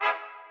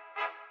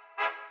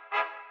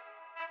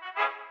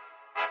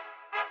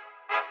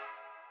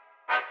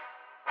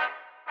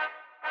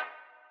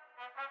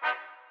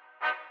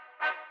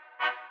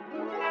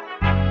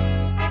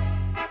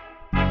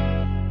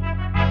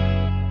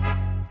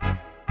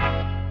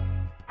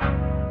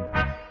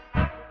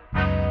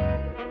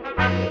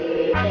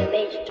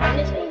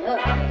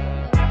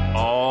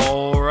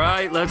All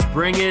right, let's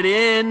bring it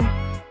in.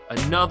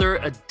 Another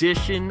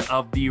edition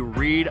of the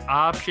Read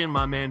Option.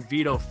 My man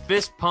Vito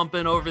fist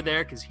pumping over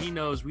there because he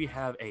knows we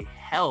have a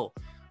hell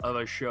of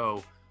a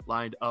show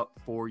lined up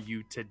for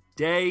you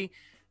today.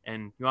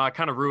 And, I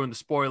kind of ruined the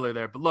spoiler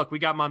there. But look, we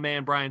got my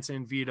man Brian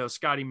Sanvido,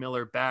 Scotty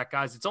Miller back.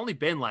 Guys, it's only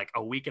been like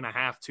a week and a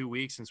half, 2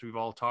 weeks since we've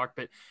all talked,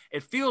 but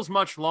it feels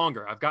much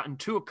longer. I've gotten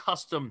too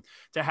accustomed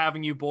to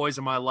having you boys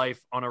in my life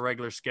on a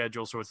regular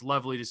schedule, so it's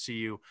lovely to see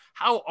you.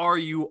 How are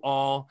you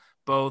all?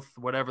 Both,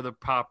 whatever the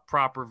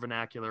proper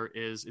vernacular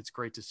is. It's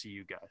great to see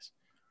you guys.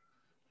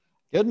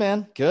 Good,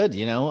 man. Good.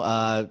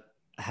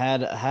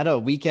 Had a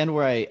weekend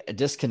where I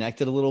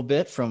disconnected a little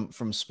bit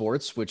from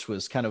sports, which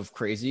was kind of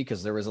crazy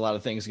because there was a lot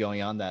of things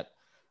going on that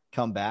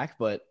come back,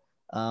 but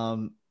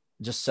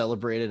just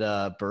celebrated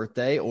a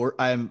birthday, or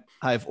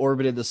I've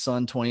orbited the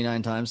sun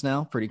 29 times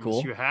now. Pretty cool.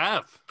 Yes, you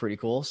have. Pretty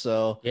cool.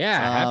 So yeah,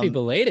 happy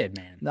belated,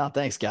 man. No,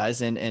 thanks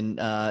guys. And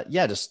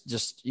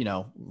just,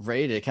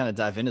 ready to kind of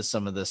dive into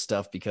some of this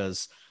stuff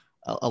because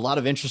a lot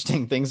of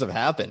interesting things have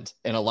happened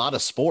in a lot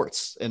of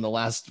sports in the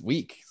last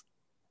week.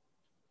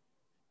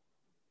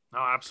 Oh,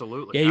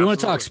 absolutely. Yeah. You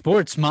want to talk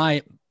sports?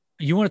 My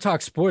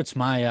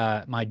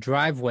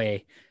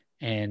driveway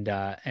and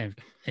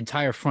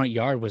entire front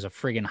yard was a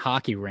friggin'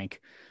 hockey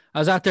rink. I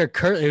was out there.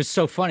 It was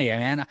so funny,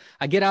 man.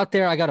 I get out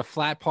there. I got a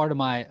flat part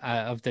of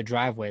of the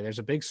driveway. There's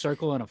a big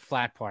circle and a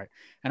flat part,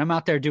 and I'm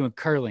out there doing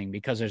curling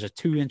because there's a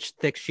 2-inch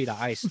thick sheet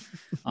of ice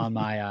on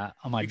my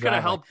driveway. You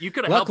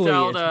could have helped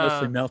out. It's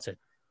mostly melted.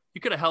 You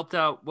could have helped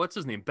out. What's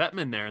his name?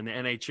 Bettman there in the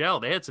NHL.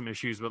 They had some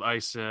issues with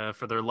ice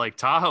for their Lake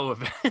Tahoe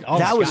event. Oh,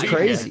 that was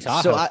crazy.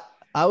 So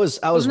I was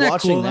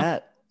watching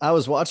that. I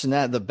was watching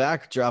that. The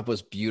backdrop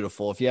was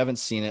beautiful. If you haven't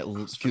seen it,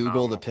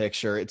 Google the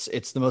picture.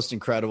 It's the most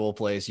incredible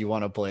place. You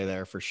want to play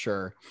there for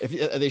sure.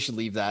 They should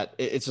leave that.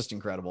 It's just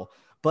incredible.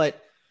 But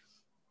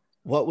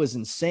what was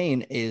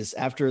insane is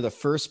after the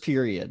first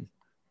period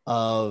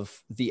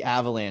of the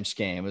Avalanche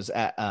game, it was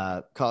at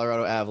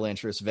Colorado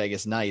Avalanche versus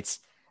Vegas Knights.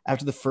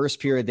 After the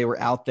first period, they were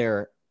out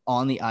there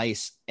on the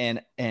ice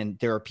and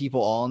there are people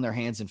all on their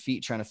hands and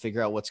feet trying to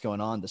figure out what's going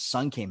on. The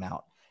sun came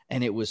out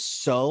and it was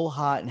so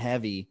hot and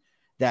heavy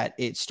that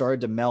it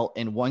started to melt.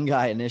 And one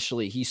guy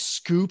initially, he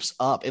scoops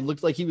up. It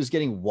looked like he was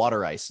getting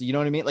water ice. You know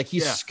what I mean? Like he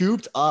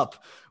scooped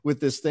up with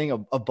this thing,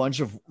 a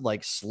bunch of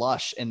like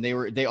slush. And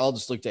they all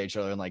just looked at each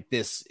other and like,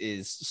 this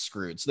is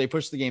screwed. So they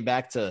pushed the game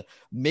back to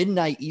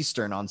midnight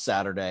Eastern on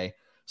Saturday.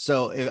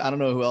 So I don't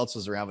know who else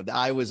was around, but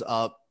I was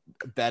up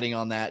betting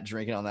on that,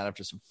 drinking on that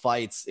after some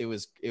fights. It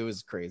was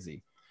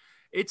crazy.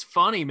 It's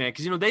funny, man.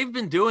 Cause they've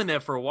been doing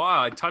that for a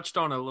while. I touched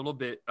on it a little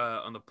bit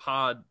on the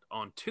pod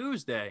on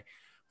Tuesday,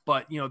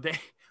 but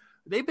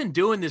they've been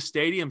doing this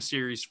stadium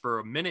series for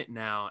a minute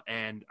now.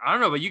 And I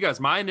don't know about you guys,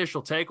 my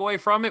initial takeaway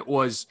from it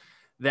was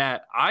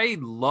that I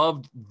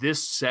loved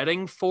this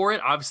setting for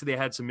it. Obviously they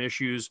had some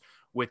issues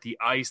with the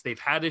ice. They've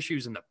had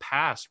issues in the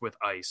past with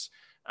ice,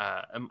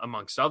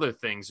 amongst other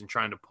things, and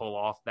trying to pull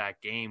off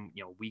that game,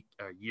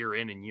 year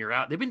in and year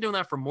out. They've been doing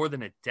that for more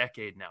than a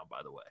decade now,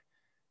 by the way.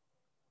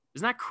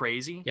 Isn't that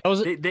crazy? Yeah,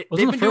 wasn't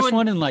the first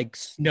one in like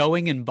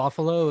snowing in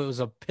Buffalo? It was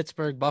a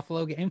Pittsburgh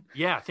Buffalo game.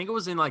 Yeah, I think it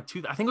was in like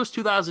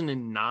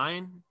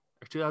 2009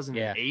 or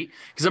 2008.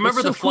 Because I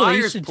remember the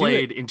Flyers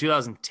played in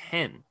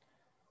 2010.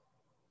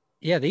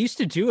 Yeah, they used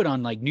to do it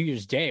on like New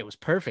Year's Day. It was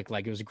perfect.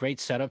 Like it was a great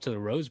setup to the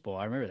Rose Bowl.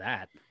 I remember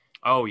that.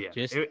 Oh yeah.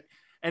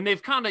 And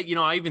they've kind of,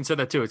 I even said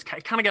that too. It's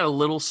kind of got a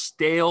little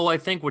stale, I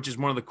think, which is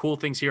one of the cool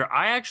things here.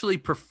 I actually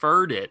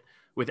preferred it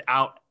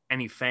without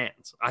any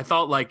fans. I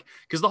thought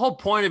because the whole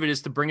point of it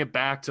is to bring it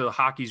back to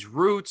hockey's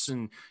roots.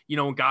 And,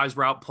 when guys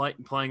were out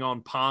playing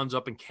on ponds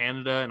up in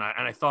Canada. And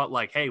I thought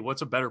hey,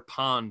 what's a better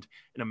pond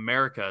in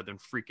America than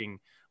freaking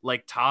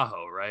Lake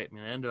Tahoe, right? I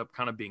mean, it ended up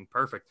kind of being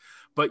perfect.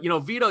 But,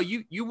 Vito,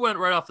 you went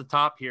right off the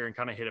top here and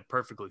kind of hit it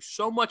perfectly.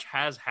 So much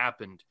has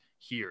happened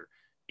here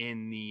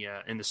in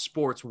the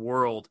sports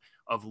world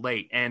of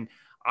late. And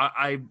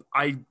I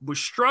was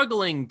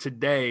struggling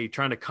today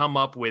trying to come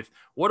up with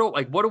what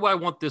do I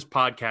want this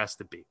podcast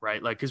to be,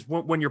 right? Like, because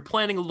when you're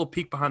planning a little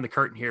peek behind the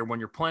curtain here, when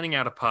you're planning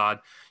out a pod,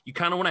 you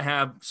kind of want to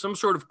have some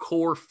sort of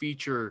core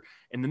feature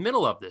in the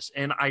middle of this.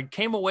 And I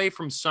came away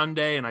from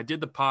Sunday and I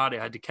did the pod. I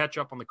had to catch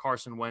up on the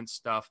Carson Wentz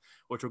stuff,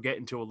 which we'll get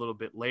into a little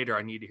bit later.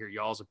 I need to hear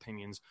y'all's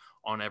opinions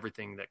on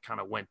everything that kind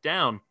of went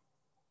down.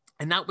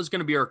 And that was going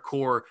to be our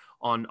core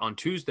on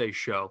Tuesday's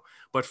show.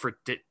 But for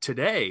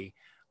today,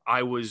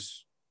 I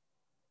was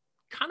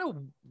kind of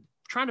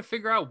trying to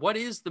figure out what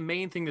is the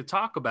main thing to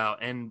talk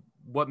about. And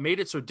what made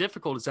it so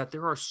difficult is that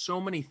there are so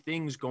many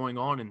things going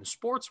on in the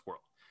sports world.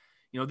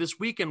 This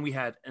weekend we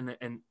had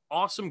an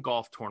awesome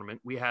golf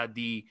tournament. We had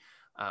the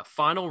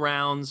final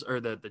rounds or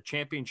the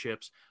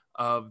championships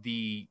of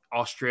the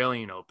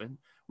Australian Open.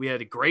 We had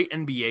a great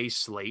NBA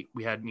slate.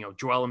 We had,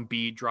 Joel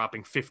Embiid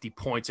dropping 50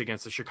 points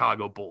against the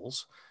Chicago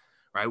Bulls.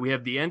 right? We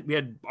had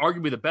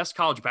arguably the best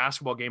college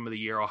basketball game of the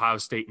year, Ohio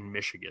State and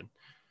Michigan.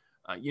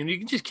 You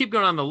can just keep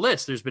going on the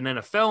list. There's been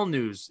NFL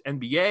news,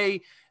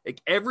 NBA,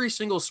 like every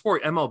single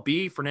sport,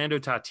 MLB, Fernando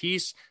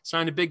Tatis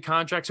signed a big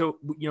contract. So,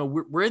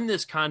 we're in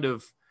this kind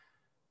of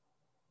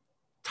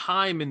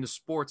time in the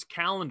sports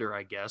calendar,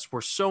 I guess,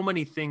 where so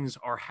many things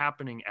are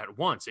happening at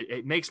once.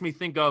 It makes me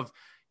think of,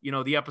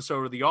 the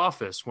episode of The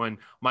Office when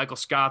Michael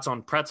Scott's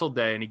on Pretzel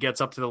Day and he gets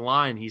up to the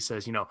line. He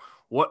says,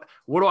 what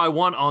do I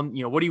want on,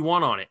 what do you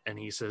want on it? And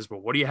he says, well,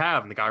 what do you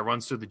have? And the guy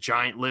runs through the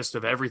giant list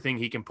of everything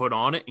he can put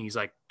on it. And he's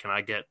like, can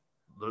I get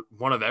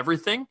one of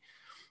everything? And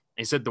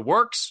he said, the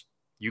works,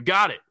 you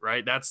got it,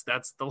 right? That's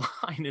the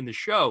line in the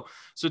show.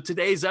 So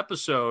today's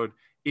episode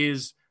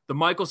is the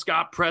Michael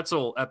Scott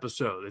Pretzel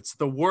episode. It's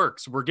the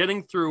works. We're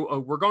going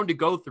to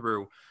go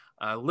through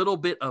a little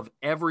bit of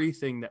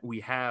everything that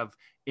we have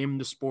in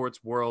the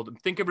sports world. And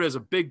think of it as a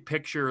big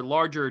picture,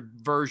 larger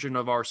version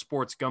of our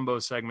sports gumbo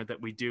segment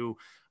that we do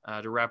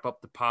to wrap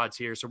up the pods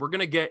here. So we're going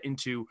to get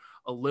into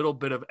a little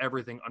bit of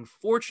everything.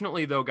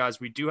 Unfortunately, though, guys,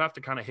 we do have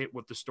to kind of hit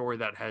with the story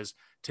that has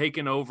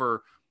taken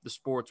over the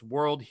sports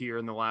world here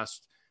in the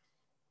last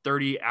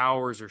 30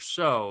 hours or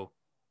so,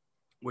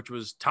 which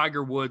was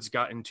Tiger Woods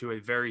got into a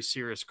very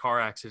serious car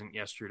accident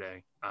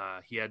yesterday.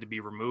 He had to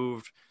be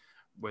removed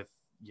with,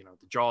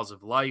 the jaws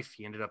of life.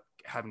 He ended up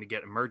having to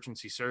get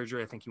emergency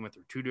surgery. I think he went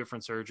through 2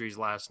 different surgeries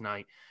last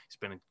night. He's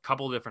been in a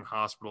couple of different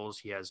hospitals.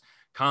 He has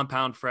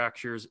compound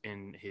fractures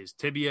in his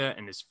tibia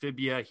and his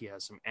fibia. He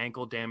has some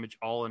ankle damage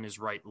all in his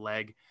right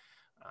leg.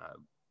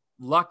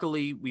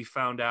 Luckily, we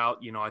found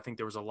out, I think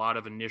there was a lot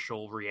of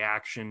initial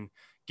reaction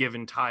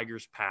given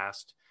Tiger's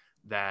past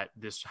that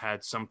this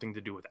had something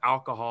to do with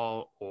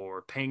alcohol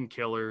or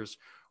painkillers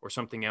or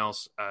something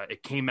else.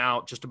 It came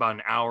out just about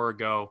an hour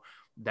ago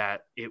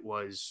that it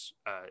was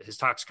his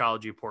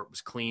toxicology report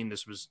was clean.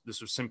 This was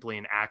simply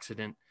an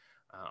accident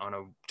on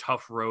a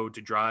tough road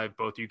to drive.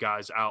 Both you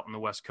guys out on the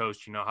West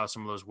Coast, you know how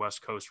some of those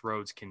West Coast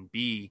roads can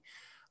be.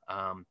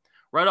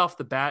 Right off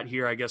the bat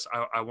here, I guess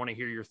I want to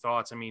hear your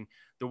thoughts. I mean,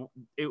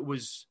 it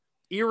was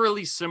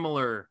eerily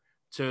similar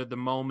to the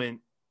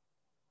moment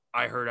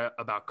I heard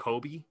about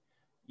Kobe,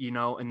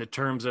 in the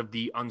terms of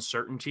the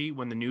uncertainty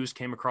when the news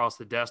came across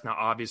the desk. Now,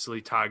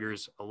 obviously,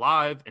 Tiger's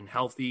alive and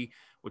healthy,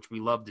 which we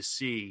love to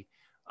see.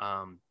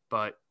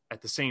 But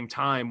at the same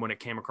time, when it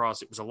came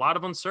across, it was a lot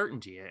of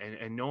uncertainty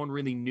and no one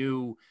really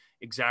knew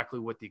exactly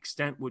what the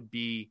extent would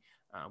be.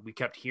 We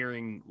kept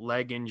hearing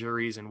leg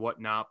injuries and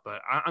whatnot,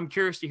 but I'm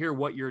curious to hear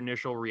what your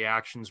initial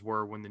reactions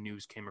were when the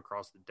news came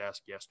across the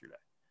desk yesterday.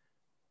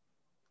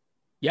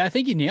 Yeah, I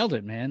think you nailed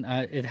it, man.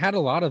 It had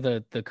a lot of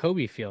the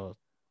Kobe feel,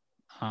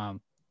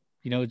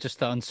 just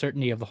the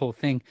uncertainty of the whole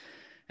thing.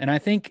 And I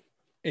think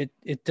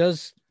it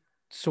does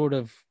sort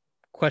of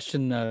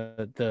question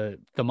the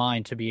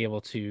mind to be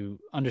able to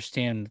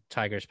understand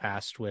Tiger's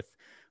past with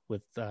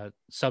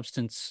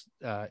substance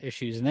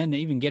issues, and then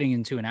even getting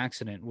into an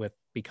accident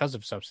because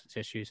of substance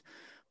issues.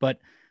 But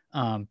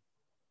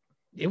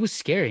it was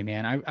scary,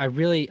 man.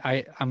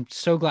 I'm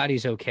so glad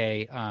he's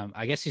okay.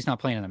 I guess he's not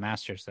playing in the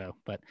Masters though,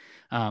 but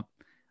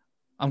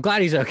I'm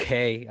glad he's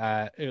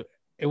okay.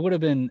 It would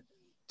have been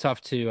tough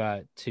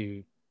to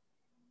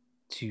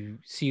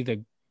see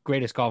the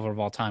greatest golfer of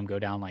all time go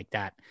down like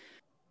that.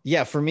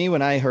 Yeah, for me,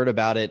 when I heard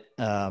about it,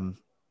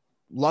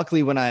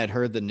 luckily when I had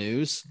heard the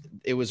news,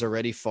 it was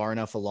already far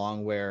enough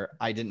along where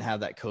I didn't have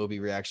that Kobe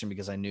reaction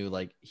because I knew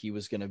like he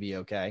was going to be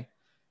okay.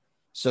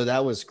 So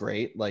that was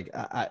great. Like,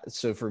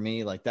 so for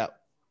me, like that,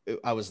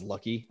 I was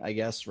lucky, I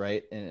guess,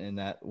 right? And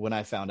that when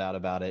I found out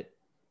about it,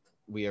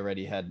 we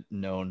already had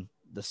known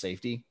the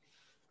safety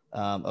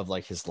of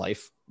like his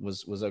life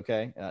was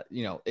okay.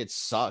 It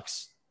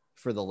sucks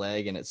for the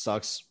leg and it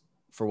sucks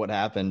for what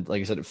happened. Like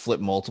I said, it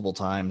flipped multiple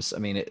times. I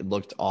mean, it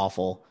looked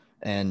awful,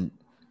 and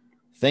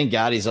thank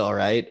God he's all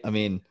right. I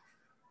mean,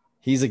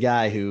 he's a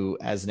guy who,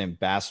 as an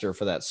ambassador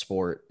for that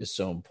sport, is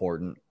so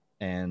important.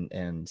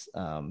 And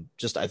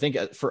just, I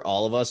think for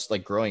all of us,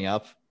 like growing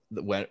up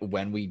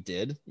when we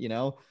did,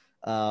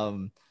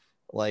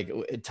 like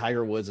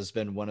Tiger Woods has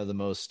been one of the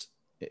most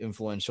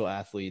influential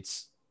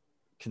athletes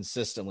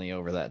consistently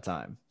over that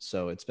time.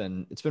 So it's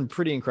been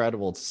pretty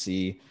incredible to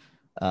see,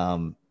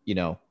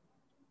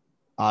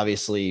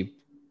 obviously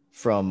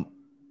from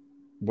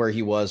where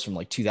he was from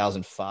like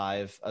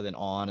 2005 and then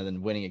on, and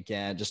then winning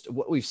again, just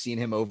what we've seen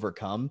him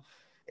overcome.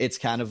 It's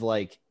kind of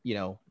like,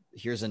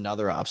 here's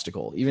another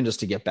obstacle, even just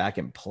to get back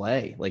and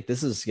play. Like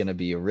this is going to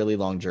be a really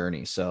long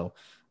journey. So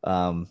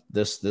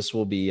this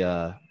will be,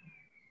 I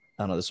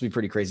don't know, this will be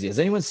pretty crazy. Has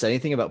anyone said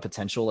anything about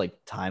potential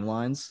like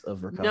timelines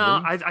of recovery?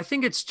 No, I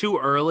think it's too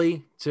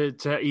early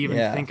to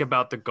even think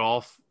about the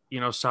golf,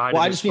 side.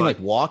 Well, I just mean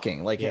like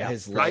walking, like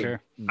his leg.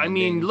 Sure. I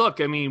mean, look,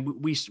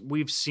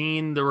 we've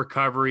seen the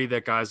recovery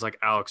that guys like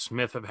Alex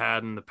Smith have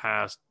had in the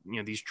past.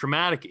 These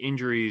traumatic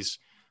injuries,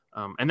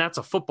 and that's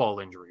a football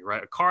injury,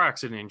 right? A car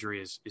accident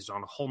injury is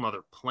on a whole nother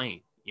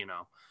plane,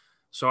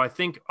 So I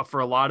think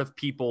for a lot of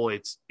people,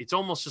 it's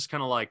almost just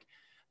kind of like,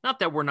 not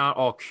that we're not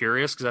all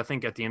curious, because I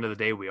think at the end of the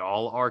day we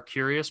all are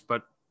curious,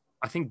 but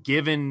I think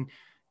given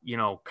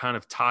kind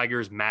of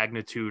Tiger's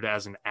magnitude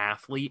as an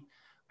athlete,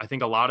 I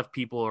think a lot of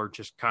people are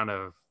just kind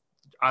of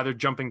either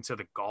jumping to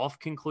the golf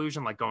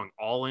conclusion, like going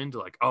all into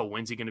like, oh,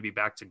 when's he going to be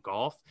back to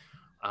golf?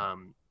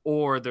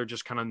 Or they're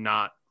just kind of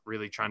not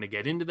really trying to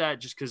get into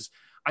that, just because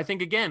I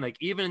think, again, like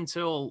even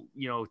until,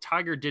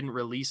 Tiger didn't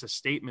release a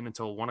statement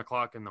until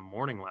 1:00 in the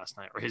morning last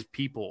night, or his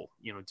people,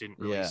 didn't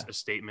release a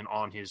statement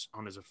on his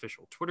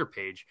official Twitter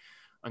page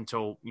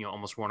until,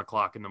 almost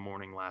 1:00 in the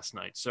morning last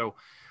night. So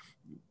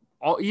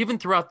even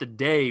throughout the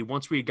day,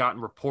 once we had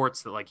gotten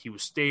reports that like he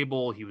was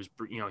stable, he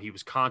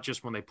was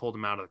conscious when they pulled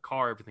him out of the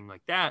car, everything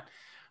like that.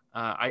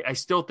 I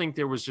still think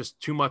there was just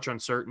too much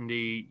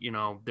uncertainty.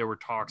 There were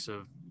talks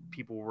of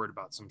people worried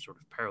about some sort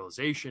of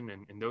paralyzation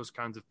and those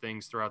kinds of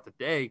things throughout the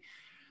day.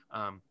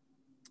 And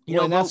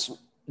that's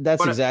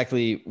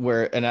exactly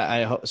where, and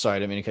I sorry, I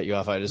didn't mean to cut you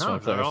off. I just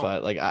want to clarify,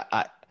 like,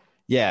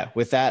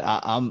 with that,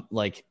 I'm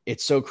like,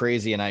 it's so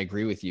crazy. And I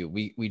agree with you.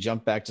 We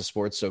jumped back to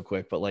sports so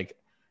quick, but like,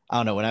 I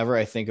don't know, whenever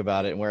I think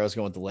about it and where I was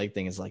going with the leg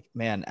thing is like,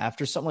 man,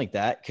 after something like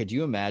that, could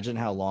you imagine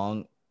how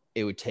long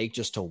it would take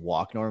just to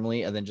walk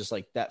normally? And then just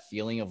like that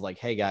feeling of like,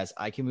 hey guys,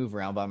 I can move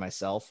around by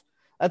myself.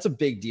 That's a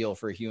big deal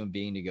for a human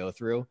being to go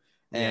through.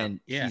 And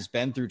he's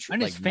been through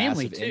and his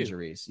family massive too.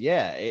 Injuries.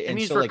 Yeah. And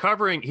he's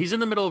recovering. He's in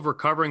the middle of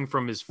recovering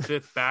from his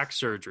 5th back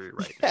surgery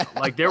right now.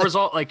 Like there was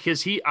all like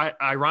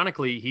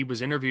ironically, he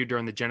was interviewed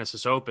during the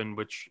Genesis Open,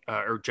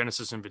 or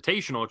Genesis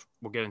Invitational, which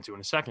we'll get into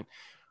in a second.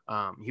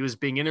 He was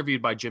being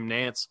interviewed by Jim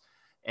Nantz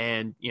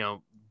and,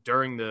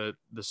 during the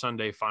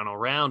Sunday final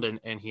round.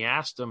 And he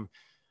asked him,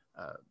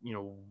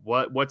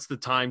 what's the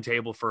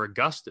timetable for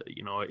Augusta?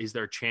 Is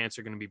there a chance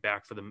they're going to be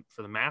back for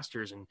the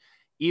Masters? And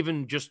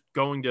even just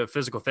going to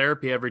physical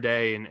therapy every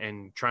day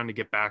and trying to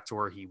get back to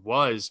where he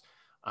was,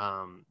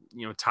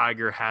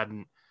 Tiger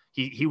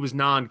he was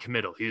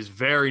non-committal. He was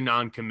very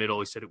non-committal.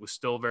 He said it was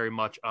still very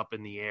much up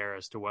in the air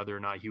as to whether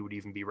or not he would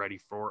even be ready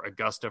for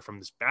Augusta from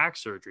this back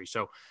surgery.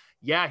 So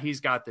yeah,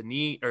 he's got the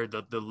knee or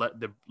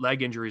the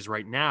leg injuries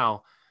right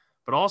now,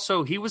 but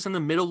also he was in the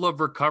middle of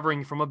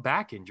recovering from a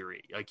back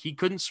injury. Like he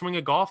couldn't swing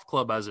a golf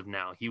club as of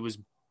now. He was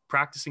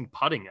practicing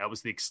putting. That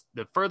was the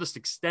furthest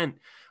extent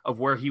of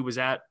where he was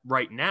at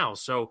right now.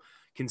 So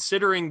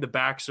considering the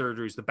back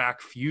surgeries, the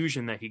back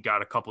fusion that he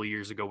got a couple of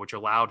years ago, which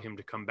allowed him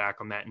to come back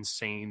on that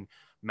insane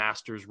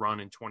Masters run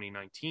in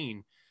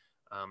 2019.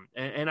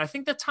 And I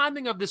think the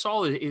timing of this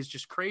all is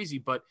just crazy.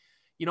 But,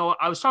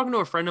 I was talking to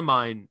a friend of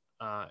mine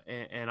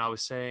and I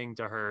was saying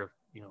to her,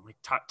 like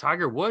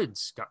Tiger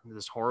Woods got into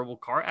this horrible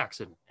car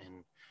accident.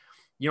 And,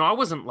 I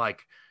wasn't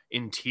like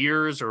in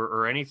tears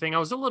or anything. I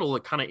was a little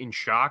kind of in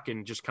shock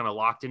and just kind of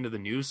locked into the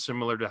news,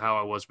 similar to how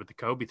I was with the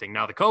Kobe thing.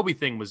 Now the Kobe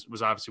thing was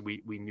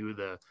obviously, we knew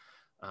the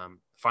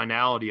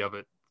finality of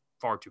it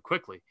far too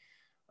quickly.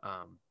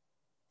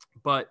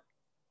 But,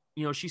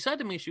 she said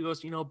to me, she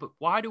goes, but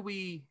why do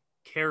we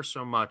care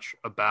so much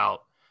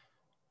about,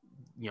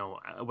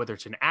 whether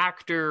it's an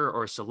actor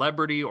or a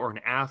celebrity or an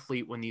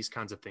athlete when these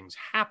kinds of things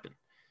happen?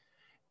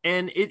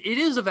 And it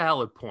is a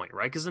valid point,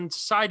 right? Because in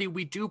society,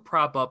 we do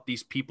prop up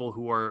these people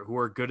who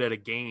are good at a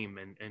game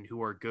and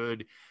who are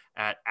good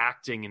at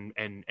acting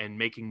and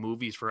making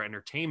movies for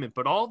entertainment.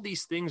 But all of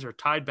these things are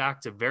tied back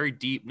to very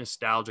deep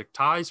nostalgic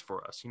ties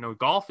for us.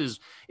 Golf is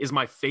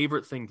my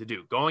favorite thing to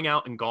do. Going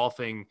out and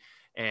golfing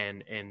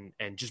and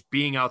just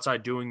being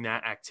outside doing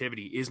that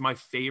activity is my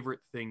favorite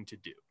thing to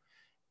do.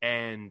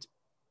 And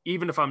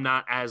even if I'm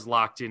not as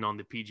locked in on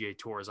the PGA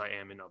Tour as I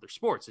am in other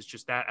sports, it's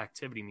just that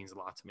activity means a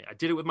lot to me. I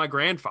did it with my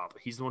grandfather.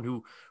 He's the one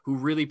who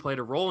really played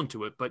a role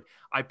into it. But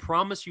I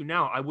promise you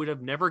now, I would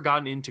have never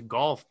gotten into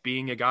golf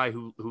being a guy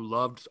who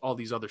loved all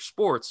these other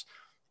sports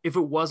if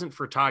it wasn't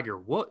for Tiger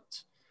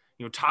Woods.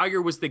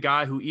 Tiger was the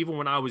guy who, even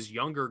when I was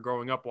younger,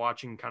 growing up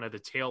watching kind of the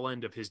tail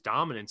end of his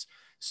dominance,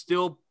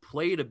 still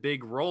played a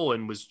big role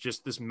and was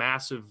just this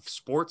massive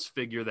sports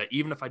figure that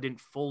even if I didn't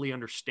fully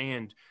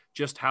understand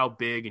just how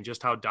big and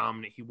just how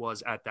dominant he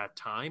was at that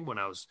time when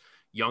I was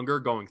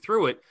younger going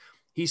through it,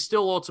 he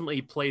still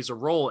ultimately plays a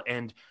role.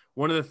 And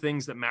one of the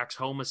things that Max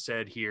Homa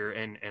said here,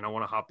 and I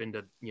want to hop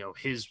into,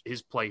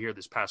 his play here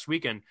this past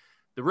weekend,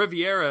 the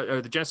Riviera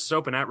or the Genesis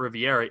Open at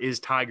Riviera is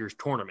Tiger's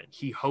tournament.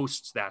 He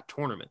hosts that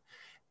tournament.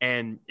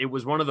 And it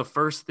was one of the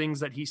first things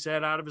that he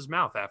said out of his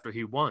mouth after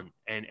he won.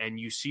 And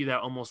you see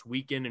that almost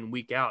week in and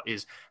week out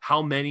is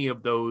how many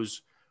of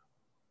those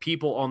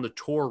people on the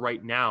tour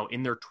right now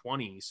in their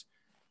 20s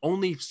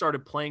only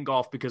started playing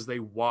golf because they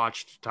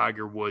watched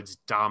Tiger Woods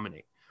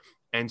dominate.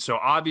 And so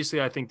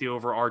obviously I think the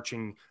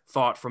overarching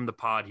thought from the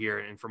pod here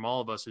and from all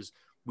of us is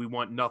we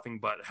want nothing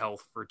but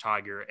health for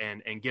Tiger.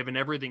 And given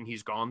everything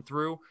he's gone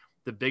through,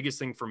 the biggest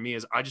thing for me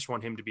is I just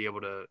want him to be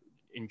able to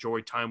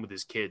enjoy time with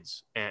his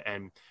kids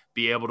and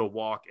be able to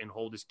walk and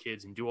hold his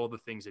kids and do all the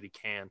things that he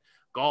can.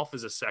 Golf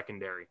is a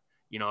secondary.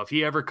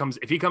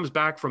 If he comes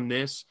back from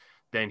this,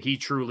 then he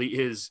truly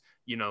is,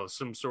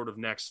 some sort of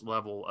next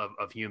level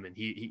of human.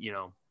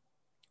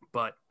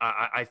 But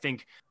I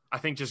think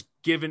just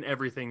given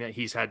everything that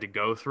he's had to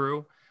go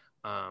through,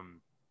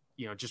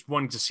 just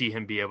wanting to see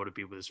him be able to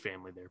be with his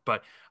family there.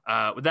 But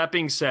with that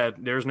being said,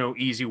 there's no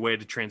easy way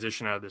to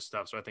transition out of this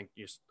stuff. So I think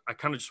I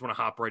kind of just want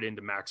to hop right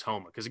into Max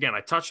Homa. Because again,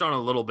 I touched on it a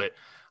little bit,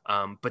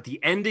 but the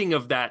ending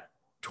of that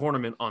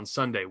tournament on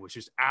Sunday was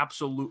just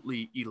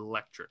absolutely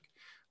electric.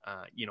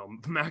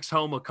 Max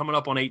Homa coming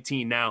up on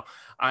 18. Now,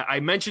 I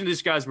mentioned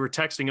this, guys, we were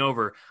texting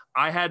over.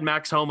 I had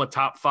Max Homa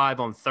top 5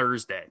 on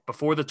Thursday.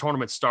 Before the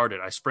tournament started,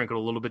 I sprinkled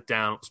a little bit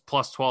down. It was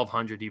plus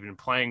 1,200, even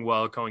playing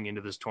well going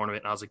into this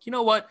tournament. And I was like, you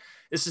know what?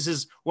 This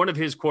is one of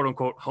his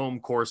quote-unquote home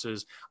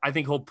courses. I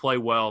think he'll play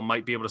well,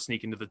 might be able to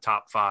sneak into the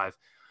top 5.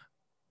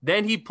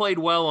 Then he played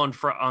well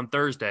on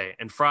Thursday.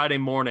 And Friday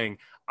morning,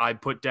 I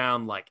put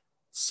down like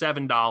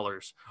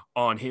 $7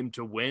 on him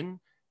to win.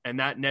 And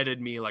that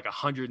netted me like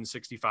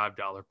 $165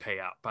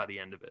 payout by the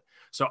end of it.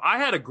 So I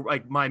had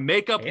my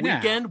makeup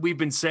weekend. We've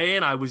been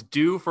saying I was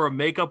due for a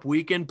makeup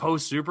weekend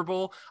post Super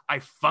Bowl. I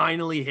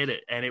finally hit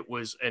it. And it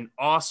was an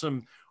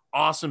awesome,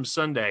 awesome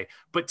Sunday.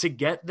 But to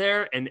get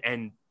there,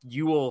 and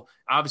you will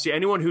obviously,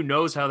 anyone who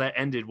knows how that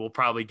ended will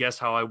probably guess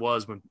how I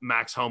was when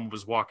Max Homa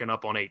was walking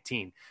up on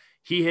 18.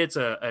 He hits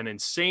an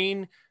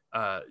insane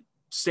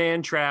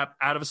sand trap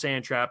out of a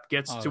sand trap,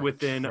 gets to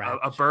within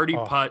a birdie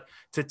putt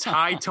to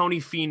tie Tony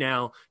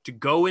Finau to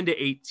go into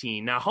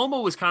 18. Now, Homa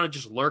was kind of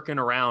just lurking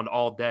around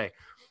all day.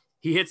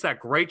 He hits that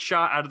great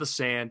shot out of the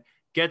sand,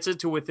 gets it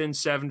to within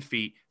 7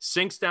 feet,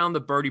 sinks down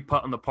the birdie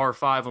putt on the par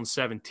 5 on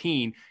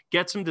 17,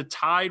 gets him to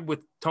tied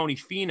with Tony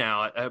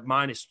Finau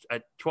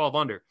at 12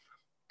 under,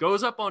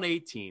 goes up on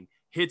 18,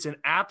 hits an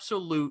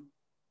absolute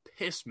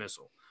piss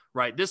missile.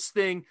 Right. This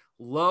thing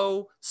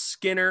low,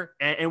 Skinner.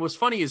 And what's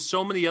funny is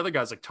so many other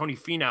guys like Tony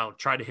Finau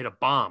tried to hit a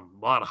bomb,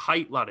 a lot of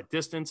height, a lot of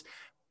distance.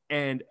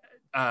 And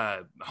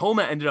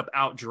Homa ended up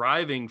out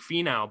driving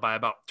Finau by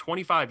about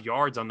 25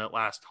 yards on that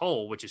last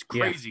hole, which is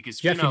crazy. Because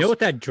Jeff, you know what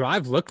that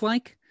drive looked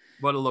like?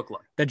 What it looked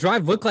like? That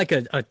drive looked like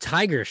a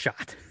tiger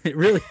shot. It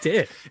really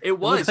did. It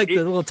was like the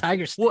little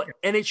tiger sticker. Well,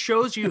 and it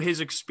shows you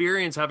his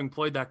experience having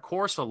played that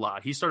course a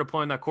lot. He started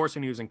playing that course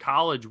when he was in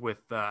college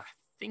with I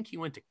think he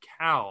went to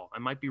Cal. I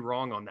might be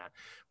wrong on that,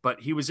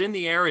 but he was in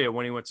the area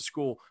when he went to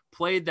school,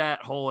 played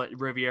that hole at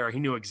Riviera.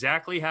 He knew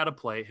exactly how to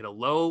play, hit a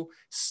low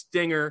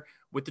stinger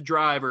with the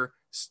driver,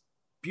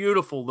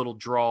 beautiful little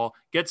draw,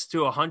 gets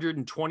to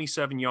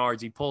 127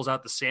 yards. He pulls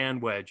out the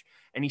sand wedge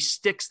and he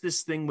sticks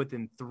this thing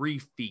within 3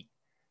 feet,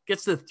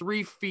 gets to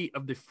 3 feet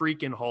of the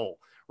freaking hole.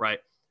 Right.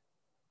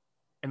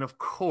 And of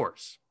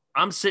course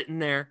I'm sitting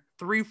there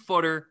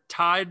 3-footer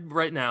tied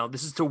right now.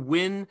 This is to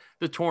win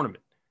the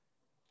tournament.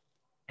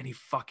 And he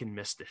fucking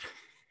missed it.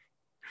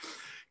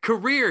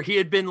 Career, he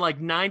had been like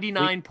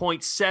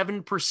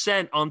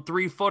 99.7% on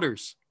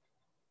 3-footers.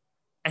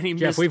 And he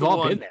missed we've the all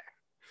one. Been there.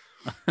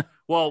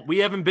 Well, we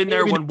haven't been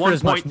there when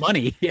as much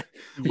money. We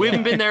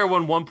haven't been there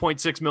when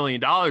 $1.6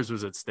 million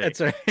was at stake. That's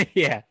right.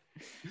 Yeah,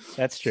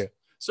 that's true.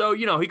 So,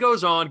 he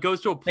goes to a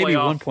playoff. Maybe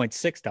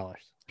 $1.6.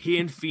 He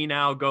and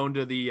Finau go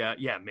into the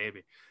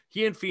maybe.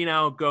 He and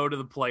Finau go to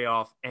the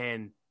playoff.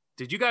 And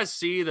did you guys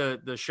see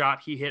the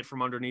shot he hit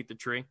from underneath the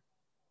tree?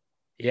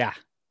 Yeah.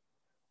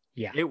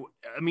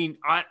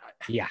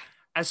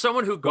 As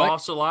someone who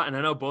golfs a lot, and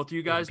I know both of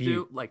you guys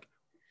do, like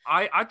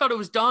I thought it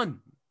was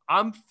done.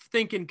 I'm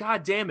thinking,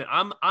 God damn it.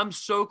 I'm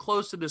so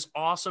close to this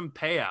awesome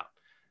payout.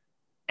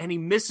 And he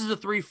misses a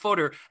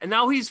 3-footer. And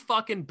now he's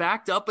fucking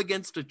backed up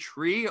against a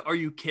tree. Are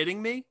you kidding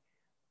me?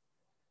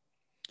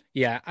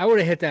 Yeah, I would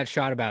have hit that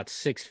shot about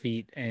 6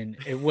 feet and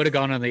it would have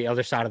gone on the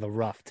other side of the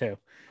rough too.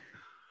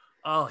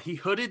 Oh, he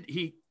did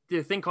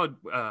a thing called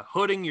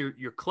hooding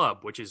your club,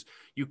 which is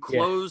you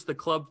close the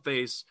club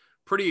face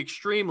pretty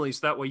extremely,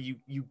 so that way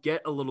you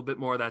get a little bit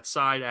more of that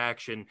side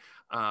action,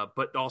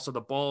 but also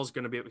the ball is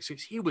going to be able to.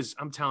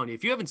 I'm telling you,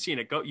 if you haven't seen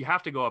it, you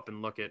have to go up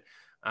and look at.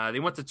 They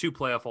went to 2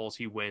 playoff holes.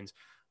 He wins.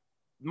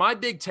 My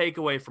big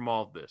takeaway from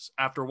all of this,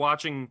 after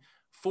watching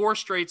 4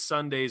 straight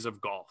Sundays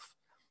of golf,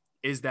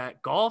 is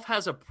that golf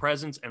has a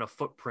presence and a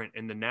footprint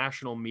in the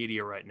national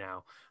media right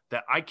now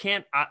that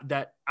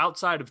that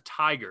outside of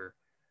Tiger.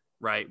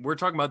 Right. We're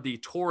talking about the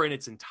tour in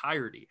its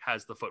entirety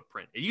has the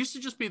footprint. It used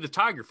to just be the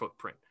Tiger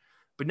footprint,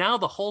 but now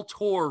the whole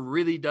tour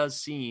really does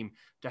seem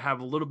to have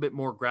a little bit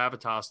more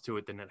gravitas to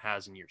it than it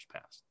has in years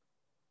past.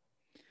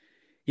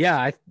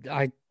 Yeah,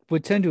 I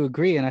would tend to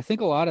agree. And I think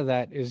a lot of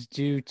that is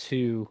due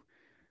to,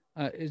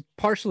 is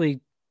partially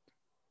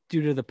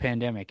due to the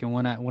pandemic. And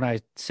when I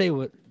say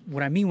what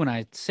I mean when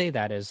I say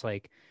that is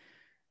like,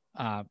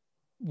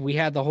 we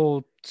had the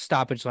whole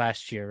stoppage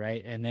last year,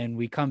 right? And then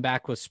we come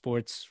back with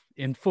sports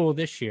in full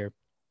this year.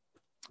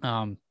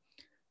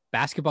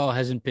 Basketball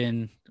hasn't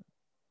been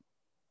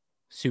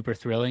super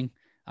thrilling.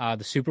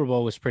 The Super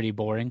Bowl was pretty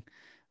boring.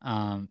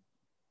 Like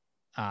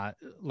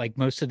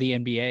most of the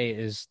NBA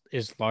is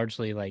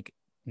largely like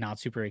not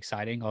super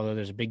exciting, although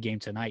there's a big game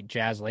tonight.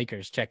 Jazz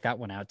Lakers, check that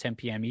one out, 10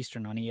 p.m.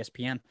 Eastern on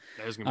ESPN.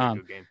 That is going to be a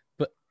good game.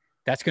 But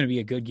that's going to be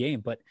a good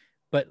game. But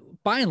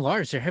by and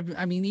large,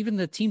 even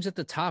the teams at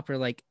the top are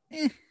like,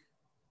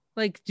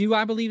 like, do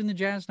I believe in the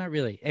Jazz? Not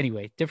really.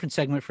 Anyway, different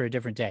segment for a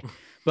different day.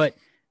 But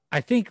I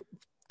think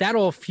that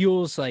all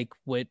fuels like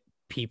what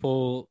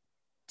people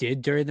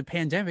did during the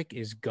pandemic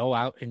is go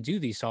out and do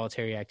these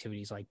solitary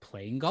activities like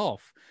playing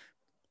golf.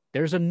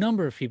 There's a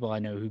number of people I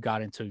know who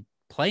got into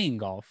playing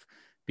golf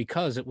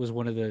because it was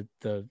one of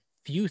the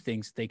few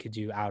things they could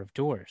do out of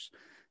doors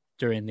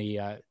during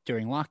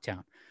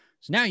lockdown.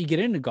 So now you get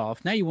into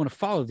golf. Now you want to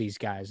follow these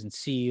guys and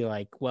see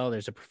like, well,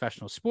 there's a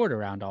professional sport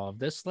around all of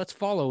this. Let's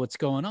follow what's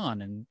going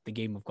on in the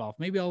game of golf.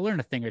 Maybe I'll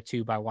learn a thing or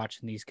two by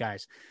watching these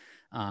guys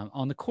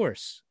on the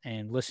course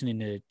and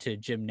listening to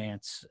Jim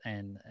Nantz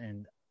and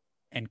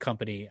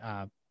company,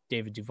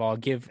 David Duval,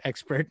 give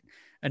expert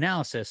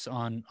analysis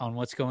on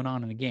what's going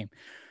on in the game.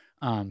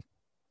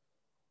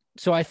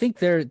 So I think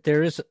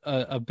there is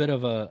a bit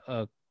of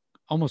a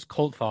almost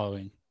cult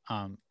following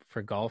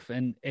for golf,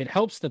 and it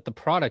helps that the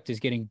product is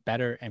getting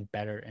better and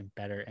better and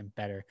better and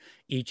better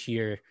each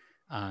year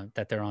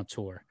that they're on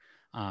tour.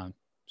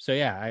 So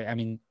yeah, I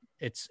mean,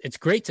 it's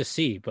great to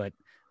see, but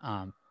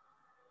I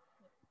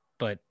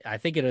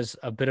think it is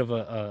a bit of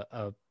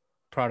a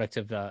product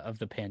of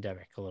the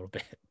pandemic a little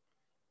bit.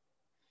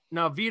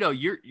 Now, Vito,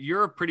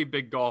 you're a pretty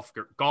big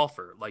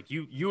golfer. Like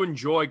you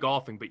enjoy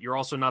golfing, but you're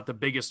also not the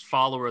biggest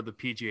follower of the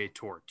PGA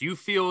Tour. Do you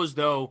feel as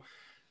though,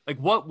 like,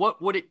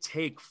 what would it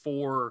take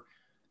for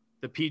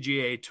the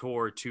PGA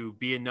Tour to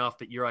be enough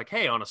that you're like,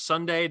 hey, on a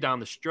Sunday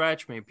down the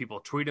stretch, maybe people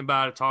are tweeting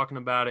about it, talking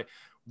about it.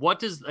 What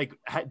does, like,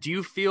 do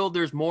you feel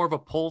there's more of a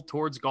pull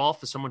towards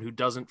golf as someone who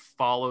doesn't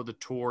follow the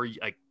tour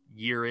like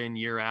year in,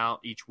 year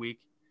out each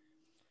week?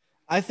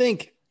 I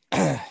think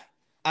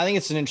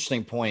it's an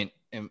interesting point,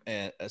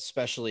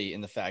 especially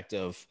in the fact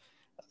of,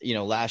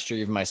 last year,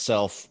 even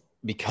myself,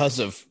 because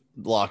of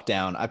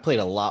lockdown, I played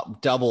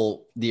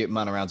double the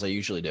amount of rounds I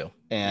usually do.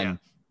 And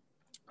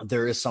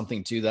there is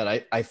something to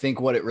that. I think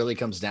what it really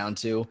comes down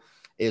to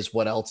is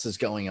what else is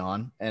going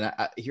on. And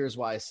here's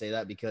why I say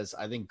that, because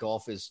I think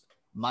golf is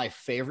my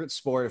favorite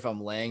sport. If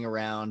I'm laying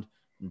around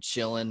and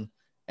chilling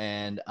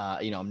and,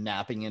 I'm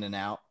napping in and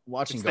out,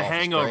 watching golf. It's the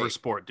hangover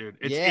sport, dude.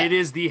 It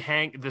is the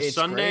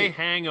Sunday great.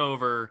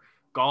 Hangover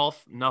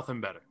golf,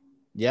 nothing better.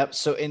 Yep.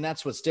 So, and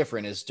that's what's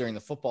different is during the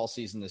football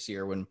season this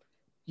year when,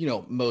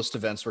 most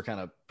events were kind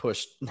of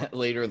pushed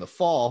later in the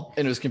fall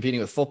and it was competing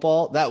with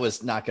football, that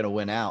was not going to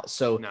win out.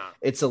 So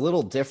It's a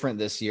little different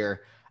this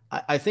year.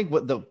 I think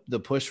what the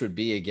push would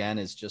be again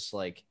is just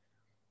like,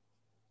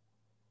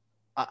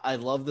 I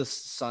love the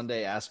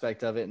Sunday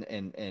aspect of it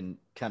and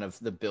kind of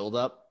the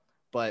buildup,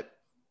 but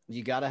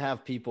you got to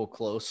have people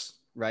close,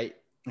 right?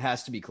 It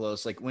has to be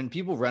close. Like when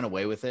people run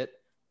away with it,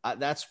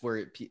 that's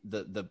where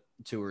the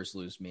tours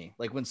lose me.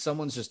 Like when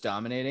someone's just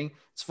dominating,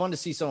 it's fun to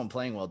see someone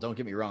playing well. Don't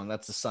get me wrong.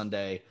 That's a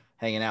Sunday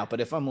hanging out. But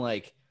if I'm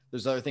like,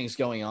 there's other things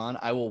going on,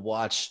 I will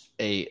watch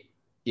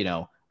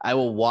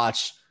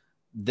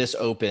this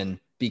Open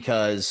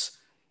because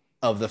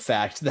of the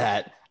fact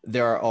that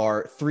there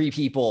are three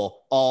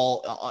people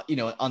all,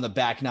 on the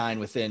back nine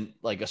within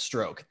like a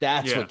stroke.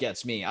 That's what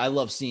gets me. I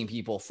love seeing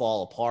people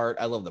fall apart.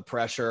 I love the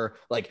pressure.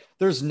 Like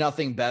there's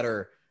nothing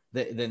better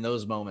than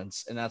those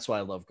moments. And that's why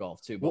I love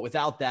golf too. But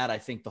without that, I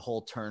think the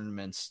whole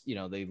tournaments,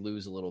 they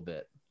lose a little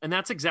bit. And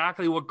that's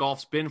exactly what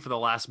golf's been for the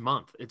last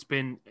month. It's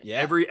been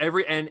every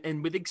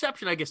and with the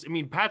exception, I guess,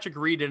 Patrick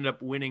Reed ended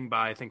up winning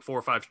by, I think 4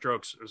 or 5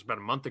 strokes. It was about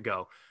a month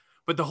ago.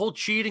 But the whole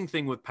cheating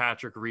thing with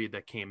Patrick Reed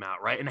that came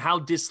out, right? And how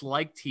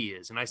disliked he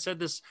is. And I said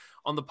this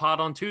on the pod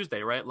on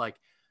Tuesday, right? Like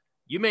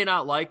you may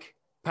not like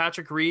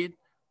Patrick Reed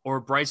or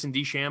Bryson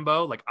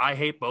DeChambeau. Like I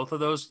hate both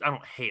of those.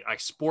 I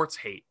sports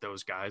hate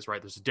those guys,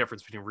 right? There's a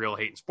difference between real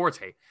hate and sports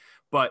hate.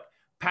 But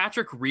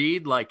Patrick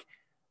Reed, like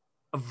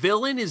a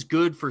villain is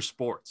good for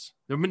sports.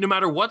 No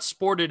matter what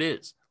sport it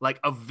is, like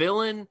a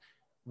villain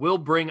will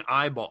bring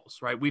eyeballs,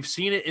 right? We've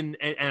seen it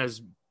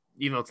as,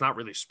 even though it's not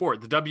really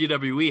sport, the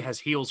WWE has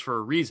heels for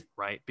a reason,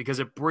 right? Because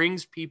it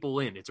brings people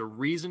in. It's a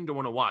reason to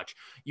want to watch.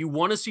 You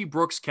want to see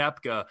Brooks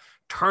Koepka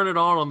turn it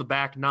on the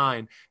back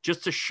nine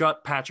just to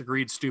shut Patrick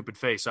Reed's stupid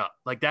face up.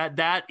 Like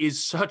that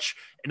is such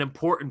an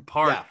important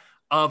part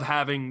of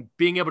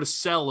being able to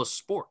sell a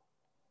sport.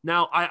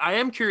 Now, I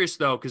am curious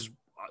though, because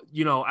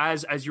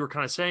as you were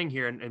kind of saying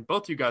here, and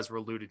both you guys were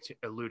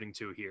alluding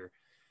to here,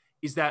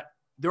 is that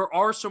there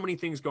are so many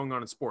things going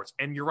on in sports.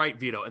 And you're right,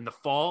 Vito. In the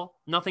fall,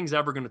 nothing's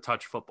ever going to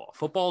touch football.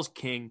 Football's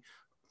king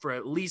for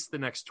at least the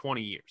next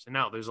 20 years. And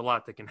now there's a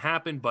lot that can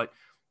happen, but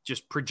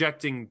just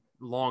projecting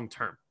long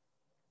term.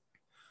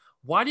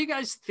 Why do you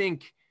guys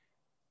think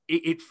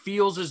it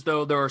feels as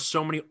though there are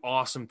so many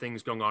awesome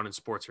things going on in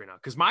sports right now?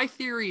 Because my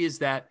theory is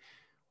that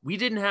we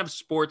didn't have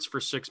sports for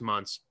 6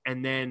 months,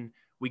 and then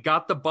we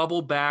got the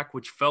bubble back,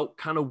 which felt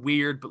kind of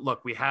weird. But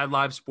look, we had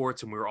live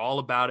sports and we were all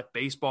about it.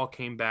 Baseball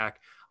came back.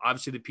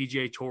 Obviously, the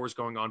PGA Tour was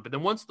going on. But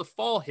then once the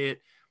fall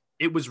hit,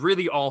 it was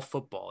really all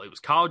football. It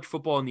was college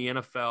football and the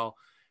NFL.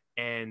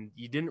 And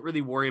you didn't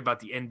really worry about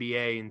the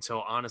NBA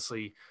until,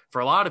 honestly,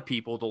 for a lot of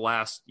people, the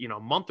last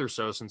month or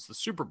so since the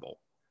Super Bowl.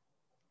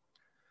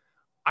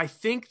 I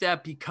think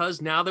that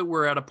because now that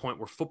we're at a point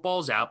where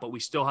football's out, but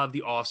we still have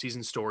the offseason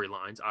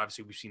storylines.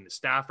 Obviously, we've seen the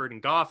Stafford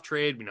and Goff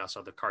trade. We now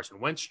saw the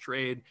Carson Wentz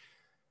trade.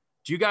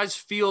 Do you guys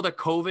feel that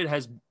COVID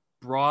has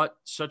brought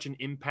such an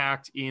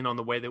impact in on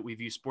the way that we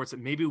view sports that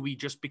maybe we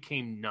just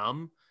became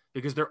numb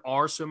because there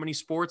are so many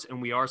sports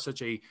and we are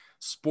such a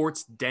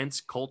sports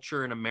dense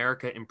culture in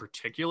America in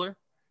particular?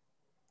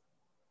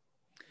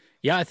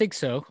 Yeah, I think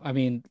so. I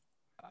mean,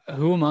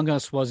 who among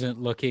us wasn't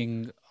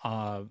looking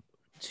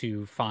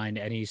to find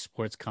any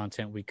sports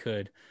content we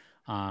could,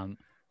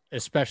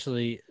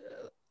 especially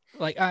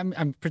like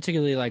I'm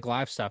particularly like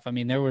live stuff. I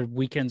mean, there were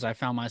weekends I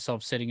found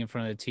myself sitting in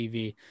front of the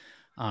TV,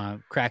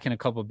 cracking a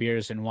couple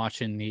beers and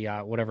watching the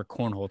whatever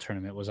cornhole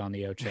tournament was on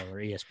the Ocho or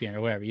ESPN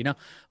or whatever,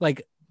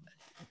 like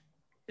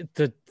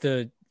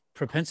the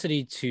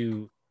propensity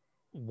to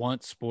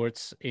want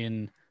sports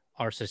in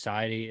our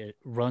society, it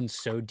runs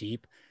so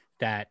deep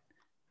that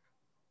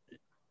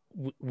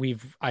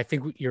I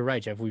think you're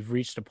right, Jeff. We've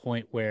reached a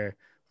point where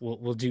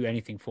we'll do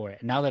anything for it.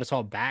 And now that it's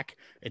all back,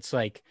 it's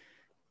like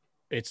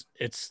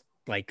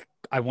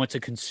I want to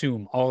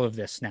consume all of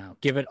this now.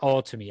 Give it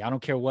all to me. I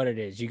don't care what it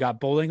is. You got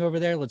bowling over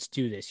there? Let's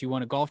do this. You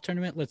want a golf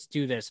tournament? Let's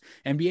do this.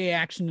 NBA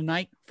action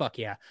tonight? Fuck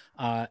yeah.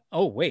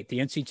 Oh, wait, the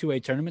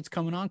NCAA tournament's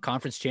coming on.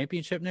 Conference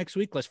championship next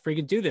week. Let's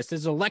freaking do this.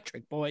 This is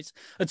electric, boys.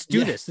 Let's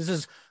do this. This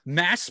is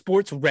mass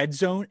sports red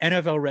zone,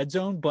 NFL red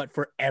zone, but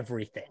for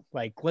everything.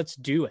 Like, let's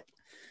do it.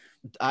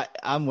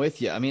 I'm with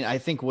you. I mean, I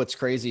think what's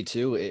crazy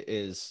too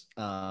is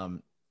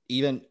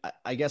even,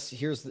 I guess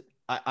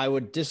I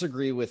would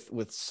disagree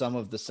with some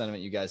of the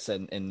sentiment you guys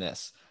said in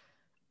this.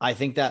 I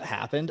think that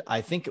happened.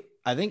 I think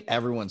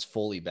everyone's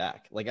fully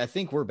back. Like, I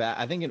think we're back.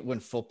 I think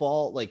when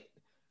football, like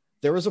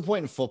there was a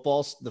point in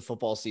the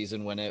football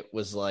season when it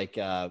was like,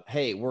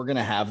 hey, we're going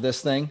to have this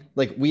thing.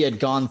 Like we had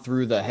gone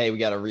through hey, we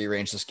got to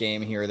rearrange this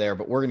game here or there,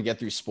 but we're going to get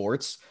through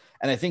sports.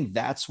 And I think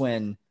that's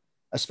when,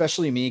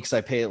 especially me, because I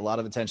pay a lot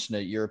of attention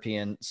to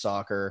European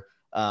soccer.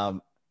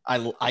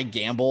 I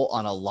gamble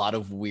on a lot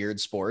of weird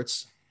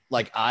sports.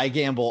 Like I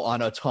gamble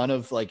on a ton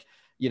of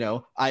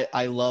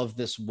I love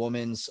this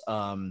woman's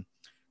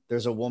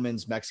there's a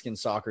woman's Mexican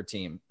soccer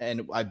team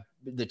and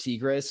the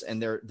Tigres,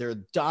 and they're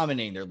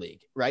dominating their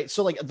league. Right.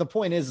 So like the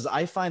point is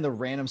I find the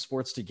random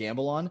sports to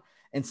gamble on.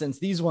 And since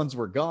these ones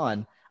were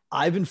gone,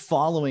 I've been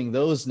following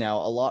those now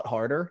a lot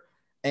harder.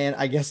 And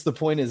I guess the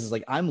point is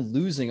like I'm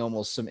losing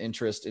almost some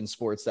interest in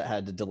sports that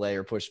had to delay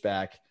or push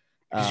back.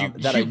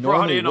 That I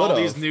brought in all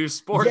these new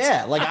sports.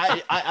 Yeah, like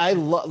I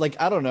love, like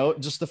I don't know,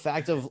 just the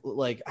fact of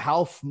like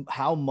how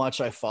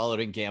much I followed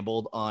and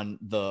gambled on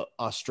the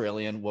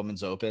Australian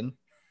Women's Open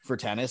for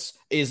tennis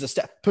is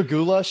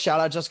Pagula. Shout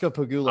out Jessica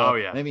Pagula. Oh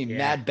yeah, maybe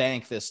Mad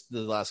Bank the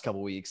last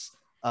couple weeks.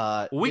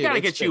 We got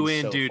to get you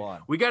in, dude.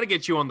 Fun. We got to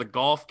get you on the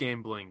golf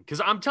gambling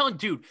because I'm telling,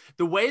 dude,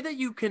 the way that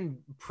you can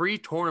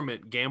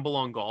pre-tournament gamble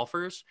on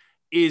golfers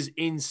is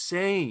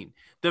insane.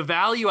 The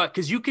value,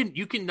 because you can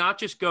not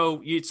just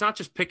go. It's not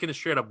just picking a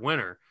straight up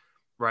winner,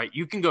 right?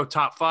 You can go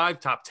top 5,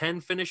 top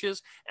 10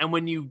 finishes, and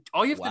when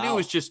all you have to do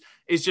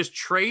is just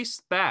trace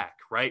back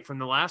right from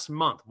the last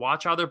month.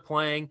 Watch how they're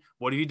playing.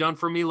 What have you done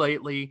for me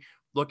lately?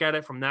 Look at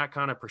it from that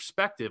kind of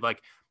perspective.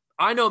 Like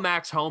I know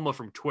Max Homa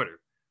from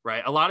Twitter.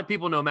 Right. A lot of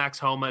people know Max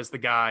Homa as the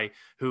guy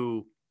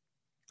who,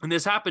 and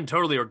this happened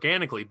totally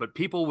organically, but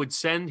people would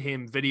send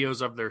him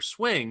videos of their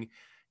swing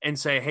and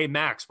say, hey,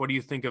 Max, what do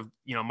you think of,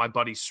 my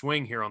buddy's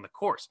swing here on the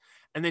course?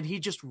 And then he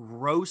just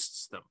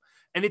roasts them.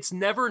 And it's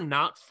never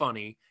not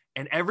funny.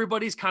 And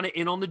everybody's kind of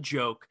in on the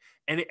joke.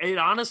 And it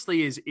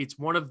honestly it's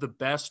one of the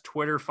best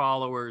Twitter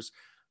followers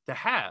to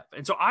have.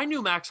 And so I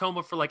knew Max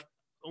Homa for like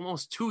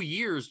almost 2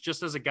 years,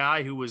 just as a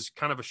guy who was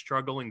kind of a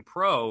struggling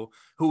pro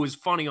who was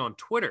funny on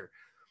Twitter.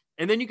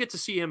 And then you get to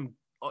see him,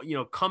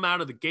 come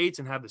out of the gates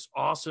and have this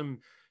awesome,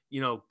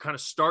 kind of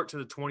start to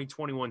the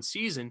 2021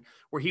 season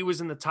where he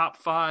was in the top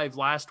 5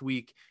 last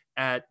week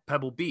at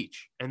Pebble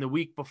Beach. And the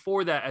week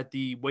before that at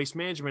the Waste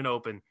Management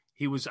Open,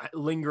 he was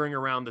lingering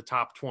around the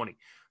top 20.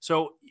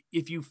 So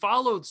if you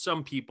followed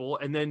some people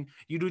and then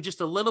you do just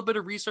a little bit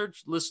of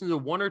research, listen to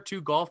 1 or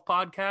 2 golf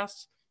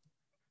podcasts,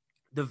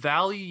 the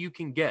value you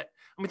can get.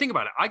 I mean, think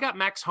about it. I got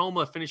Max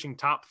Homa finishing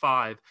top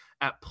 5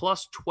 at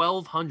plus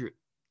 1,200.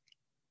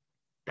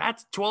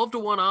 That's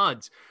 12-1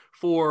 odds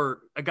for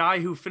a guy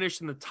who finished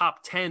in the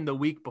top 10 the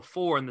week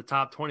before and the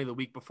top 20 the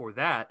week before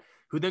that,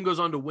 who then goes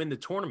on to win the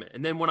tournament.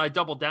 And then when I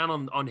doubled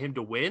down on him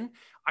to win,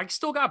 I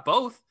still got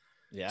both.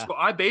 Yeah. So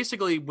I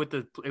basically it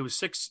was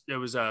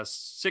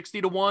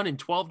 60-1 and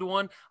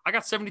 12-1. I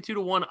got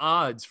 72-1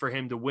 odds for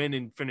him to win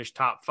and finish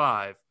top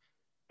 5.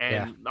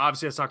 And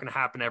obviously that's not going to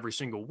happen every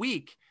single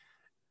week,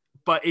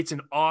 but it's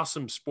an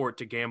awesome sport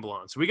to gamble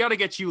on. So we got to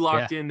get you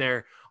locked in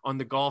there on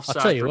the golf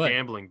side for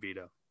gambling,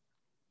 Vito.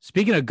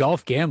 Speaking of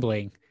golf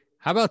gambling,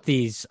 how about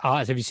these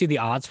odds? Have you seen the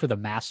odds for the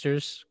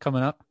Masters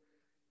coming up?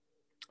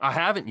 I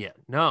haven't yet.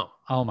 No.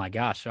 Oh my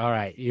gosh. All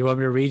right. You want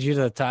me to read you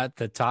the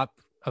top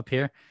up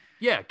here?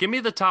 Yeah. Give me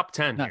the top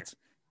 10 here.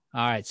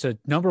 All right. So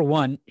number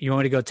 1, you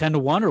want me to go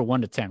 10-1 or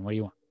 1-10? What do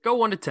you want? Go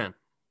 1-10.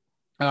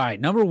 All right.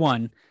 Number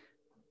 1,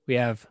 we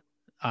have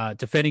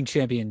defending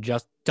champion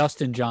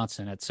Dustin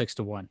Johnson at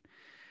 6-1.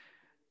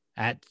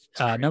 At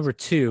number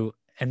 2,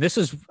 and this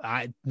is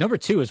number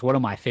 2 is one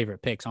of my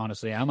favorite picks.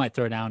 Honestly, I might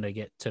throw down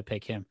to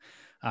pick him.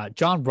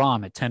 John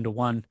Rahm at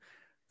 10-1.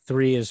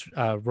 3 is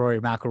Rory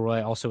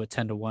McIlroy, also at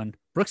 10-1.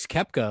 Brooks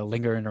Koepka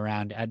lingering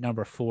around at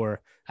number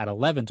 4 at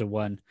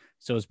 11-1.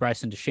 So is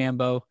Bryson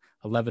DeChambeau,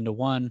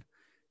 11-1.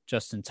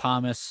 Justin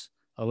Thomas,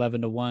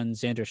 11-1.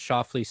 Xander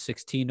Schauffele,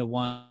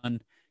 16-1.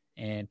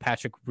 And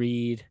Patrick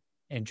Reed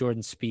and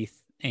Jordan Spieth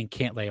and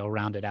Cantlay will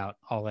round it out,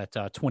 all at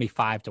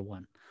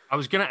 25-1. I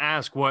was going to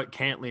ask what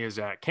Cantlay is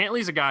at.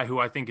 Cantley's a guy who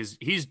I think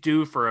he's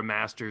due for a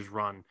Masters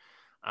run.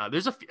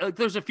 There's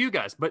a few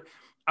guys, but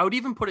I would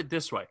even put it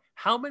this way.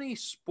 How many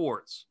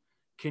sports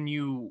can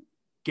you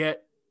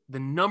get the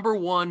number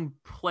one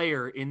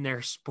player in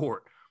their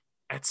sport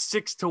at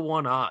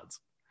 6-1 odds?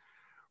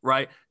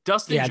 Right.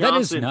 Dustin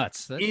Johnson that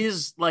is nuts.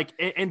 Is like,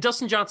 and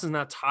Dustin Johnson's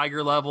not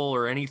Tiger level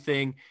or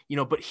anything,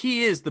 but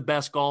he is the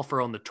best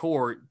golfer on the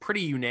tour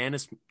pretty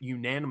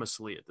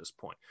unanimously at this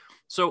point.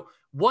 So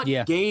what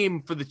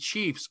game for the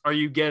Chiefs are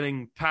you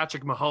getting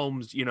Patrick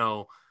Mahomes,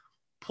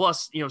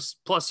 plus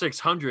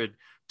 600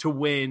 to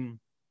win,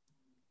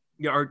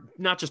 or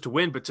not just to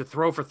win, but to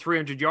throw for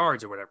 300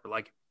 yards or whatever?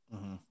 Like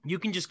you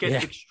can just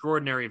get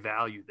extraordinary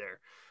value there.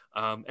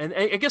 And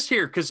I guess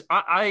here, cause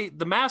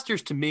the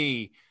Masters to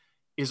me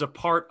is a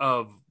part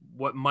of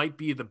what might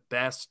be the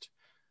best,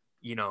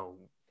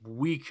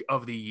 week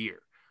of the year,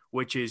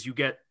 which is you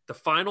get the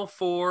Final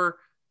Four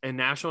and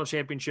national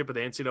championship of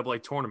the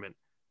NCAA tournament.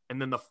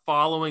 And then the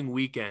following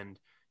weekend,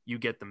 you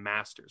get the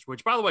Masters,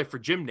 which, by the way, for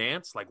Jim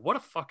Nantz, like, what a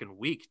fucking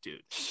week,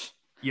 dude.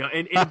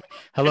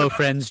 Hello,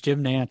 friends,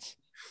 Jim Nantz.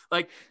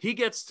 Like, he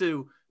gets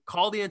to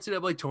call the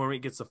NCAA tournament, he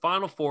gets the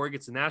Final Four, he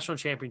gets the national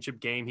championship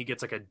game, he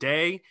gets like a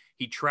day,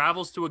 he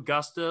travels to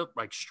Augusta,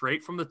 like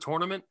straight from the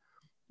tournament,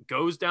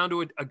 goes down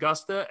to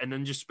Augusta, and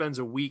then just spends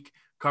a week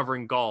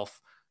covering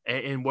golf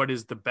in what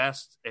is the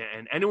best.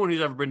 And anyone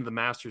who's ever been to the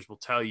Masters will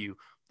tell you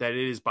that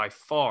it is by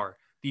far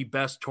the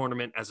best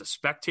tournament as a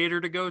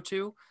spectator to go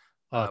to.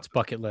 Oh, it's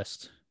bucket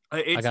list.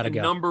 It's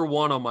number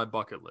one on my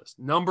bucket list.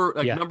 Number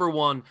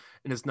one,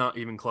 and it's not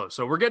even close.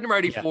 So we're getting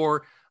ready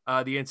for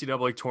the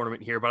NCAA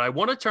tournament here, but I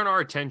want to turn our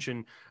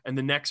attention and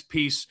the next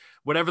piece,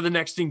 whatever the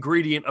next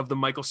ingredient of the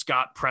Michael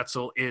Scott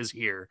pretzel is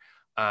here,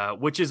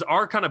 which is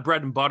our kind of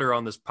bread and butter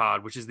on this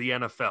pod, which is the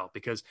NFL.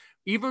 Because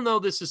even though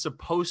this is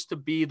supposed to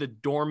be the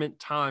dormant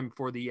time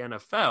for the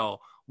NFL,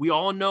 we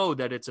all know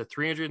that it's a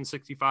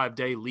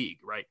 365-day league,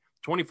 right?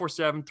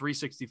 24/7,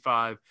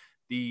 365.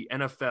 The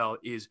NFL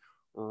is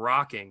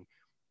rocking.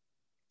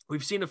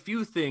 We've seen a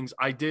few things.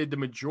 I did the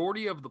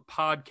majority of the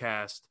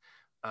podcast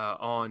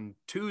on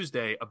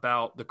Tuesday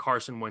about the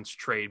Carson Wentz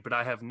trade, but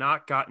I have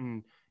not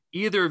gotten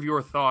either of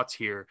your thoughts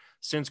here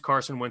since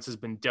Carson Wentz has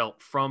been dealt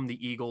from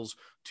the Eagles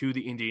to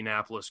the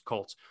Indianapolis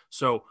Colts.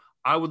 So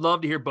I would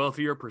love to hear both of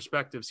your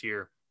perspectives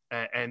here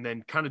and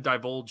then kind of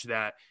divulge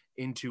that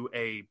into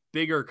a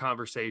bigger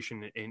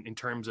conversation in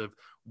terms of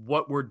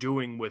what we're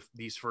doing with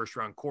these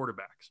first-round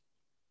quarterbacks.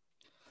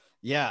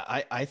 Yeah,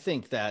 I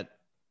think that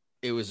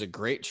it was a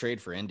great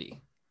trade for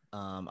Indy.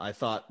 I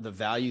thought the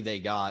value they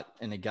got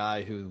in a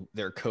guy who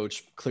their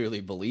coach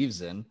clearly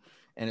believes in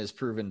and has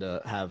proven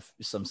to have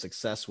some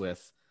success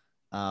with.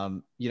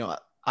 I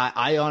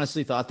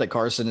honestly thought that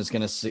Carson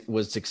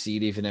would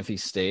succeed even if he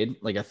stayed.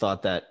 Like, I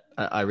thought that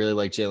I really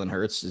like Jalen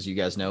Hurts, as you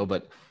guys know,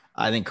 but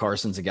I think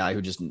Carson's a guy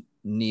who just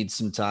needs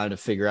some time to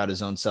figure out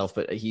his own self,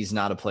 but he's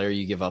not a player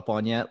you give up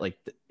on yet. Like,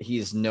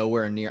 he's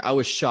nowhere near. I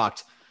was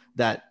shocked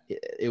that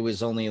it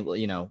was only,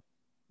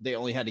 they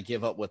only had to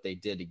give up what they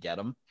did to get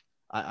him.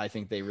 I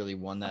think they really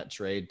won that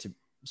trade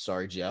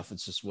sorry, Jeff.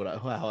 It's just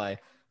how I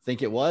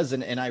think it was.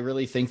 And I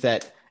really think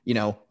that,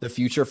 the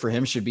future for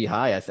him should be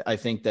high. I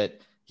think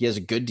that he has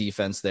a good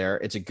defense there.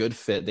 It's a good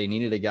fit. They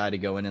needed a guy to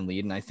go in and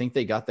lead. And I think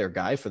they got their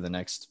guy for the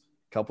next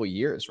couple of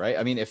years, right?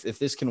 I mean, if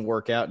this can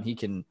work out and he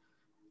can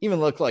even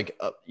look like,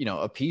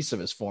 a piece of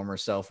his former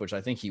self, which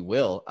I think he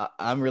will,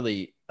 I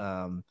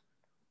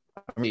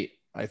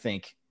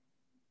think,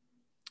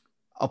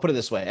 I'll put it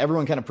this way.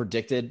 Everyone kind of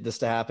predicted this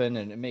to happen,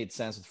 and it made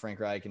sense with Frank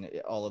Reich and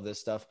all of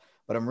this stuff.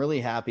 But I'm really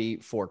happy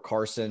for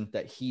Carson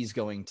that he's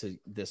going to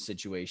this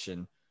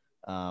situation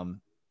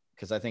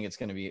because I think it's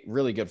going to be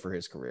really good for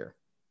his career.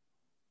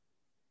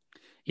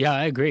 Yeah,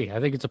 I agree. I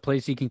think it's a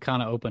place he can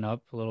kind of open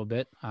up a little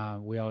bit.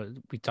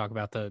 We talk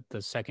about the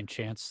second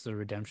chance, the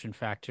redemption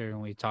factor,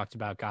 and we talked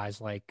about guys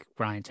like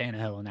Ryan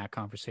Tannehill in that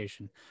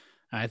conversation.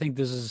 And I think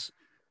this is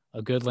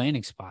a good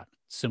landing spot,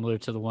 similar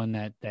to the one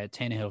that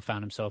Tannehill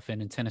found himself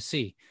in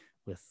Tennessee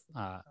with,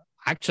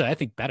 actually, I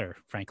think better,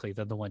 frankly,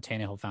 than the one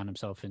Tannehill found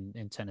himself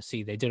in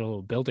Tennessee. They did a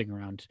little building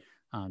around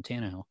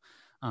Tannehill.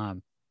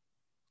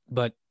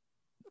 But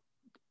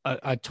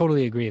I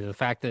totally agree. The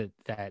fact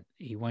that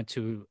he went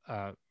to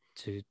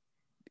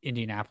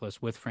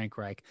Indianapolis with Frank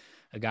Reich,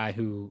 a guy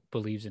who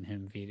believes in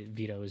him,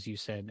 Vito, as you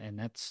said, and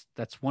that's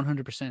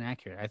 100%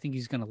 accurate. I think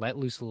he's going to let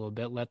loose a little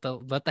bit, let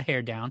the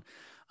hair down.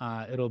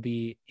 It'll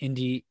be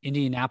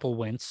Indianapolis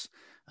Wentz,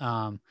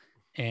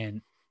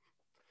 and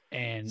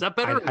is that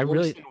better? Than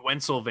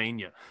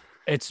Wentzylvania.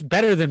 It's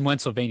better than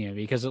Wentzylvania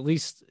because at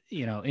least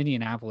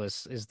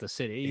Indianapolis is the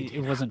city.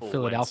 It wasn't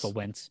Philadelphia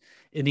Wentz.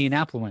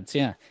 Indianapolis Wentz.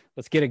 Yeah,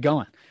 let's get it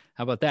going.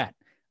 How about that?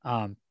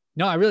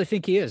 No, I really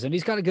think he is. And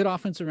he's got a good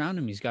offense around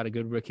him. He's got a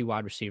good rookie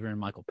wide receiver in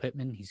Michael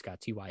Pittman. He's got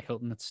T.Y.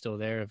 Hilton that's still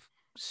there,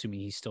 assuming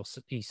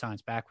he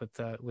signs back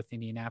with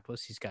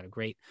Indianapolis. He's got a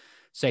great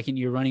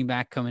second-year running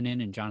back coming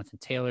in Jonathan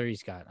Taylor.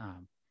 He's got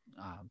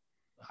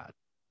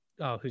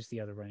who's the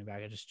other running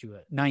back? I just drew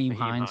it. Nyheim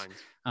Hines.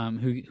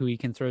 Who he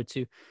can throw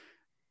to.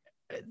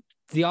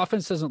 The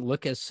offense doesn't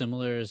look as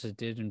similar as it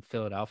did in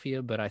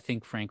Philadelphia, but I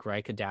think Frank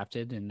Reich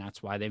adapted, and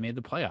that's why they made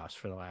the playoffs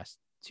for the last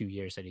 2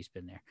 years that he's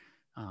been there.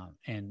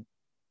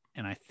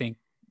 And I think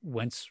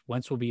Wentz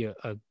will be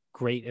a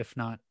great, if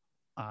not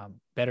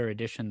better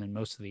addition than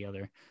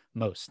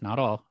not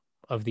all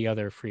of the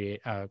other free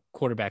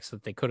quarterbacks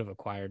that they could have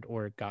acquired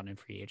or gotten in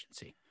free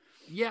agency.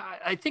 Yeah,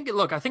 I think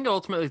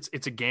ultimately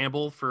it's a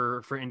gamble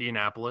for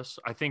Indianapolis.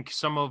 I think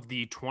some of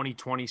the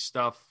 2020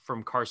 stuff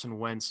from Carson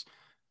Wentz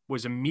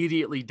was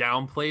immediately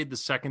downplayed the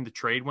second the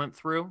trade went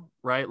through,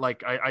 right?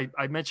 Like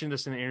I mentioned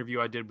this in the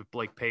interview I did with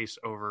Blake Pace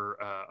over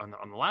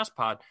on the last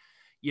pod.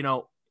 You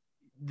know,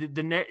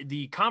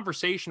 the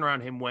conversation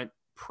around him went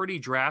pretty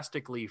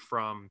drastically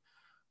from,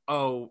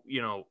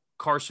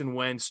 Carson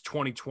Wentz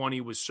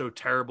 2020 was so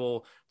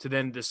terrible, to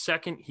then the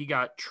second he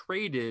got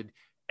traded,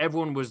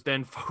 everyone was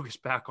then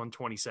focused back on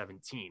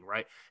 2017,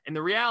 right? And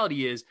the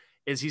reality is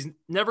he's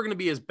never going to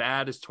be as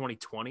bad as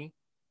 2020.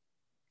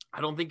 I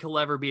don't think he'll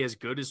ever be as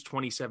good as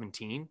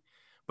 2017.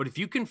 But if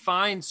you can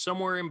find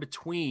somewhere in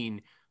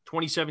between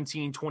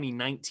 2017,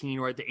 2019,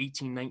 or at the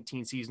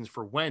 18-19 seasons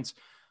for Wentz,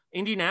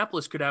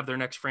 Indianapolis could have their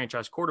next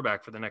franchise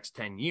quarterback for the next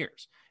 10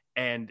 years.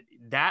 And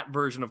that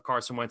version of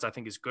Carson Wentz, I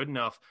think, is good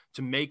enough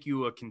to make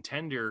you a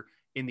contender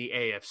in the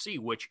AFC,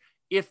 which,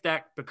 if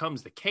that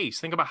becomes the case,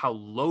 think about how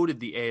loaded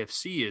the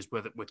AFC is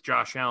with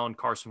Josh Allen,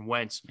 Carson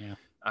Wentz,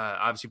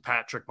 obviously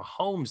Patrick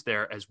Mahomes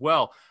there as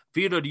well.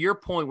 Vito, to your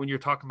point, when you're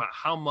talking about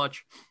how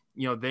much,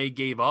 they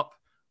gave up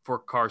for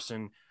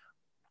Carson,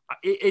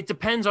 it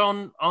depends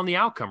on the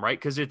outcome, right?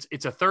 Because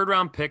it's a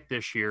third-round pick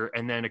this year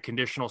and then a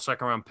conditional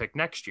second-round pick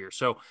next year.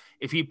 So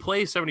if he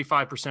plays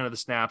 75% of the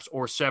snaps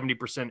or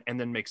 70% and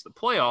then makes the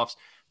playoffs,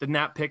 then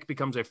that pick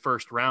becomes a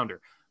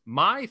first-rounder.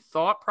 My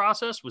thought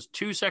process was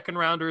 2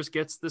 second-rounders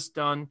gets this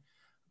done.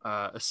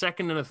 A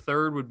second and a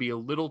third would be a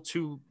little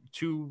too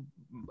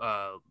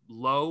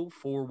low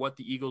for what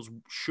the Eagles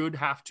should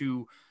have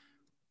to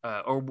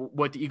or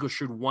what the Eagles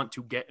should want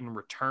to get in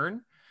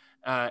return.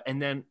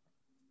 And then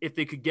if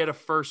they could get a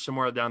first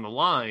somewhere down the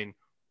line,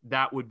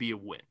 that would be a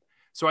win.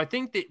 So I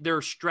think that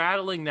they're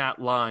straddling that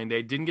line.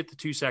 They didn't get the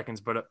 2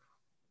 seconds, but a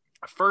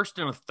first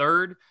and a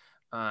third.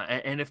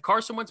 And if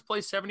Carson Wentz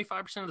plays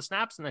 75% of the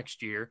snaps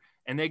next year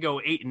and they go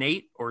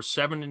 8-8 or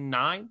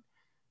 7-9,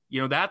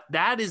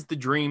 that is the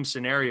dream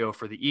scenario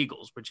for the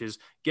Eagles, which is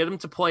get them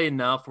to play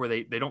enough where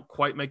they don't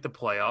quite make the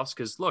playoffs.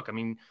 Because look, I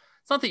mean,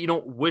 it's not that you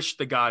don't wish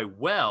the guy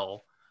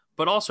well,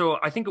 but also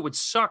I think it would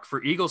suck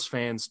for Eagles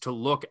fans to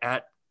look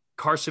at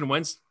Carson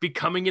Wentz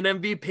becoming an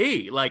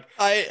MVP. Like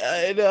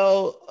I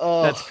know.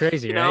 Oh, that's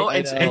crazy,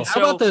 right? And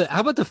how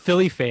about the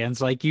Philly fans?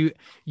 Like you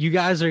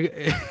guys are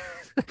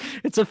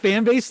it's a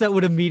fan base that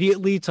would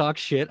immediately talk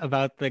shit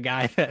about the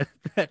guy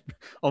that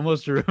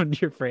almost ruined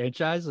your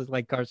franchise,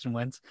 like Carson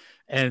Wentz,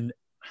 and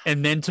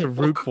then to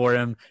root for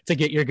him to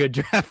get your good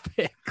draft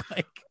pick.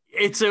 Like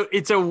it's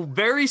a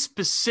very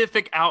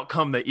specific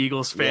outcome that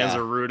Eagles fans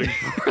are rooting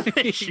for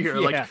this year.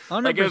 Yeah,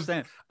 100%.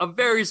 Like a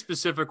very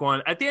specific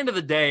one. At the end of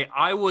the day,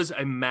 I was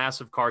a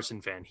massive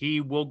Carson fan. He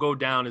will go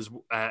down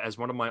as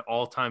one of my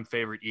all-time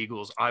favorite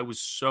Eagles. I was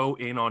so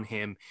in on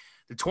him.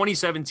 The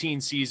 2017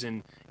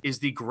 season is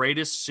the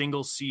greatest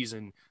single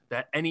season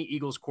that any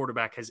Eagles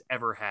quarterback has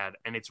ever had,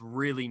 and it's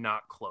really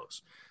not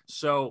close.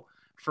 So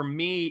for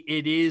me,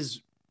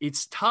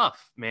 it's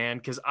tough, man,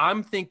 because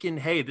I'm thinking,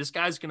 hey, this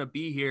guy's going to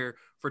be here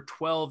for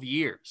 12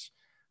 years.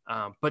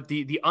 But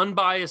the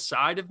unbiased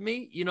side of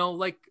me,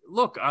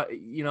 look,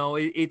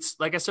 it's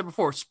like I said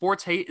before,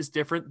 sports hate is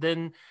different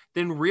than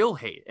real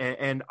hate.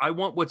 And I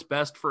want what's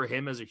best for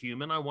him as a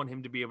human. I want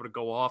him to be able to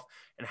go off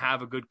and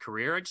have a good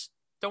career. I just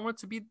don't want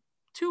it to be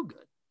too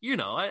good.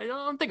 I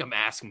don't think I'm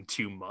asking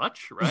too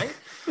much, right?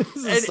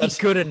 That's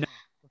good enough.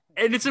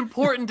 And it's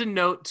important to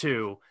note,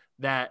 too,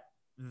 that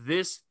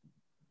this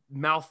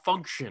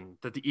malfunction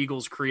that the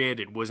Eagles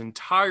created was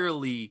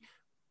entirely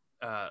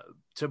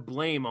to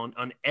blame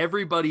on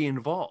everybody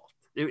involved.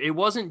 It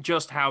wasn't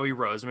just Howie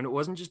Roseman. It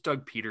wasn't just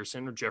Doug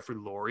Peterson or Jeffrey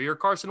Lurie or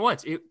Carson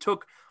Wentz. It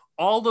took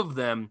all of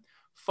them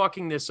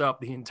fucking this up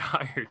the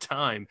entire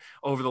time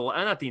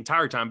not the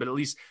entire time, but at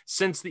least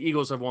since the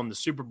Eagles have won the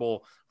Super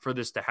Bowl for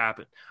this to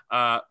happen.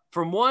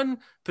 From one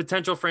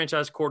potential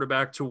franchise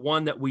quarterback to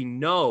one that we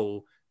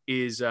know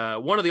is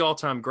one of the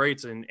all-time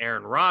greats in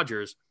Aaron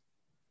Rodgers.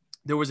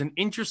 There was an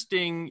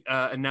interesting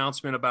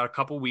announcement about a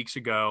couple weeks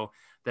ago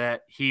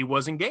that he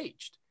was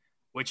engaged,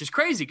 which is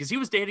crazy because he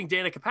was dating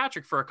Danica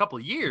Patrick for a couple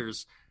of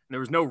years and there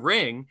was no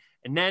ring.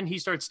 And then he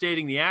starts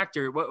dating the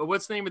actor.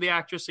 What's the name of the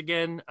actress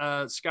again,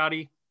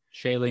 Scotty?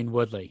 Shailene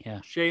Woodley. Yeah.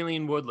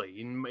 Shailene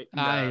Woodley.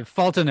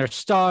 Fault in Their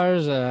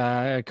Stars.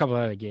 A couple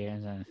other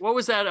games. What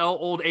was that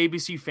old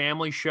ABC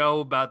Family show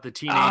about the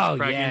teenage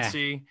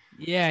pregnancy?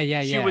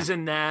 Yeah. She was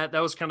in that.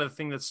 That was kind of the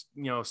thing that's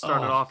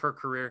started off her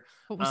career.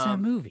 What was that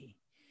movie?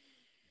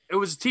 It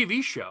was a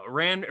TV show.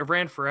 It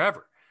ran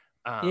forever.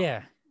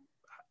 Right.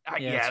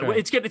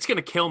 It's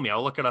gonna kill me.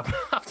 I'll look it up.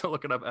 I have to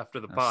look it up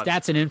after the pod.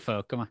 Stats and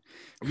info. Come on.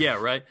 Yeah,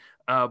 right.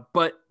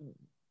 But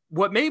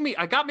what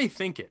got me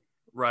thinking,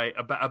 right,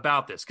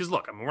 about this, because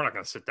look, I mean, we're not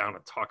going to sit down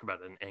and talk about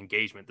an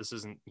engagement. This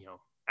isn't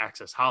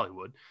Access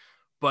Hollywood,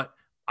 but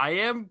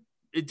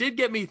it did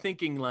get me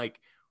thinking, like,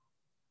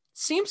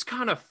 seems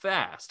kind of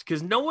fast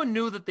because no one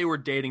knew that they were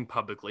dating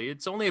publicly.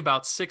 It's only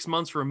about 6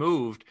 months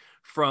removed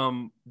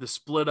from the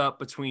split up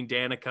between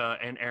Danica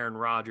and Aaron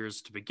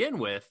Rodgers to begin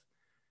with.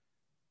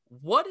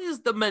 What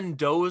is the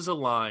Mendoza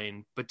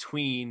line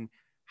between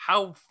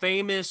how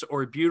famous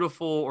or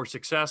beautiful or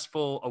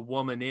successful a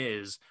woman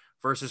is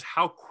versus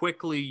how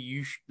quickly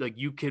you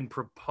can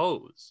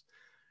propose?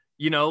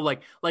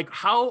 Like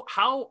how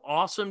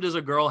awesome does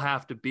a girl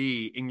have to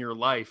be in your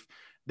life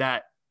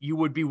that you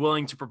would be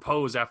willing to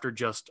propose after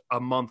just a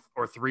month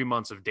or 3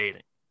 months of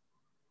dating?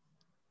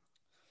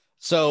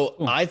 So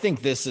I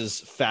think this is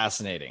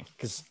fascinating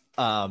because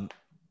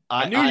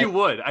I knew you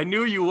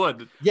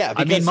would. Yeah, because,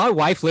 I mean, my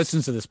wife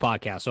listens to this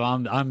podcast, so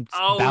I'm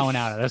bowing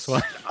out of this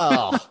one.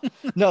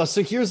 No.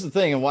 So here's the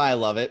thing, and why I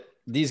love it.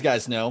 These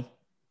guys know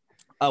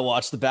I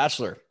watch The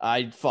Bachelor.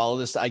 I follow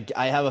this. I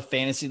have a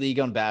fantasy league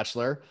on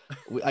Bachelor.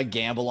 I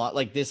gamble on.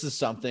 Like, this is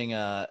something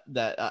that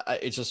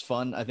it's just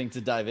fun, I think,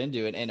 to dive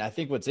into. And I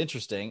think what's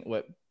interesting,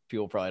 what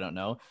people probably don't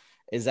know,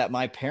 is that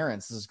my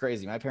parents. This is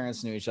crazy. My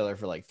parents knew each other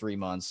for like 3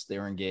 months. They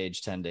were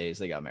engaged 10 days.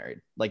 They got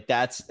married. Like,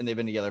 and they've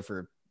been together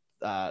for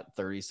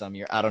 30 some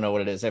years. I don't know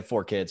what it is. They have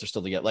 4 kids. They're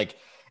still together. Like,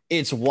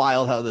 it's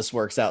wild how this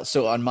works out.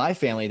 So on my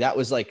family, that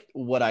was like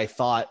what I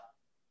thought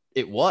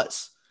it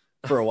was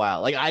for a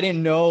while. Like, I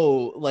didn't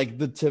know like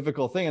the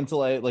typical thing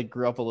until I like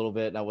grew up a little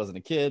bit and I wasn't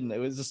a kid, and it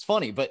was just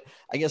funny. But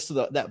I guess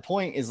that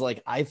point is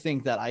like, I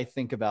think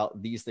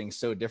about these things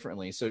so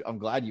differently. So I'm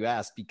glad you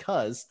asked,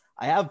 because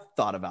I have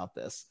thought about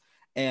this,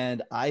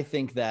 and I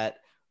think that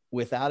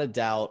without a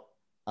doubt,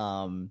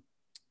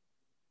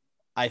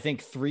 I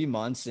think 3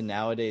 months in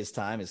nowadays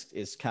time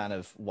is kind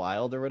of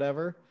wild or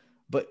whatever.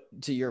 But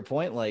to your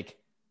point, like,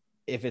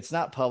 if it's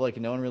not public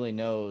and no one really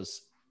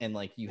knows, and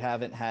like you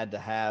haven't had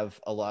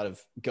to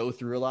go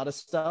through a lot of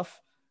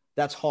stuff,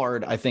 that's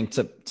hard, I think,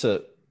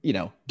 to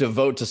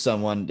devote to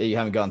someone that you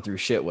haven't gone through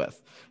shit with.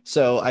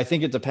 So I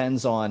think it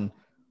depends on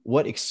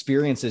what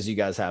experiences you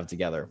guys have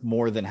together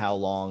more than how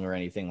long or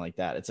anything like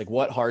that. It's like,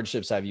 what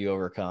hardships have you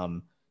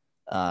overcome?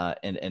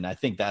 And I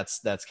think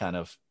that's kind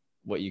of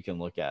what you can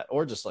look at,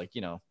 or just like,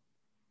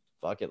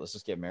 fuck it, let's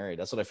just get married.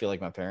 That's what I feel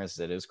like my parents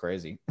did. It was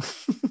crazy.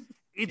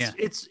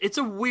 It's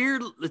a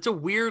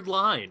weird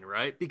line,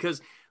 right?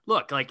 Because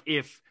look, like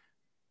if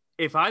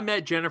I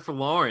met Jennifer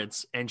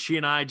Lawrence and she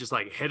and I just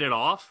like hit it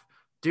off,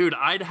 dude,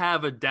 I'd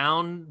have a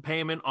down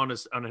payment on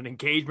an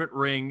engagement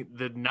ring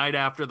the night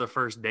after the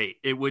first date.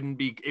 It wouldn't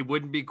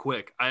be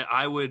quick.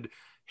 I would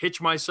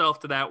hitch myself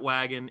to that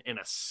wagon in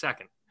a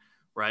second.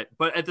 Right.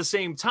 But at the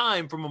same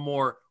time, from a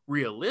more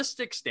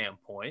realistic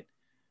standpoint,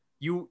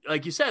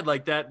 like you said,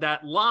 like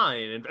that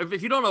line. And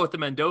if you don't know what the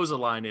Mendoza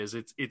line is,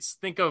 it's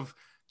think of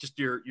just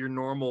your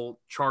normal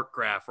chart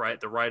graph, right?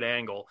 The right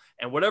angle.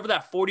 And whatever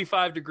that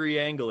 45-degree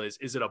angle is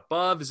it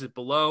above? Is it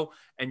below?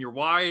 And your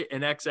Y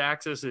and X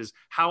axis is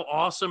how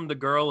awesome the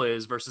girl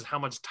is versus how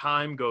much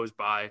time goes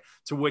by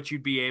to which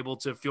you'd be able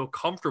to feel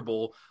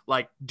comfortable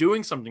like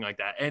doing something like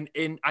that.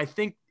 And I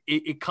think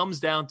it comes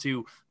down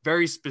to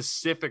very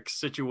specific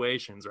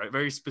situations, right?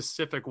 Very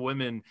specific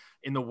women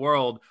in the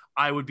world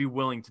I would be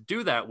willing to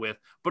do that with.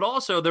 But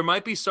also there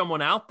might be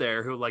someone out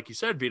there who, like you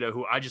said, Vito,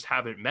 who I just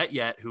haven't met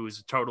yet, who's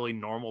a totally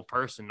normal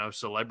person, no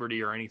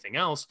celebrity or anything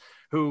else,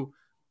 who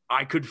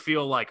I could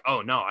feel like,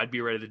 oh no, I'd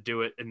be ready to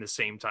do it in the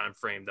same time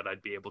frame that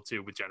I'd be able to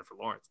with Jennifer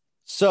Lawrence.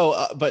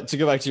 So, but to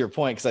go back to your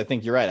point, because I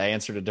think you're right, I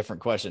answered a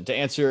different question. To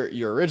answer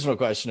your original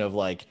question of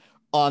like,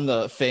 on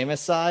the famous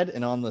side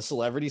and on the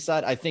celebrity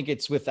side, I think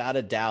it's without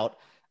a doubt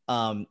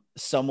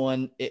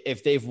someone,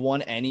 if they've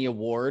won any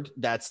award,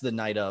 that's the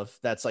night of.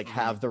 That's like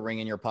have the ring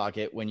in your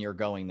pocket when you're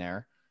going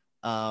there.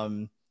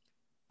 Another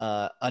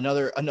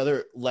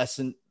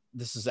lesson,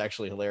 this is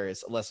actually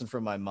hilarious, a lesson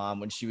from my mom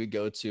when she would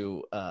go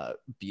to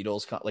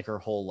Beatles, like her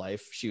whole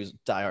life. She was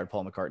a diehard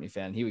Paul McCartney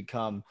fan. He would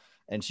come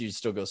and she'd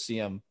still go see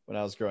him when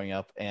I was growing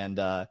up. And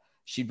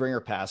she'd bring her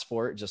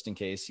passport just in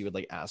case he would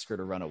like ask her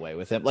to run away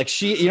with him.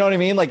 Like you know what I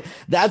mean? Like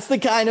that's the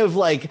kind of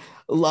like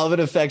love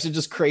and affection,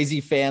 just crazy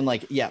fan.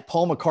 Like, yeah,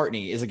 Paul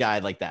McCartney is a guy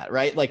like that,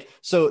 right? Like,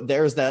 so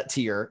there's that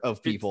tier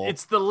of people.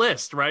 It's the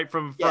list, right?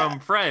 From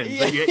Friends.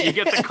 Yeah. Like you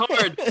get the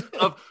card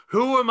of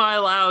who am I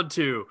allowed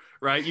to,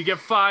 right? You get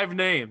 5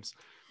 names.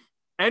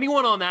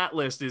 Anyone on that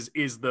list is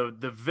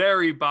the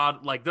very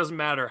bottom, like doesn't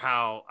matter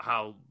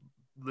how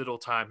little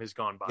time has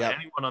gone by. Yep.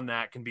 Anyone on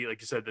that can be,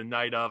 like you said, the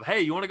night of, hey,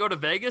 you want to go to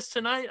Vegas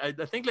tonight? I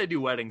think they do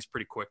weddings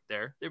pretty quick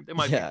there. They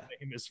might be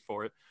famous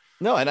for it.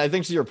 No, and I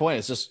think to your point,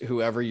 it's just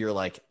whoever you're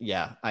like,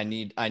 yeah, I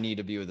need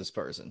to be with this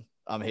person.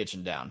 I'm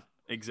hitching down.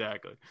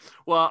 Exactly.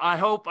 Well, I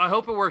hope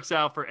it works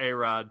out for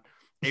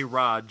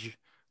Raj,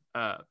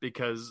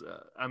 because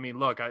I mean,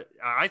 look,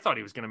 I thought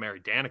he was going to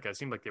marry Danica. It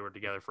seemed like they were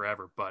together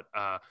forever, but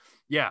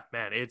yeah,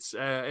 man,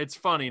 it's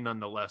funny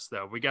nonetheless.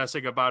 Though we got to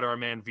say goodbye to our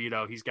man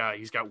Vito. He's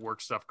got work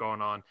stuff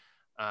going on.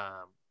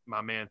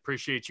 My man,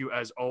 appreciate you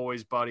as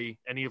always, buddy.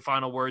 Any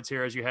final words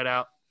here as you head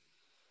out?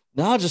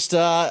 No, just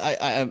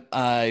I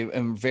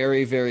am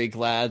very, very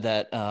glad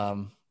that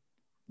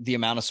the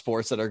amount of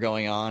sports that are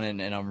going on,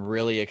 and I'm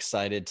really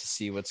excited to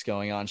see what's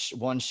going on.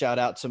 One shout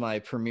out to my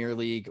Premier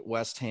League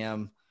West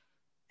Ham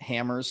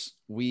Hammers.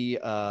 We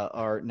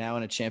are now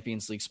in a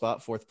Champions League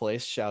spot, 4th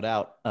place. Shout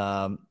out,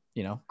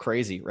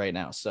 crazy right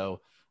now.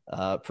 So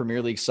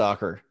Premier League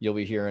soccer, you'll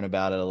be hearing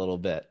about it a little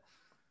bit.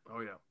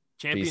 Oh yeah,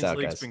 Champions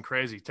League's been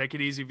crazy. Take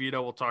it easy,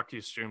 Vito. We'll talk to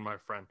you soon, my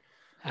friend.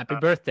 Happy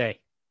birthday.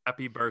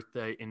 Happy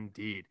birthday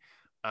indeed.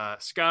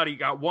 Scotty,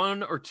 got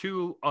one or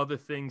two other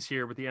things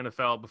here with the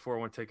NFL before I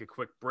want to take a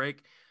quick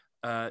break.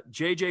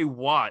 JJ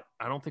Watt,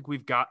 I don't think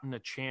we've gotten a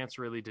chance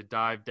really to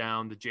dive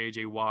down the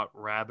JJ Watt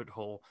rabbit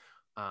hole.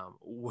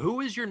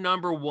 Who is your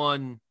number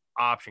one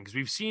option? Because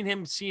we've seen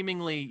him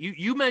seemingly,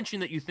 you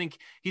mentioned that you think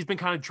he's been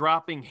kind of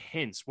dropping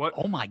hints. What?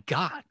 Oh my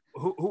God.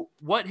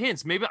 What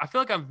hints? Maybe I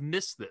feel like I've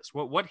missed this.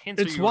 What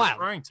hints are you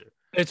referring to?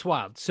 It's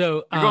wild.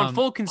 So you're going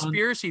full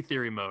conspiracy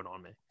theory mode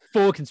on me.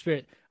 Full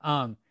conspiracy.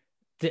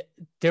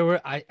 There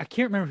were I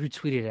can't remember who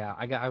tweeted it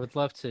out. I would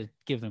love to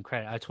give them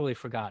credit. I totally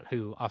forgot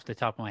who off the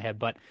top of my head,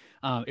 but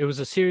it was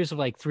a series of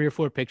like 3 or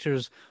 4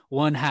 pictures.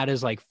 One had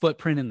his like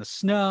footprint in the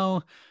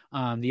snow.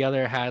 The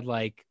other had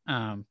like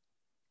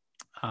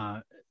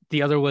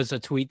the other was a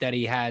tweet that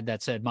he had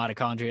that said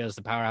mitochondria is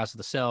the powerhouse of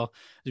the cell.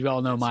 As we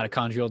all know,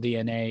 mitochondrial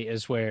DNA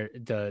is where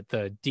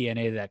the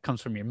DNA that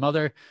comes from your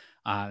mother.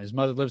 His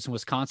mother lives in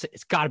Wisconsin.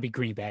 It's got to be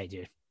Green Bay,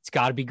 dude. It's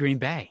got to be Green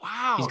Bay.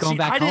 Wow. He's going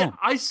back home.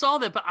 I saw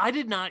that, but I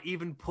did not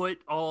even put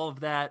all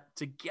of that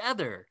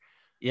together.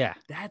 Yeah.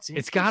 That's interesting.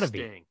 It's got to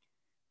be.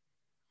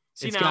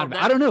 See,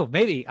 I don't know.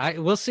 Maybe.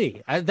 We'll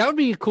see. That would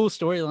be a cool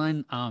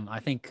storyline. I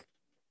think,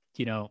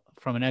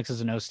 from an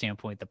X's and O's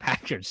standpoint, the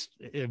Packers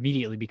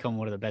immediately become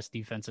one of the best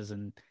defenses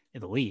in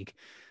the league.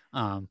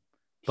 But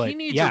he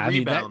needs a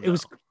rebound. It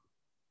was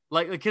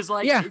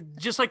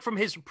just like from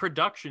his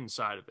production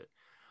side of it.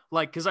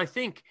 Like, because I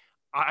think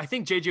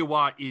JJ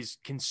Watt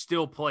can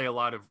still play a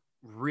lot of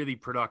really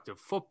productive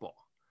football,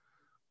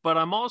 but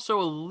I'm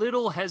also a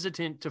little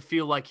hesitant to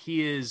feel like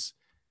he is.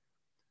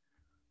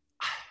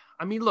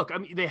 I mean, look,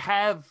 they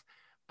have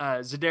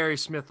Zadarius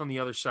Smith on the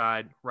other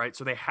side, right?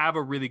 So they have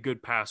a really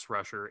good pass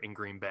rusher in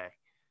Green Bay.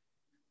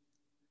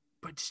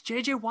 But does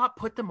JJ Watt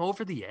put them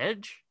over the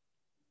edge?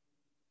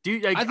 Do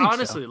you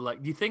honestly so.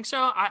 Do you think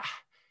so?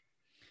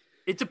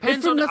 It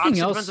depends on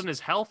depends on his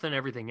health and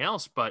everything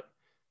else, but.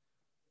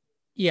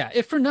 Yeah,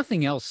 if for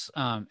nothing else,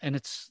 and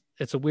it's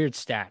a weird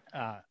stat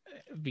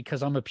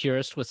because I'm a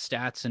purist with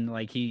stats, and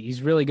like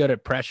he's really good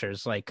at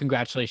pressures. Like,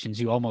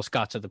 congratulations, you almost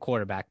got to the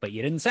quarterback, but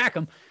you didn't sack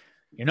him.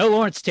 You're no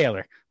Lawrence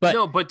Taylor.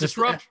 But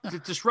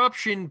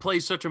disruption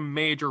plays such a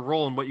major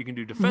role in what you can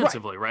do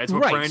defensively, right? It's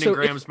what Brandon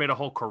Graham's made a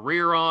whole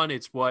career on.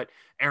 It's what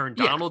Aaron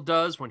Donald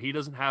does when he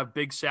doesn't have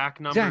big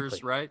sack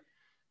numbers, right?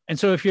 And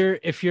so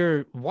if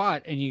you're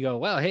Watt and you go,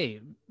 well, hey,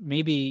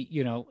 maybe,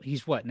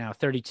 he's what now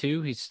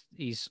 32,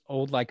 he's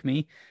old like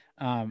me.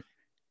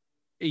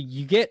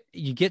 You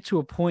get to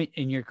a point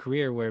in your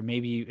career where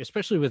maybe,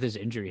 especially with his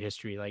injury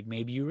history, like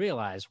maybe you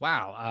realize,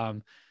 wow,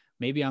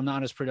 maybe I'm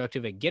not as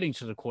productive at getting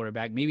to the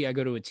quarterback. Maybe I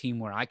go to a team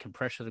where I can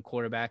pressure the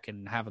quarterback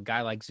and have a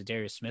guy like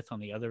Zadarius Smith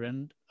on the other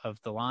end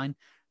of the line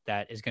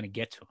that is going to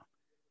get to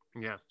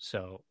him. Yeah.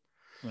 So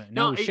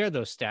we share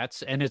those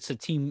stats, and it's a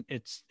team.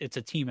 It's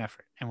a team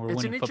effort, and we're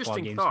winning football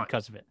games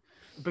because of it.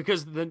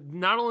 Because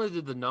not only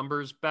did the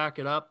numbers back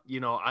it up,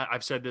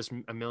 I've said this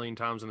a million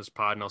times on this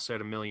pod, and I'll say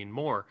it a million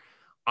more.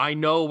 I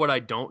know what I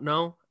don't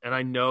know, and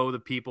I know the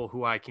people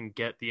who I can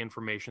get the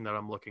information that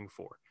I'm looking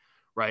for,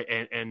 right?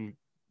 And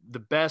the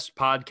best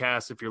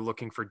podcast, if you're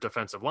looking for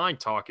defensive line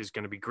talk, is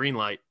going to be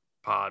Greenlight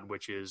Pod,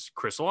 which is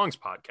Chris Long's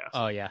podcast.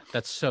 Oh yeah,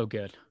 that's so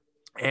good.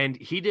 And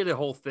he did a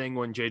whole thing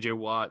when JJ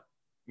Watt,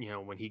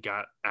 when he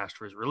got asked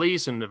for his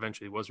release and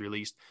eventually was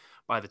released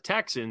by the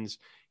Texans,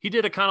 he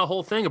did a kind of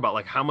whole thing about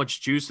like how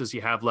much juice does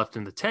he have left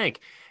in the tank.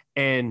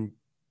 And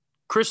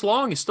Chris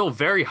Long is still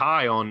very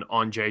high on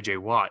JJ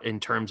Watt in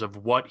terms of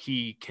what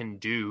he can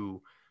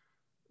do,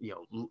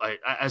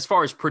 as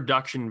far as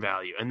production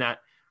value, and that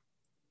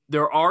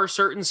there are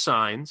certain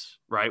signs,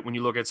 right, when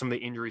you look at some of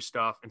the injury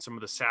stuff and some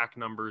of the sack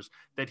numbers,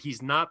 that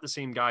he's not the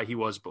same guy he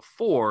was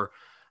before.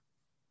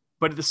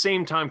 But at the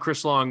same time,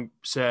 Chris Long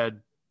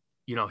said,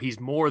 he's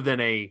more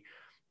than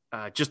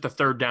just a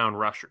third down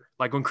rusher.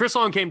 Like when Chris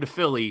Long came to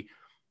Philly,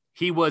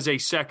 he was a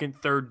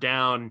second, third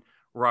down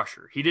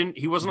rusher.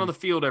 He wasn't on the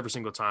field every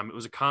single time. It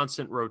was a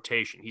constant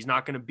rotation. He's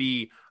not going to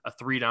be a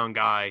 3-down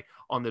guy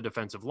on the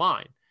defensive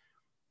line.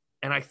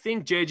 And I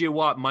think JJ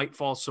Watt might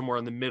fall somewhere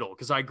in the middle,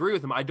 because I agree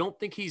with him. I don't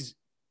think he's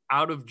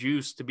out of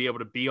juice to be able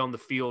to be on the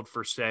field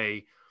for,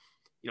 say,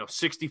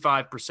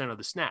 65% of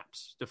the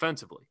snaps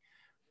defensively.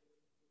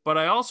 But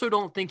I also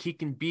don't think he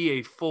can be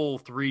a full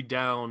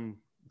 3-down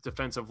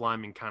defensive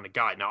lineman kind of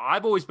guy. Now,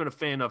 I've always been a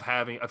fan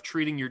of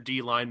treating your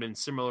D linemen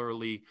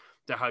similarly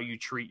to how you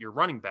treat your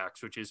running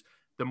backs, which is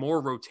the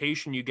more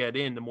rotation you get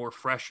in, the more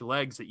fresh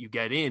legs that you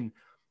get in,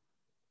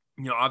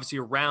 obviously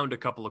around a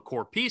couple of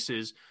core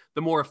pieces,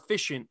 the more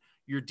efficient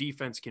your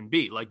defense can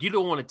be. Like, you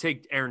don't want to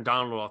take Aaron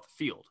Donald off the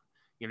field.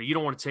 You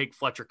don't want to take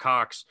Fletcher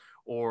Cox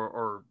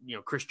or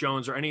Chris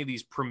Jones or any of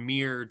these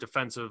premier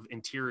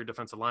interior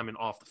defensive linemen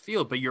off the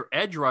field, but your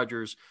edge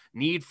rushers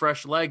need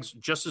fresh legs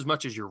just as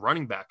much as your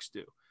running backs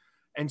do.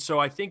 And so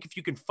I think if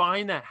you can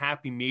find that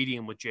happy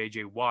medium with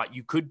JJ Watt,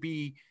 you could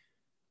be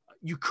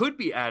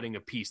adding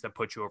a piece that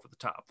puts you over the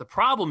top. The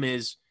problem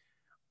is,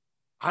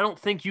 I don't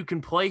think you can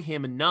play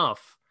him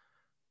enough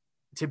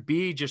to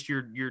be just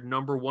your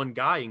number one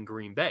guy in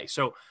Green Bay.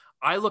 So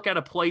I look at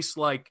a place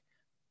like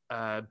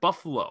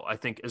Buffalo, I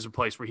think, is a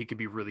place where he could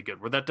be really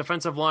good, where that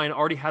defensive line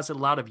already has a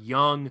lot of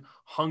young,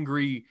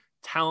 hungry,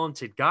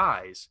 talented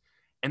guys.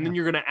 And then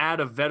you're going to add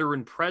a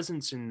veteran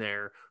presence in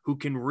there who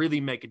can really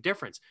make a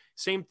difference.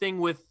 Same thing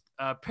with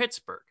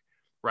Pittsburgh,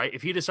 right?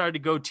 If he decided to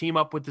go team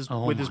up with his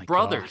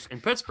brothers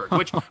in Pittsburgh,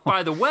 which,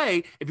 by the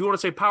way, if you want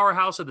to say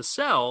powerhouse of the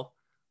cell,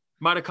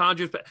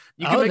 mitochondria,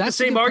 you can make the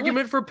same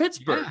argument for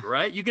Pittsburgh,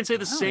 right? You can say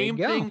the same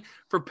thing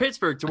for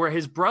Pittsburgh, to where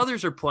his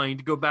brothers are playing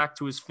to go back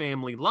to his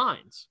family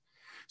lines.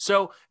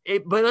 So,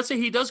 but let's say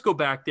he does go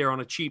back there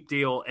on a cheap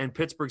deal and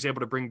Pittsburgh's able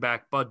to bring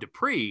back Bud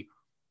Dupree.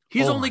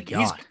 He's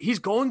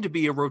going to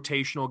be a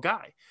rotational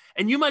guy.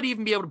 And you might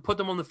even be able to put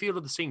them on the field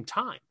at the same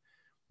time,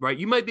 right?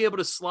 You might be able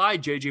to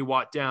slide JJ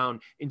Watt down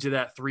into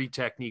that 3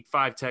 technique,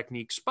 5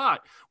 technique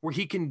spot where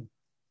he can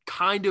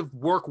kind of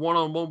work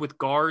one-on-one with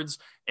guards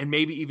and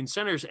maybe even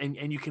centers.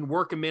 And you can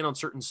work him in on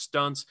certain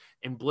stunts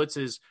and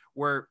blitzes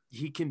where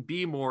he can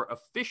be more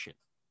efficient.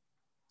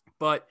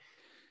 But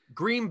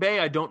Green Bay,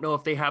 I don't know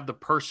if they have the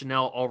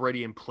personnel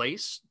already in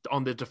place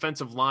on the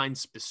defensive line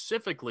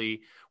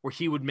specifically where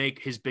he would make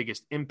his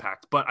biggest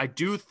impact. But I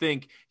do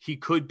think he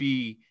could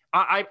be –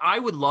 I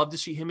would love to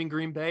see him in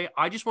Green Bay.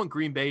 I just want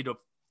Green Bay to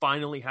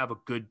finally have a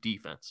good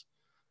defense.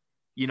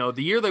 The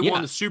year they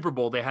won the Super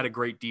Bowl, they had a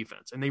great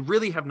defense, and they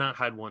really have not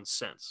had one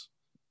since.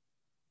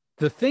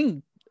 The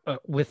thing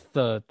with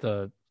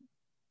the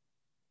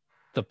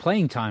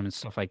playing time and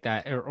stuff like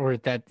that, or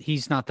that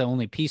he's not the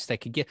only piece that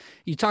could get.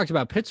 You talked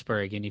about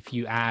Pittsburgh, and if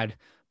you add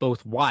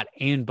both Watt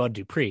and Bud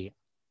Dupree,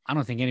 I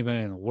don't think anybody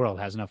in the world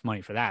has enough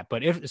money for that.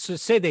 But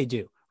say they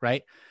do,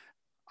 right?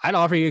 I'd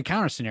offer you a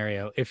counter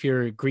scenario. If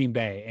you're Green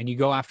Bay and you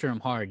go after him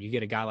hard, you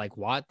get a guy like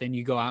Watt, then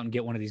you go out and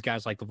get one of these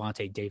guys like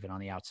Levante David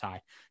on the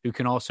outside who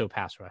can also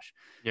pass rush.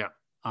 Yeah.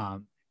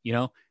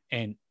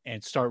 And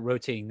start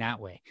rotating that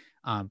way.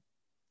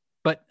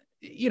 But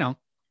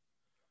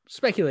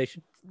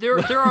speculation.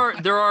 There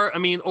are. I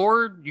mean,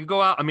 or you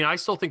go out. I mean, I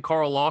still think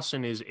Carl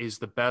Lawson is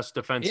the best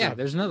defensive. Yeah,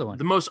 there's another one.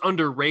 The most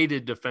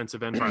underrated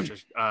defensive end rusher,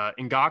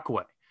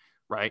 Ngakoue,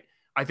 right?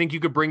 I think you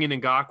could bring in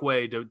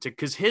Ngakoue to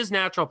because his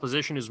natural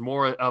position is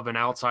more of an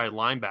outside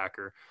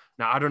linebacker.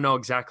 Now, I don't know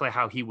exactly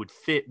how he would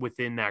fit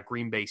within that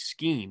Green Bay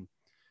scheme.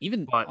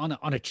 But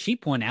on a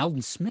cheap one,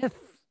 Alden Smith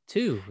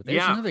too.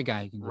 There's another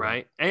guy.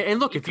 Right.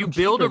 And look, if you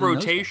build a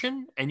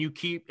rotation and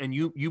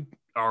you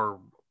are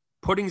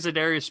putting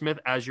Zadarius Smith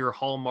as your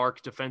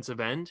hallmark defensive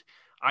end,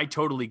 I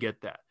totally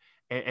get that.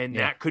 And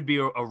that could be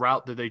a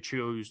route that they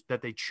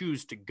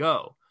choose to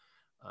go.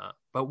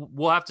 But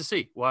we'll have to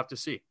see.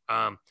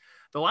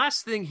 The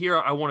last thing here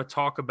I want to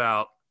talk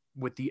about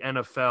with the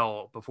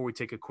NFL before we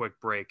take a quick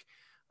break,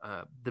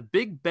 the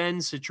Big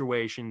Ben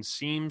situation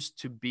seems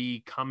to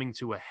be coming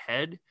to a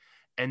head,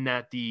 and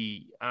that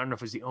I don't know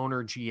if it's the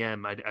owner,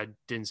 GM, I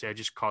didn't say, I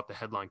just caught the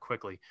headline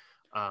quickly.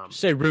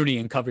 Say Rooney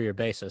and cover your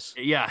bases.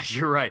 Yeah,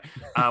 you're right.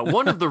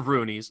 One of the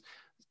Rooneys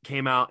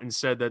came out and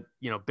said that,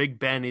 Big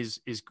Ben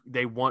is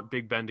they want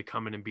Big Ben to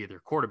come in and be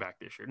their quarterback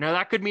this year. Now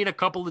that could mean a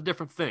couple of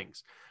different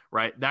things,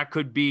 right? That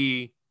could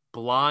be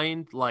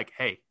blind, like,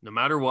 hey, no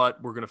matter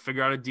what, we're going to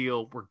figure out a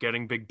deal. We're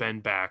getting Big Ben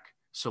back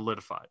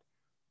solidified.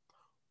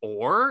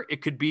 Or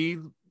it could be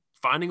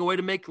finding a way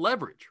to make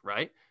leverage,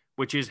 right?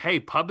 Which is, hey,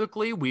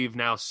 publicly, we've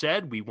now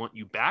said we want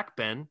you back,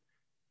 Ben.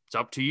 It's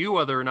up to you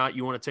whether or not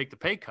you want to take the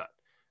pay cut.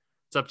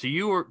 It's up to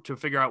you to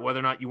figure out whether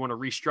or not you want to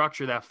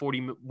restructure that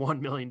 $41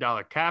 million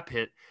cap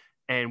hit,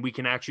 and we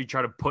can actually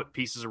try to put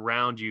pieces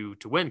around you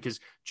to win, because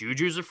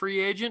Juju's a free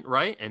agent,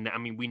 right? And I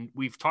mean,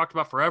 we've talked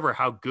about forever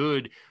how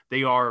good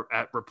they are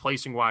at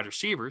replacing wide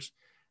receivers,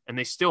 and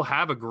they still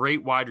have a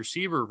great wide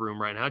receiver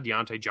room right now.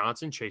 Deontay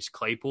Johnson, Chase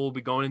Claypool will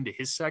be going into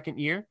his second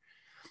year.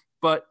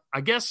 But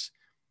I guess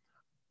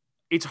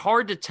it's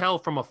hard to tell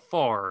from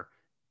afar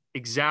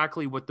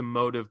exactly what the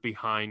motive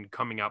behind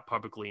coming out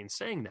publicly and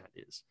saying that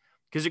is,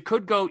 because it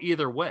could go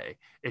either way.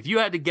 If you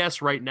had to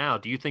guess right now,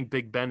 do you think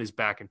Big Ben is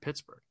back in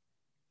Pittsburgh?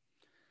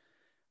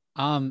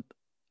 I'm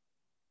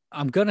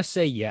going to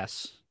say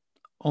yes,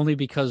 only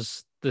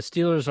because the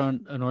Steelers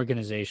aren't an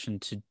organization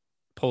to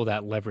pull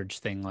that leverage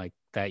thing like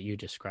that you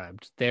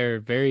described. They're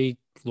very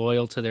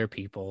loyal to their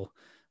people.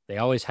 They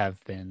always have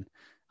been.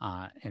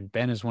 And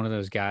Ben is one of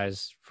those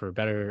guys, for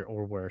better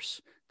or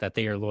worse, that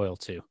they are loyal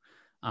to.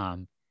 I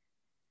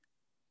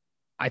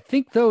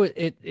think, though,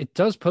 it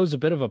does pose a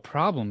bit of a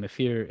problem if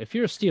you're a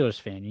Steelers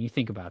fan and you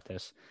think about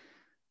this.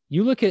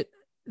 You look at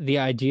the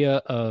idea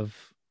of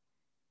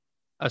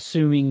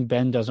assuming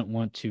Ben doesn't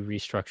want to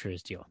restructure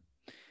his deal,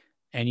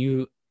 and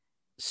you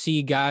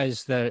see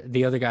guys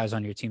the other guys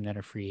on your team that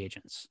are free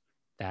agents,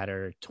 that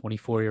are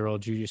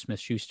 24-year-old Juju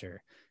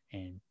Smith-Schuster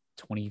and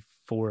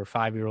 24 or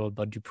 5-year-old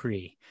Bud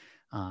Dupree,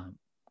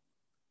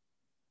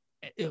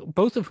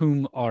 both of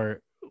whom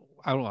are,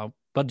 I don't know,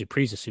 Bud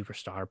Dupree's a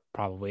superstar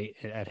probably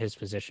at his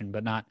position,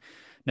 but not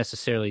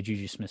necessarily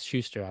Juju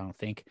Smith-Schuster, I don't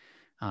think.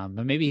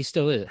 But maybe he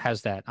still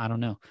has that. I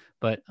don't know.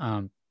 But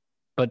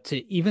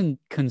to even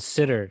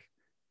consider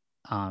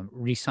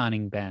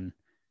re-signing Ben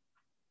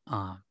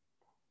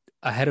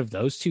ahead of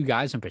those two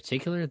guys in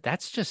particular,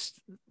 that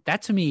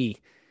to me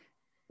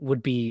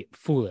would be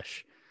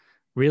foolish.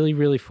 Really,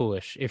 really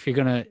foolish. If you're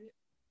going to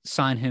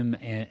sign him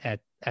at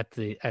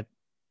the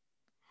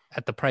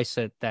price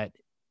that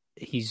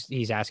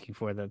he's asking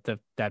for, that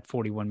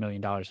 $41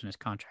 million in his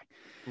contract.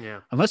 Yeah.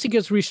 Unless he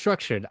gets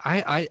restructured,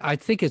 I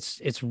think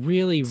it's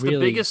really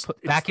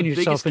backing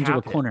yourself into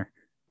a corner.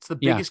 It's the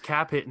biggest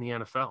cap hit in the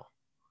NFL.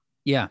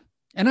 Yeah.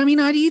 And I mean,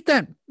 I'd eat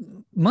that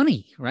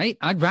money, right?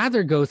 I'd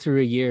rather go through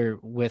a year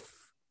with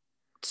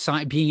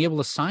being able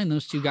to sign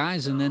those two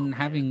guys and then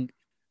having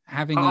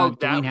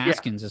Dwayne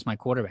Haskins as my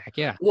quarterback.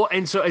 Yeah. Well,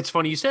 and so it's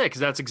funny you say it,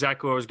 because that's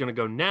exactly where I was going to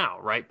go now,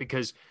 right?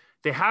 Because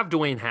they have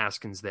Dwayne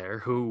Haskins there,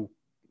 who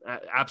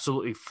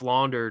absolutely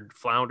floundered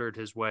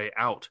his way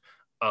out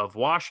of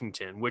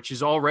Washington, which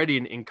is already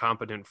an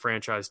incompetent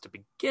franchise to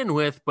begin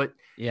with. But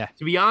yeah,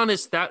 to be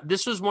honest, that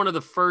this was one of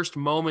the first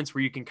moments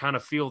where you can kind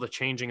of feel the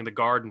changing of the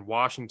guard in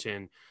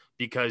Washington,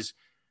 because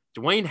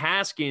Dwayne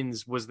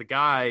Haskins was the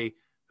guy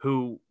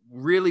who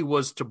really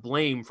was to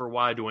blame for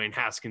why Dwayne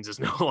Haskins is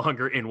no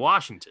longer in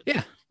Washington.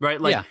 Yeah.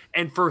 Right.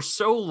 And for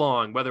so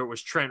long, whether it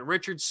was Trent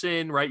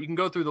Richardson, right, you can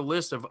go through the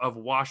list of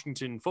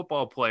Washington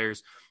football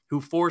players who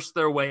forced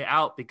their way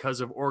out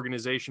because of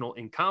organizational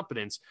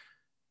incompetence.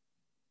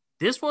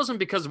 This wasn't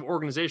because of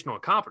organizational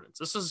incompetence.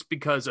 This is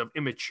because of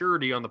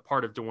immaturity on the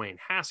part of Dwayne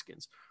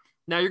Haskins.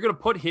 Now, you're going to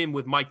put him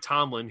with Mike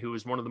Tomlin, who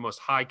is one of the most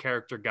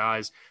high-character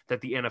guys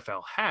that the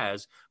NFL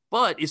has,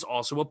 but is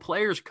also a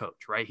player's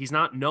coach, right? He's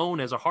not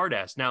known as a hard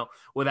ass. Now,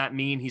 will that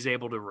mean he's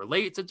able to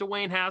relate to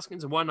Dwayne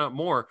Haskins and whatnot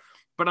more?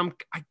 But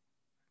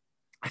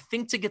I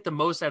think to get the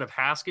most out of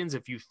Haskins,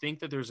 if you think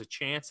that there's a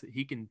chance that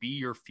he can be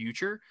your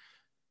future,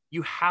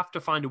 you have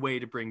to find a way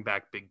to bring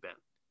back Big Ben.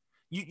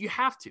 You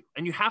have to.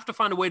 And you have to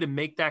find a way to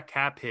make that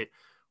cap hit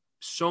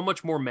so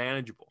much more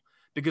manageable.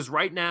 Because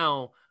right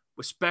now,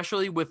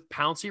 especially with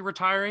Pouncey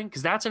retiring,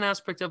 because that's an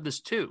aspect of this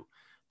too.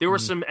 There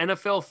was some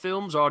NFL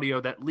Films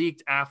audio that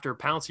leaked after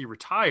Pouncey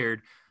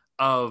retired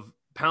of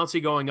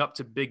Pouncey going up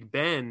to Big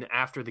Ben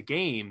after the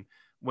game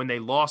when they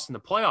lost in the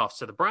playoffs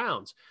to the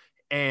Browns.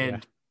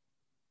 And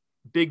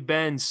Big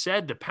Ben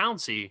said to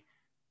Pouncey,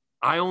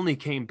 "I only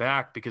came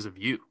back because of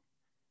you."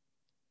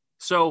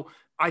 So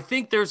I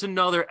think there's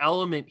another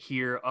element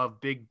here of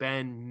Big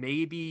Ben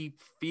maybe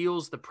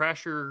feels the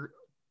pressure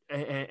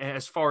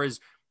as far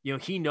as, you know,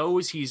 he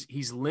knows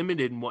he's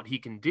limited in what he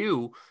can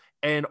do.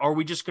 And are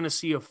we just going to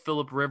see a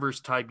Phillip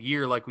Rivers type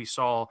year like we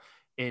saw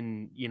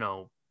in, you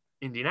know,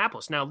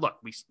 Indianapolis? Now, look,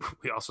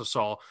 we also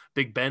saw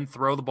Big Ben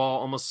throw the ball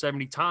almost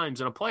 70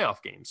 times in a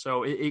playoff game.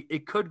 So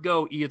it could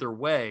go either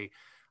way.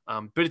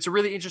 But it's a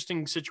really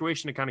interesting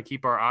situation to kind of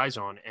keep our eyes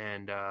on.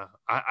 And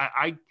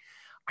I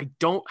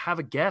don't have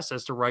a guess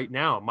as to right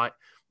now.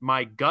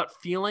 My gut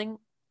feeling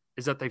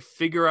is that they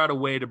figure out a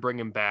way to bring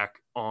him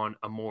back on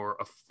a more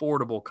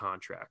affordable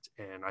contract.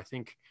 And I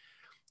think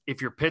if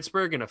you're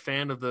Pittsburgh and a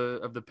fan of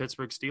the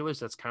Pittsburgh Steelers,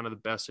 that's kind of the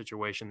best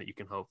situation that you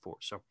can hope for.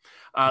 So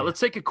let's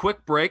take a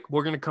quick break.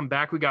 We're going to come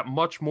back. We got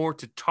much more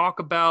to talk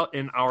about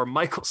in our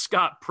Michael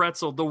Scott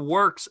Pretzel, the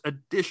Works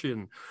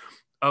edition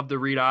of the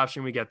Read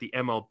Option. We got the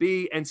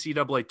MLB,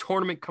 NCAA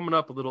tournament coming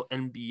up, a little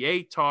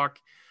NBA talk,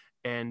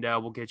 and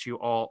we'll get you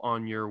all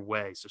on your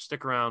way. So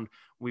stick around.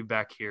 We'll be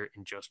back here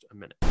in just a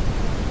minute.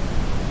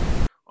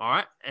 All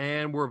right,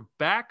 and we're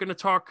back. Going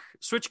to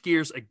switch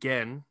gears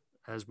again,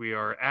 as we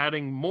are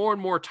adding more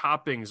and more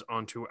toppings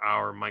onto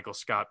our Michael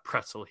Scott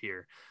Pretzel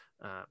here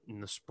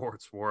in the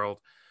sports world.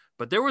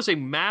 But there was a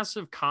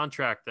massive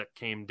contract that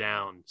came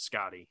down,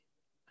 Scotty,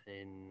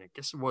 and I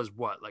guess it was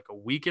like a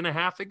week and a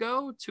half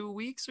ago, 2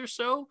 weeks or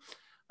so.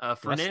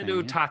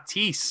 Fernando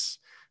Tatis,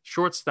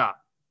 shortstop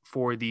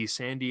for the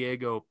San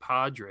Diego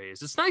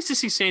Padres. It's nice to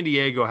see San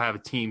Diego have a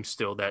team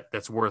still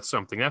that's worth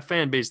something. That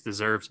fan base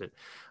deserves it.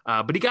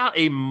 But he got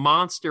a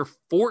monster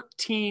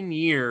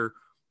 14-year,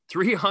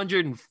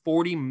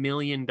 $340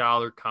 million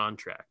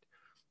contract.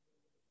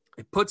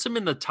 It puts him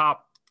in the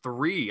top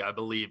 3, I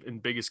believe, in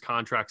biggest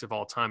contracts of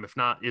all time. If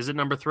not, is it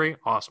number 3?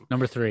 Awesome.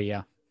 Number 3,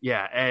 yeah.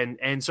 Yeah,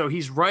 and so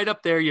he's right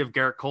up there. You have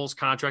Garrett Cole's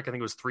contract. I think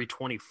it was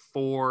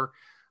 $324.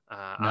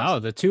 No,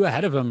 the two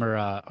ahead of him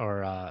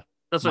are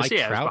that's what Mike I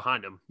see. Trout.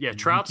 Behind him. Yeah,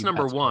 Trout's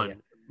number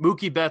 1.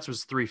 Mookie Betts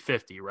was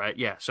 350, right?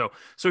 Yeah. So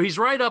he's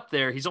right up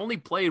there. He's only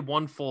played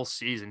one full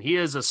season. He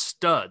is a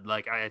stud.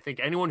 Like, I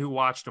think anyone who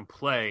watched him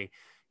play,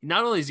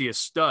 not only is he a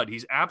stud,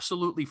 he's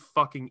absolutely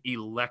fucking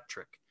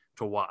electric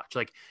to watch.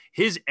 Like,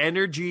 his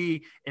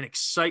energy and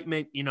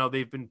excitement,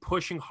 they've been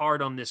pushing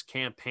hard on this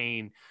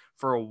campaign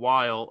for a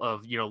while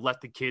of, let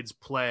the kids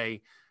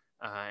play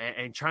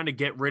and trying to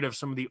get rid of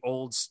some of the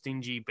old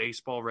stingy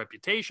baseball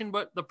reputation.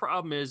 But the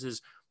problem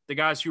is the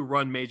guys who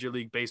run Major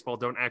League Baseball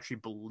don't actually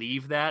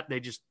believe that. They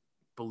just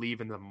believe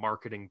in the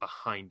marketing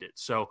behind it.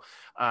 So,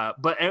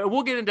 but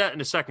we'll get into that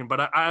in a second.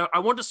 But I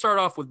want to start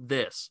off with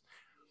this.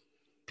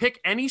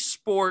 Pick any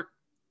sport,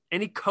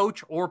 any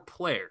coach or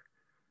player.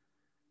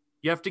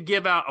 You have to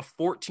give out a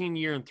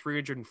 14-year and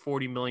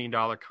 $340 million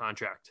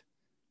contract.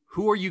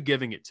 Who are you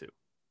giving it to?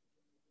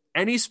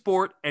 Any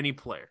sport, any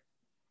player.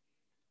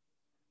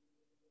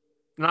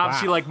 And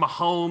obviously, like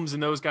Mahomes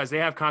and those guys, they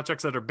have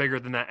contracts that are bigger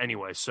than that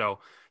anyway. So,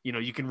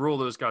 you can rule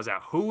those guys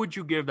out. Who would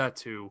you give that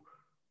to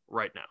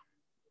right now?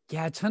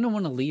 Yeah, I tend to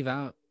want to leave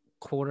out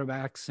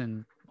quarterbacks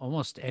and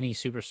almost any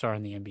superstar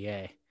in the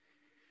NBA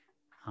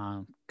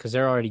because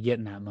they're already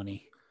getting that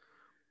money.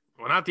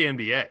 Well, not the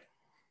NBA.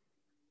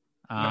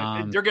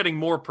 They're getting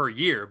more per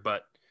year,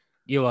 but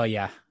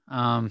yeah.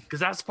 Because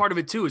that's part of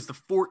it too. Is the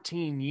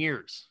 14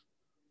 years.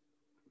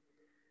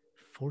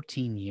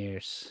 14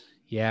 years,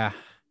 yeah.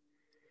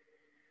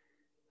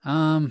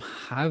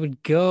 I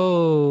would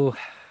go.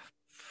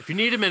 If you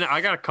need a minute, I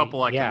got a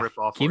couple I can rip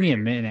off. Give me a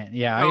minute.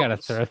 Yeah, I gotta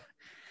throw.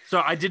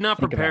 So I did not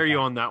prepare you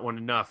on that one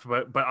enough,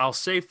 but I'll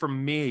say for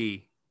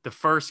me, the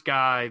first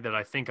guy that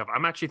I think of,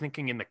 I'm actually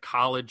thinking in the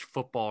college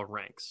football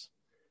ranks.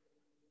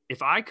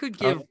 If I could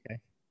give,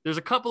 there's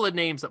a couple of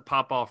names that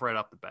pop off right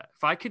off the bat.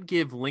 If I could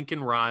give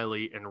Lincoln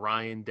Riley and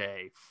Ryan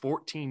Day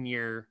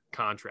 14-year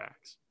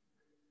contracts,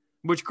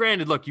 which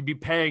granted, look, you'd be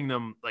paying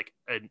them like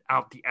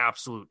out the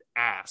absolute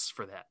ass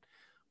for that.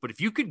 But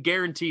if you could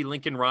guarantee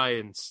Lincoln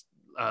Riley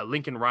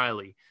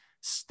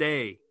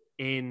stay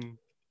in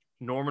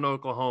Norman,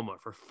 Oklahoma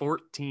for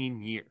 14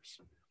 years,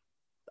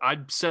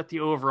 I'd set the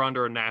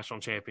over-under on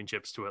national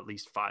championships to at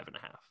least 5.5,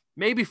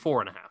 maybe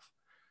 4.5.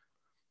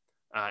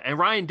 And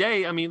Ryan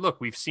Day, I mean, look,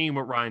 we've seen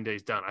what Ryan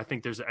Day's done. I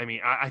think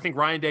I think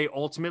Ryan Day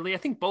ultimately, I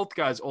think both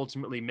guys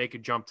ultimately make a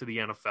jump to the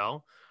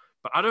NFL,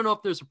 but I don't know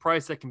if there's a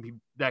price that can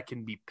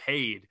be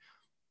paid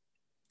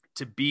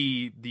to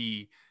be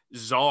the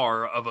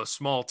czar of a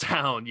small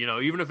town,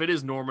 even if it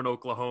is Norman,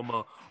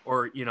 Oklahoma,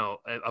 or,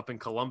 up in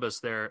Columbus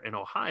there in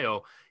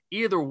Ohio.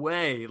 Either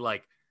way,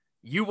 like,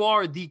 you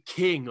are the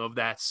king of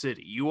that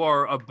city. You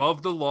are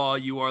above the law.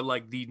 You are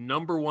like the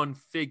number one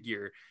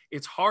figure.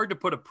 It's hard to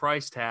put a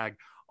price tag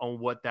on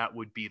what that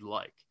would be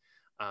like.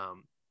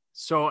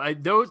 So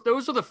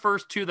those are the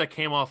first two that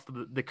came off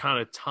the kind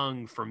of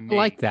tongue from me. I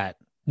like that.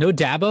 No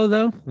Dabo,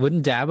 though?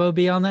 Wouldn't Dabo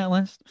be on that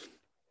list?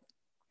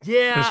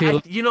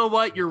 Yeah, you know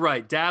what? You're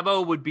right.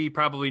 Dabo would be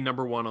probably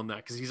number one on that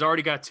because he's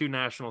already got 2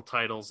 national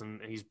titles and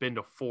he's been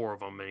to 4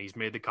 of them, and he's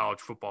made the college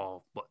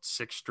football,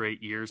 6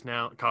 straight years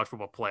now? College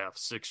football playoffs,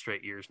 6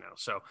 straight years now.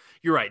 So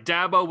you're right.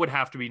 Dabo would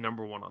have to be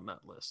number one on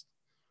that list.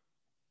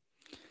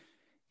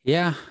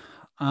 Yeah.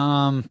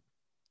 Think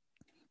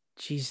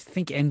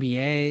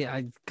NBA.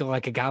 I'd go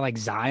like a guy like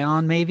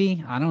Zion,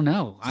 maybe. I don't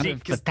know.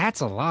 But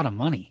that's a lot of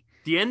money.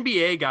 The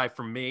NBA guy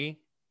for me,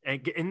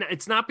 and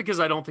it's not because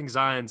I don't think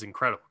Zion's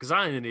incredible, because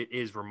Zion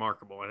is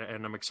remarkable,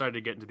 and I'm excited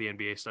to get into the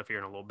NBA stuff here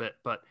in a little bit,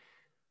 but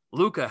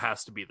Luka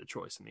has to be the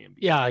choice in the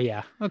NBA.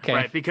 Yeah. Okay.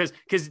 Right, because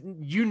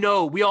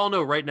we all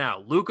know right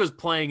now, Luka's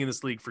playing in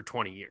this league for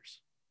 20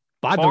 years.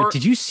 By the way,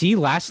 did you see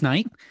last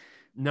night?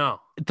 No.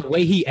 The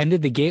way he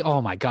ended the game,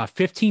 oh my God,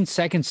 15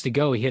 seconds to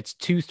go, he hits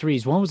 2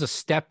 threes. One was a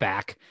step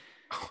back.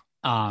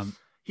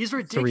 He's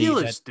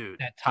ridiculous, dude.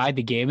 That tied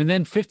the game. And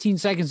then 15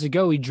 seconds to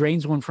go, he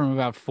drains one from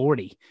about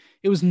 40.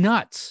 It was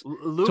nuts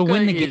to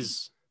win the game.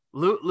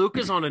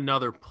 Luka's on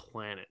another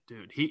planet,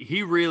 dude.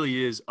 He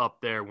really is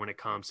up there when it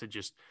comes to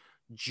just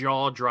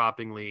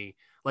jaw-droppingly.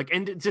 Like,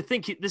 and to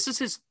think this is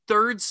his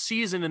 3rd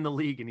season in the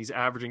league, and he's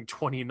averaging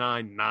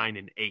 29, 9,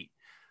 and 8.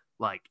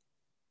 Like,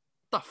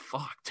 the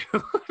fuck,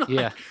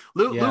 dude?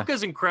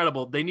 Luka's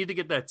incredible. They need to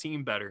get that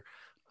team better.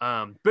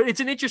 But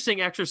it's an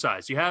interesting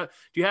exercise.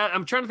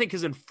 I'm trying to think,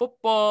 because in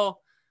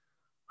football,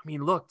 I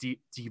mean, look, do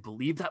you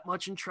believe that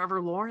much in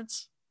Trevor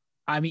Lawrence?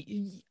 I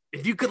mean,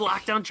 if you could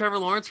lock down Trevor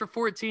Lawrence for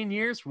 14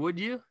 years, would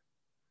you?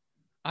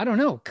 I don't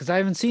know, because I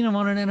haven't seen him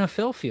on an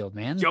NFL field,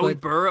 man. Joey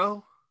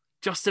Burrow,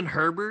 Justin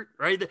Herbert,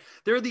 right?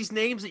 There are these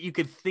names that you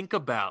could think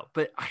about,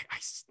 but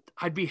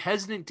I'd be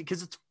hesitant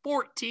because it's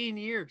 14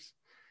 years.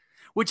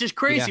 Which is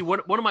crazy. Yeah.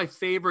 One of my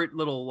favorite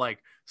little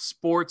like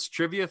sports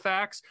trivia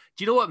facts.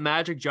 Do you know what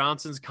Magic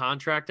Johnson's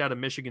contract out of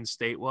Michigan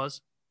State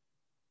was?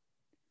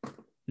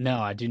 No,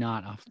 I do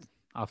not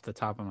off the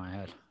top of my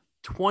head.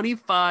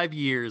 25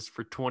 years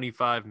for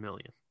 $25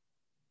 million.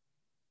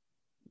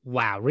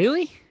 Wow,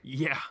 really?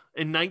 Yeah.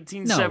 In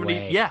 1970. No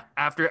way. Yeah.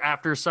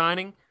 After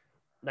signing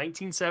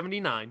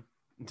 1979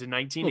 into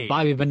 1980.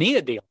 Bobby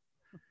Bonilla deal.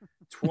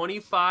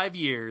 25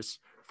 years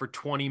for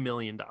 $20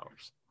 million.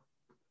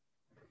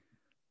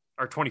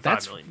 or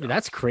 $25 million.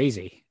 That's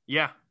crazy.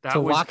 Yeah.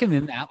 Lock him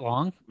in that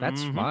long.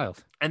 That's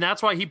wild. And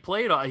that's why he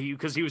played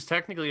because he was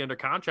technically under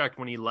contract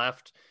when he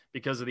left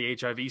because of the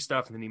HIV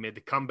stuff. And then he made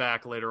the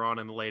comeback later on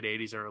in the late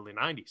 80s, early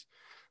 90s.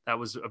 That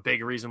was a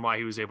big reason why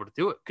he was able to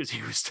do it, because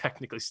he was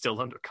technically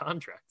still under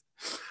contract.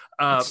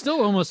 It's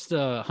still almost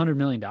a $100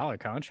 million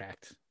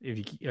contract if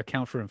you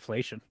account for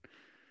inflation.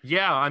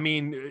 Yeah, I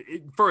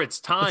mean, for its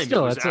time, it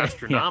was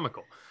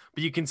astronomical.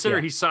 But you consider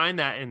he signed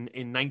that in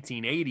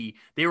 1980.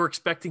 They were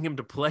expecting him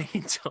to play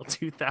until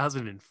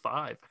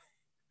 2005.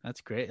 That's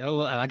great. Oh,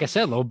 like I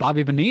said, little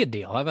Bobby Bonilla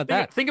deal. How about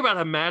that? Think about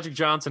a Magic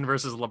Johnson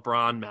versus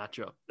LeBron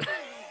matchup.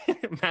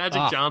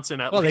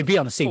 Johnson at they'd be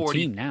on the same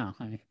team now.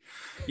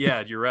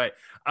 Yeah, you're right.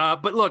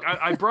 But look,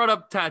 I brought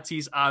up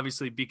Tatis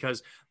obviously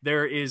because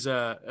there is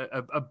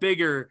a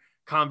bigger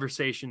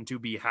conversation to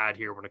be had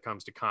here when it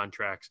comes to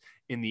contracts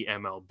in the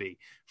MLB.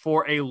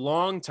 For a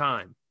long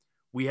time,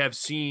 we have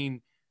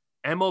seen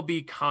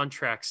MLB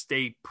contracts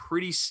stay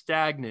pretty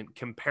stagnant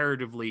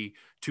comparatively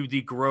to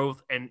the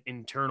growth and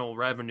internal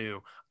revenue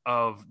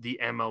of the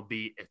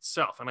MLB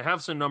itself. And I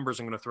have some numbers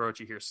I'm going to throw at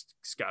you here,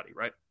 Scotty,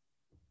 right?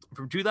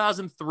 From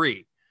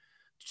 2003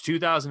 to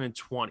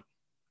 2020,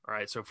 all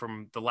right, so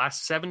from the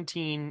last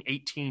 17,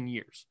 18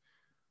 years,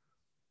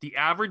 the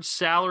average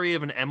salary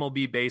of an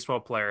MLB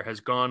baseball player has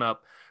gone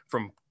up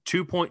from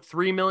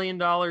 $2.3 million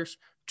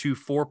to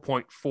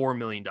 $4.4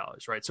 million,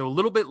 right? So a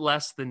little bit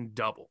less than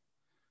double.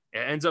 It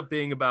ends up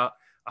being about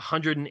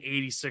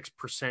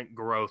 186%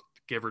 growth,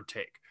 give or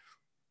take.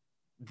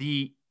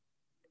 The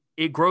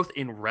growth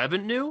in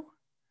revenue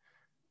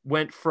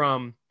went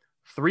from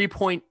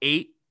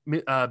 $3.8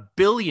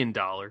 billion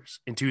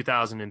in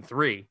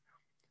 2003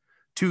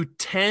 to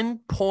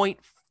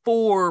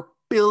 $10.4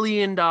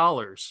 billion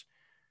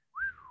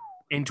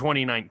in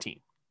 2019.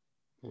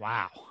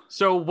 Wow.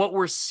 So what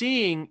we're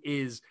seeing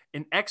is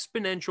an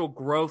exponential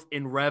growth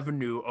in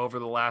revenue over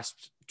the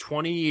last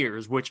 20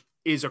 years, which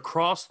is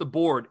across the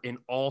board in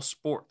all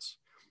sports.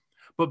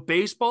 But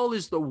baseball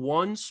is the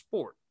one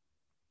sport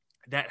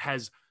that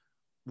has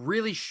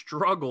really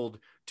struggled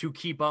to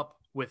keep up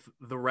with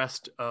the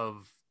rest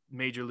of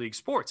major league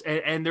sports.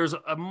 And there's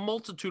a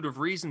multitude of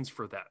reasons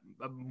for that.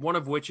 One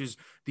of which is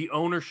the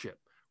ownership,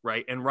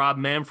 right? And Rob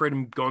Manfred,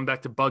 and going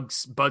back to Bud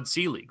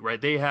Selig, right?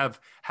 They have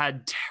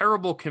had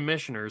terrible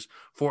commissioners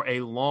for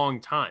a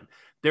long time.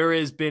 There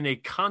has been a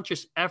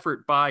conscious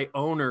effort by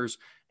owners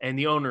and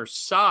the owner's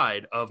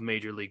side of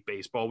Major League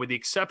Baseball, with the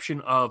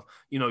exception of,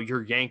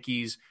 your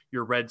Yankees,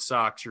 your Red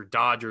Sox, your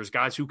Dodgers,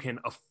 guys who can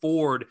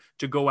afford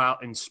to go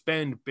out and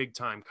spend big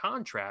time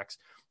contracts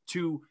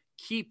to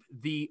keep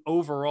the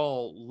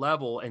overall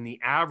level and the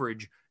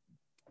average,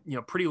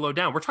 pretty low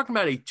down. We're talking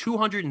about a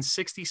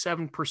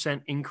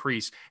 267%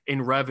 increase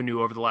in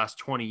revenue over the last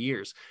 20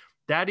 years.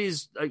 That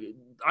is,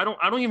 I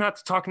don't even have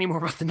to talk anymore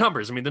about the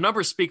numbers. I mean, the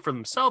numbers speak for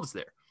themselves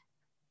there.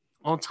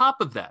 On top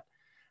of that,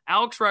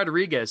 Alex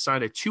Rodriguez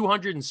signed a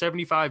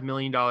 $275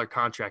 million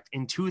contract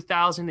in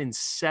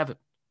 2007.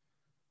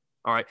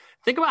 All right.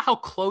 Think about how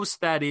close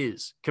that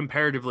is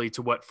comparatively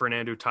to what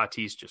Fernando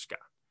Tatis just got.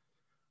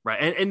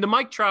 Right. And the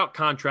Mike Trout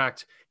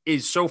contract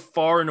is so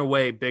far and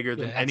away bigger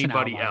than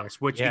anybody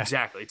else, which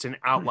exactly, it's an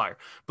outlier.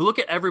 But look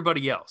at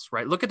everybody else,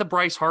 right? Look at the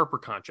Bryce Harper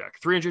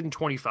contract,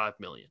 $325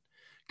 million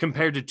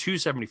compared to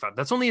 $275.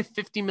 That's only a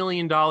 $50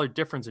 million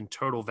difference in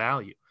total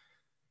value.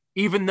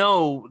 Even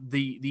though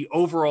the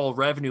overall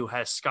revenue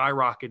has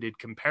skyrocketed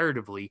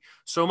comparatively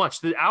so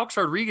much. The Alex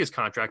Rodriguez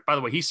contract, by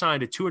the way, he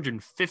signed a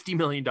 $250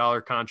 million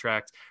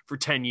contract for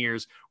 10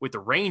 years with the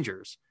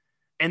Rangers,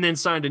 and then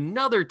signed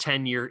another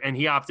 10-year, and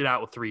he opted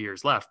out with 3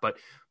 years left, but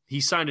he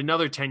signed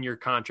another 10-year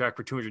contract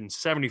for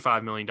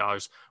 $275 million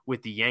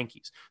with the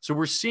Yankees. So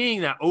we're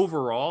seeing that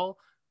overall,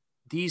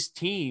 these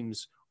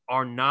teams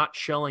are not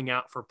shelling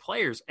out for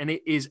players, and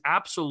it is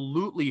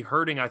absolutely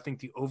hurting, I think,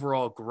 the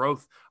overall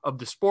growth of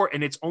the sport,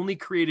 and it's only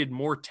created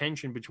more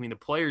tension between the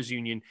players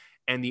union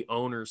and the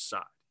owner's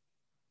side.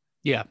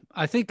 Yeah,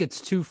 I think it's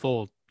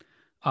twofold.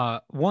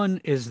 One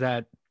is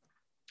that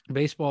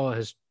baseball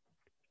has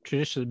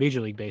traditionally,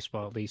 Major League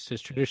Baseball at least,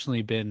 has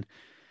traditionally been,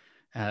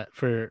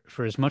 for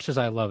as much as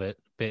I love it,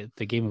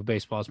 the game of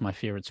baseball is my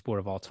favorite sport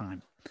of all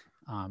time.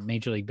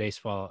 Major League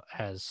Baseball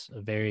has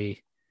a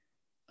very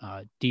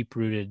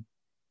deep-rooted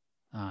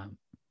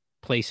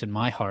place in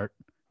my heart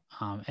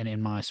and in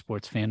my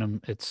sports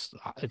fandom.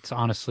 It's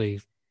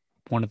honestly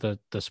one of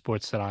the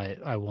sports that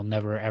I will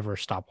never ever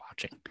stop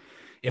watching,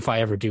 if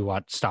I ever do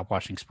stop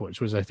watching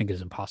sports, which I think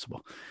is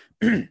impossible.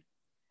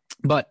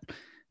 But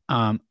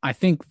I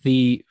think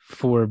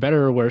for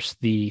better or worse,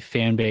 the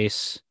fan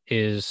base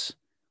is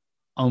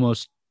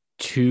almost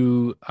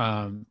too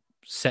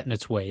set in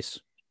its ways,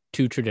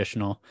 too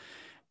traditional,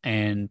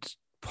 and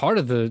part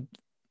of the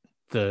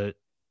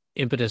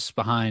impetus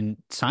behind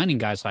signing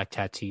guys like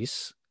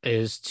Tatis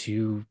is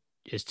to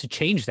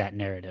change that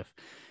narrative.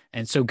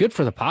 And so good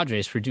for the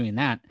Padres for doing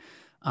that.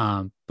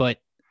 But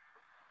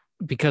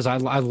because I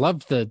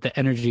love the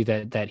energy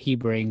that he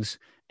brings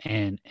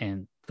and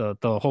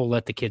the whole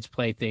let the kids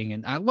play thing,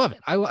 and I love it.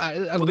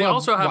 Well, they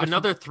also have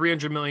another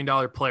 $300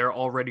 million player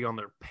already on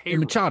their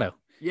payroll. Machado.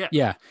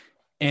 Yeah.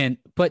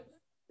 But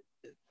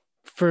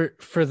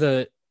for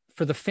the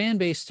fan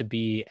base to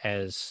be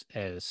as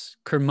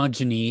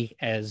curmudgeon-y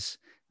as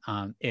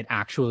it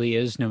actually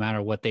is, no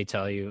matter what they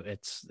tell you,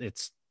 it's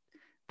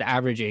the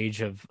average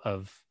age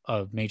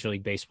of Major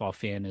League Baseball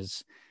fan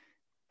is,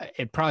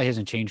 it probably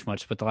hasn't changed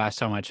much, but the last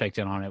time I checked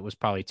in on it was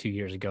probably 2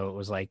 years ago. It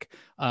was like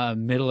a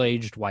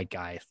middle-aged white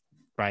guy,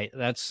 right?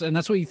 That's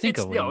what you think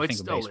of when you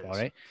think of baseball,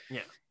 right? Yeah.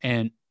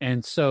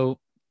 And so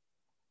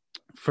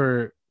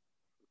for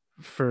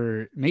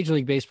Major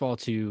League Baseball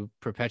to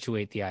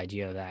perpetuate the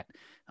idea that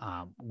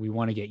we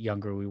want to get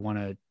younger, we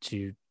want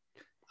to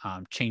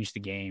change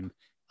the game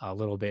a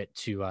little bit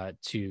to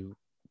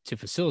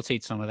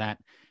facilitate some of that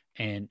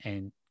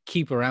and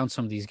keep around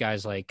some of these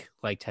guys like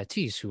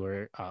Tatis, who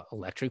are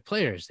electric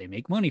players. They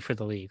make money for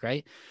the league,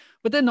 right?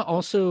 But then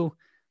also,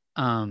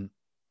 and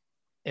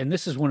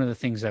this is one of the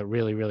things that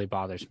really, really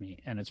bothers me,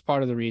 and it's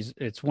part of the reason.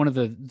 It's one of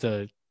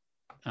the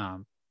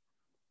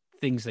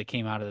things that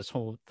came out of this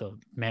whole the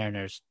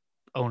Mariners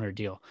owner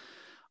deal.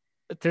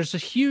 There's a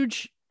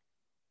huge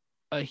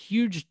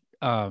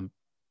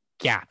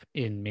gap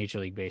in Major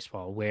League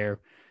Baseball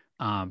where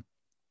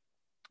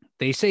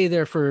they say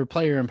they're for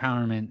player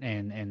empowerment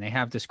and they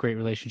have this great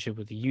relationship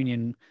with the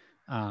union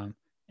and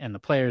the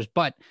players.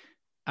 But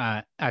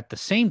at the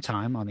same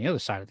time, on the other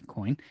side of the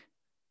coin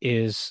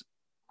is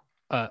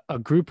a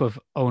group of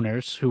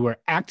owners who are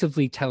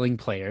actively telling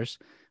players,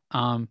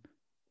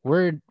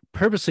 we're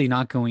purposely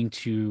not going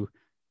to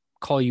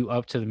call you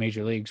up to the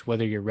major leagues,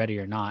 whether you're ready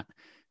or not,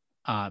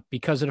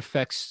 because it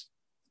affects,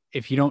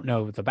 if you don't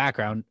know the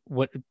background,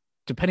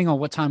 depending on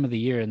what time of the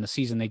year in the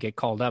season they get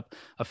called up,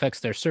 affects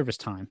their service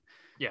time.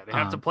 Yeah, they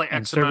have to play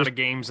X amount of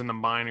games in the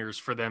minors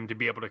for them to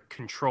be able to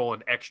control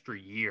an extra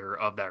year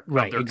of their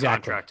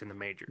contract in the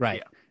majors.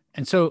 Right. Yeah.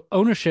 And so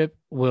ownership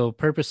will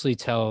purposely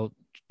tell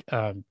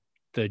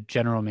the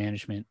general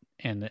management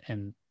and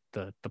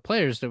the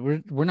players that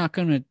we're not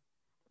going to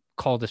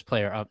call this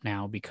player up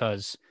now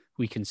because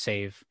we can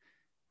save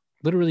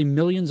literally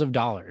millions of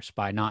dollars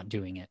by not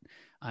doing it,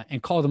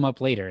 and call them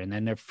up later. And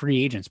then they're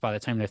free agents by the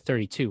time they're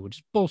 32, which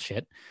is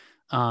bullshit.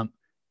 But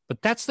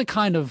that's the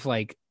kind of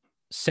like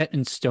set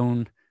in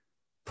stone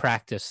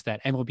practice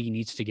that MLB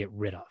needs to get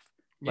rid of.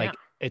 Like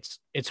it's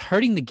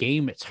hurting the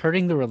game. It's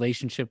hurting the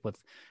relationship with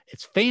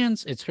its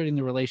fans. It's hurting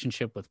the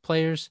relationship with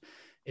players.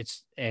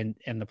 And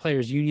the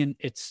players union.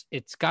 It's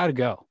gotta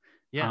go.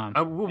 Yeah.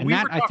 And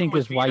that I think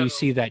is why you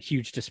see that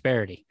huge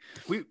disparity.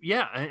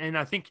 And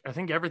I think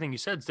everything you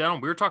said is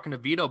down. We were talking to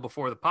Vito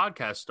before the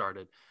podcast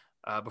started,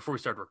 before we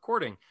started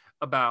recording,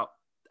 about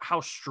how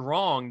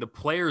strong the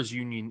players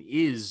union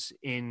is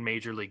in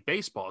Major League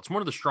Baseball. It's one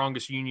of the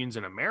strongest unions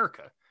in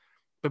America.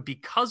 But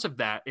because of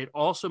that, it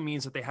also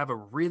means that they have a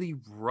really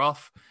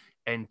rough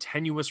and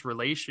tenuous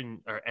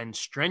and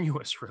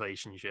strenuous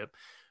relationship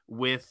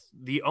with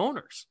the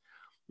owners.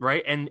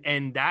 Right.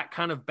 And that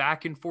kind of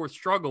back and forth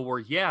struggle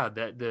where,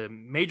 the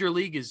Major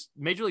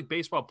League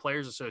Baseball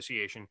Players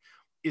Association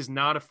is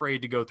not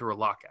afraid to go through a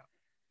lockout.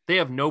 They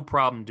have no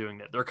problem doing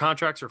that. Their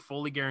contracts are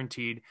fully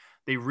guaranteed.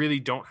 They really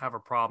don't have a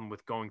problem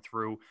with going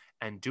through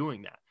and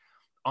doing that.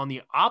 On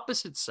the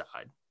opposite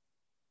side,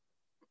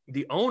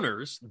 the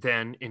owners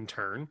then in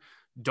turn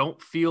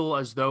don't feel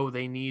as though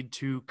they need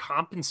to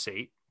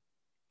compensate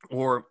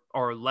or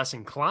are less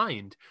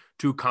inclined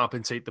to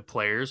compensate the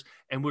players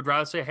and would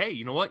rather say, hey,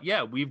 you know what?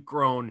 Yeah, we've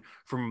grown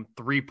from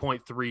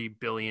 3.3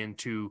 billion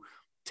to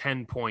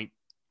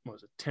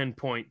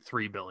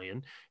 10.3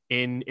 billion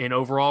in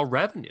overall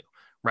revenue,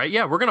 right?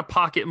 Yeah, we're going to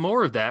pocket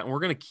more of that and we're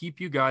going to keep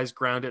you guys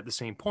grounded at the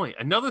same point.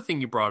 Another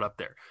thing you brought up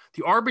there,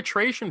 the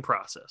arbitration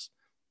process.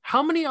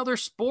 How many other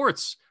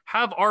sports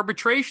have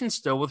arbitration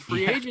still with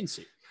free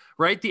agency,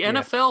 right? The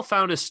NFL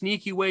found a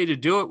sneaky way to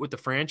do it with the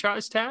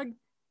franchise tag,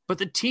 but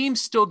the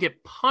teams still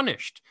get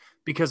punished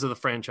because of the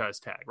franchise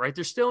tag, right?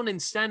 There's still an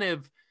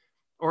incentive,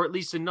 or at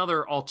least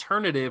another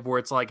alternative where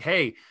it's like,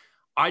 hey,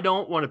 I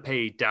don't want to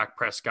pay Dak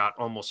Prescott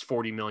almost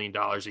 $40 million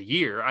a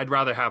year. I'd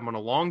rather have him on a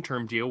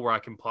long-term deal where I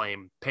can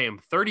pay him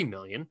 $30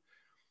 million.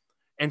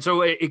 And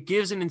so it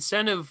gives an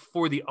incentive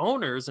for the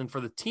owners and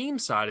for the team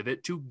side of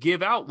it to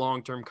give out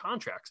long-term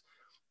contracts.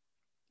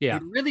 Yeah.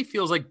 It really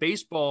feels like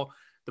baseball,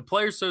 the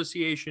Players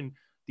Association,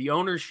 the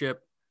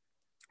ownership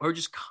are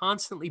just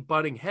constantly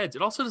butting heads.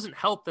 It also doesn't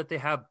help that they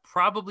have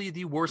probably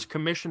the worst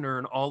commissioner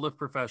in all of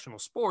professional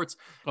sports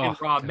in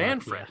Rob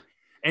Manfred. Yeah.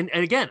 And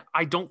again,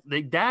 I don't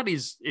think that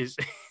is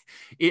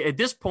at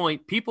this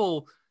point,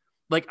 people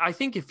like, I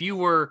think if you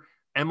were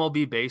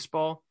MLB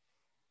baseball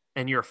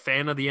and you're a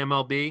fan of the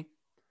MLB,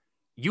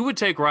 you would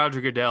take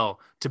Roger Goodell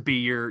to be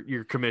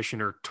your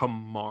commissioner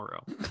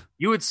tomorrow.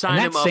 You would sign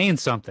him up. That's saying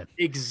something.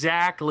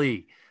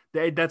 Exactly.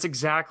 That's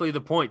exactly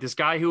the point. This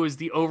guy who is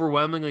the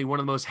overwhelmingly one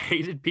of the most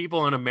hated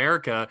people in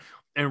America,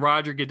 and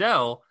Roger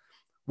Goodell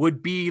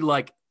would be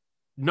like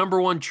number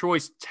one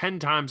choice 10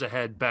 times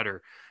ahead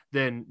better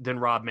than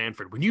Rob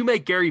Manfred. When you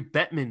make Gary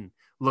Bettman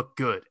look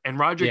good and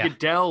Roger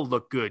Goodell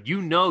look good,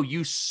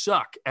 you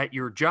suck at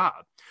your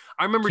job.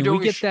 I remember Can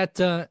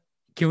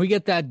we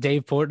get that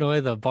Dave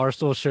Portnoy, the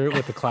Barstool shirt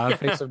with the clown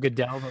face of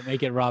Goodell, but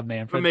make it Rob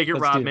Manfred?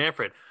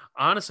 Manfred.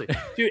 Honestly,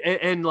 dude,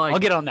 and like I'll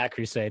get on that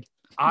crusade.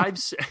 I've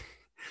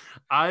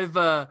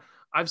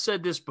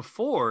said this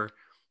before.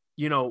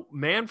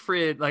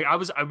 Manfred, like I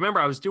remember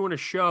I was doing a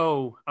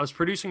show. I was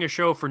producing a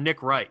show for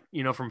Nick Wright,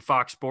 from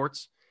Fox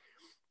Sports.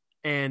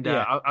 And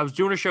I was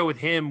doing a show with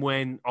him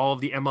when all of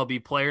the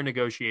MLB player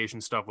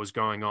negotiation stuff was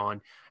going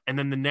on. And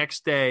then the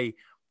next day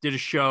did a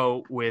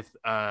show with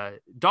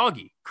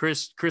Doggy,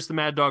 Chris the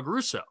Mad Dog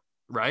Russo,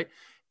 right?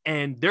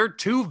 And they're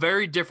two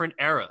very different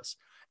eras.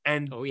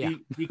 And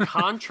the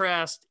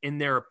contrast in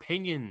their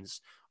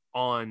opinions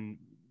on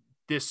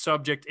this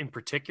subject in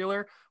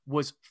particular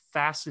was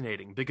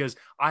fascinating because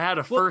I had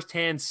a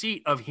firsthand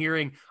seat of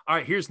hearing, all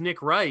right, here's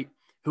Nick Wright,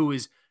 who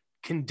is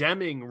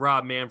condemning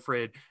Rob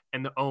Manfred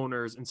and the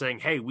owners and saying,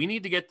 hey, we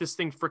need to get this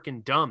thing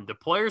freaking done. The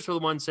players were the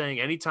ones saying,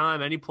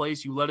 anytime, any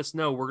place, you let us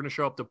know, we're going to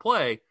show up to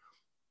play.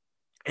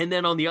 And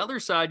then on the other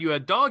side, you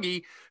had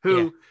Doggy,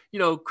 who,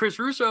 Chris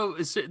Russo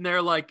is sitting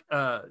there like,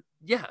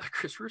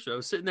 Chris Russo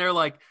is sitting there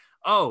like,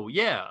 oh,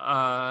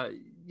 yeah,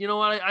 you know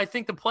what? I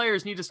think the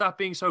players need to stop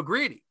being so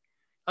greedy.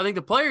 I think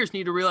the players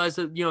need to realize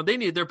that, they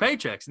need their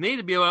paychecks and they need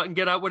to be out and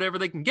get out whatever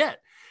they can get.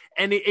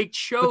 And it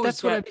shows. But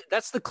that's what I mean.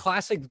 That's the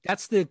classic.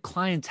 That's the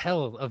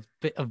clientele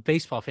of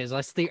baseball fans.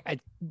 That's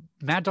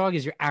Mad Dog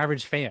is your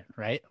average fan,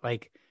 right?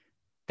 Like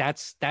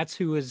that's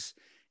who is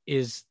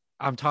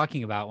I'm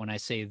talking about when I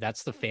say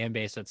that's the fan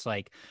base. That's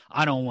like,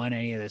 I don't want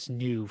any of this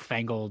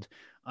newfangled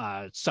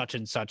such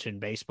and such in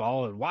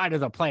baseball. And why do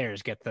the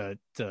players get the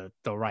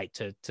right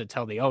to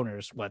tell the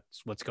owners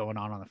what's going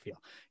on the field?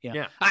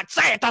 Yeah. I'd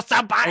say it to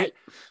somebody.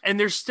 And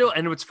there's still,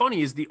 and what's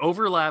funny is the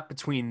overlap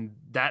between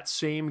that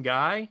same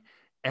guy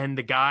and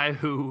the guy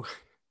who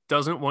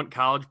doesn't want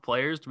college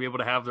players to be able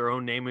to have their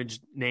own name,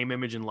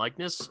 image, and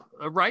likeness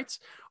rights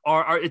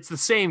are it's the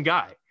same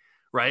guy,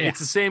 right? Yeah. It's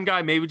the same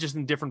guy, maybe just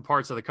in different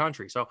parts of the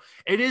country. So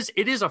it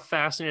is a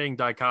fascinating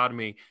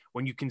dichotomy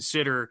when you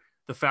consider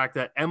the fact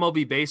that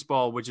MLB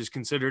baseball, which is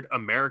considered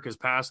America's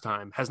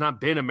pastime, has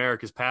not been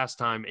America's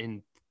pastime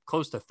in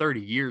close to 30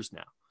 years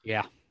now.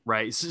 Yeah.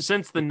 Right.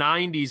 Since the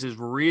 90s is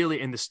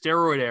really, and the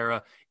steroid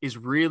era is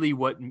really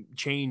what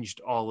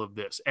changed all of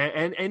this.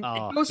 And it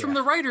goes from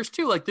the writers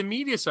too, like the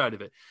media side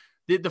of it.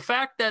 The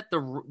fact that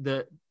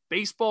the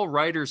baseball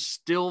writers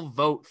still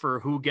vote for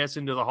who gets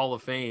into the Hall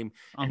of Fame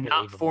and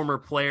not former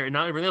player and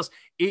not everything else,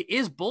 it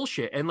is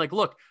bullshit. And like,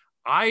 look,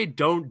 I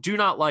do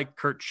not like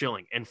Curt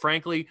Schilling. And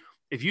frankly,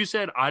 if you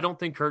said, I don't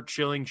think Curt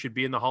Schilling should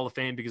be in the Hall of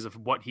Fame because of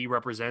what he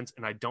represents,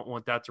 and I don't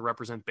want that to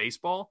represent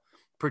baseball,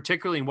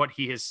 particularly in what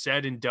he has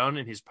said and done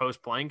in his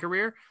post-playing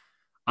career,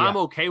 I'm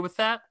okay with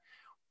that.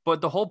 But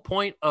the whole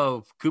point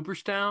of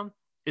Cooperstown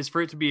is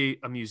for it to be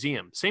a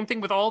museum. Same thing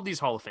with all of these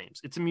Hall of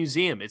Fames. It's a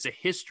museum. It's a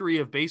history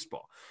of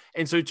baseball.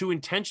 And so to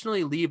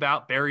intentionally leave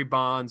out Barry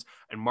Bonds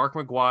and Mark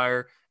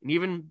McGwire and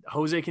even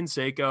Jose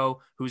Canseco,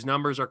 whose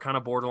numbers are kind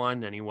of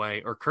borderline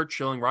anyway, or Curt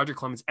Schilling, Roger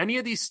Clemens, any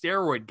of these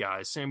steroid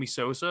guys, Sammy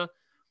Sosa,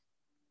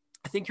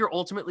 I think you're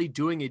ultimately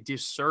doing a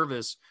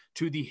disservice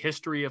to the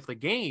history of the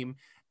game.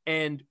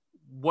 And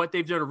what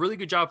they've done a really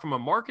good job from a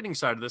marketing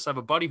side of this. I have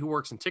a buddy who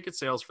works in ticket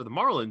sales for the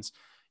Marlins.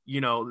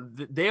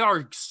 They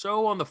are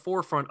so on the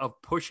forefront of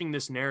pushing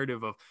this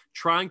narrative of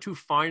trying to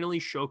finally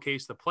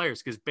showcase the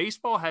players, because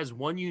baseball has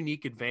one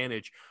unique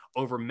advantage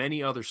over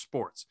many other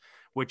sports,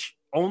 which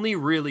only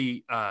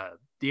really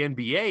the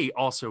NBA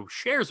also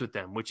shares with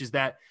them, which is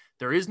that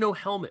there is no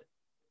helmet,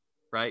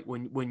 right?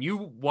 When you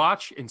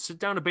watch and sit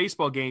down a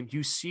baseball game,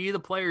 you see the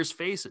players'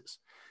 faces.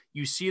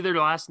 You see their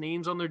last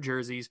names on their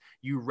jerseys.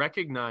 You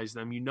recognize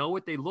them. You know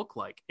what they look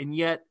like. And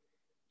yet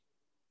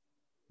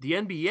the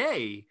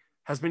NBA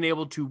has been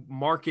able to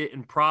market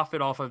and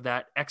profit off of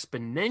that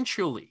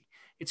exponentially.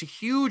 It's a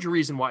huge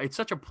reason why it's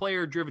such a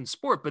player-driven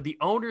sport, but the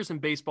owners in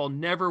baseball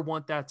never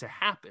want that to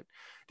happen.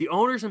 The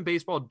owners in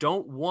baseball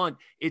don't want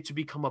it to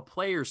become a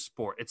player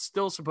sport. It's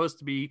still supposed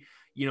to be,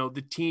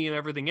 the team and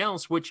everything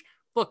else, which,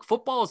 look,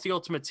 football is the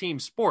ultimate team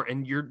sport.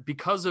 And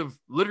because of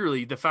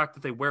literally the fact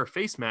that they wear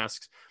face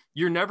masks,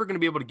 you're never going to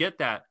be able to get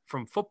that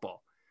from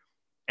football.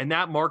 And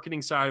that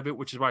marketing side of it,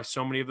 which is why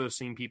so many of those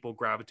same people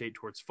gravitate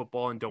towards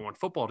football and don't want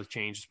football to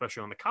change,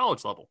 especially on the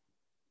college level.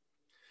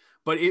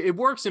 But it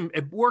works in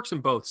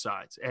both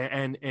sides.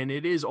 And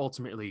it is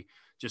ultimately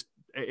just,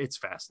 it's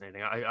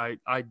fascinating.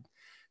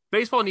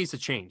 Baseball needs to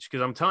change,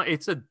 because I'm telling you,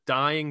 it's a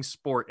dying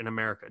sport in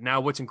America.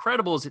 Now, what's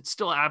incredible is it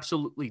still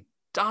absolutely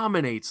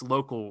dominates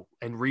local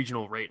and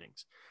regional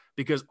ratings,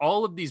 because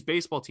all of these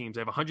baseball teams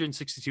have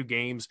 162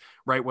 games,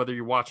 right? Whether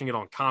you're watching it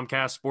on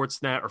Comcast,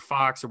 Sportsnet, or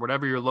Fox, or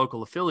whatever your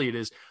local affiliate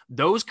is,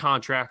 those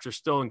contracts are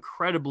still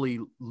incredibly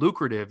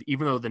lucrative,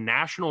 even though the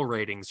national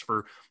ratings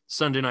for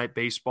Sunday Night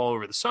Baseball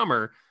over the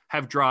summer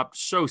have dropped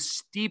so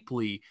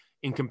steeply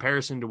in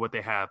comparison to what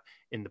they have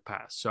in the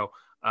past. So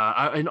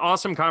an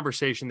awesome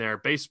conversation there.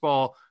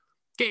 Baseball,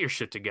 get your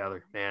shit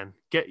together, man.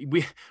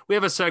 We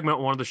have a segment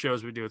on one of the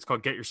shows we do. It's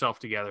called Get Yourself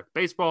Together.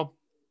 Baseball,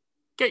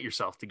 Get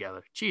yourself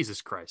together.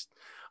 Jesus Christ.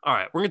 All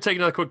right, we're going to take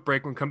another quick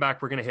break. When we come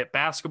back, we're going to hit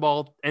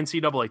basketball,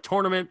 NCAA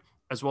tournament,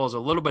 as well as a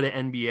little bit of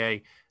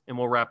NBA, and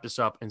we'll wrap this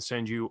up and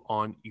send you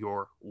on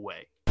your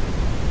way.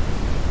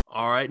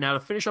 All right, now to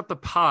finish up the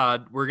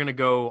pod, we're going to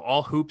go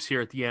all hoops here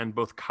at the end,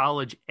 both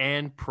college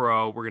and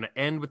pro. We're going to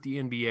end with the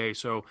NBA,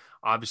 so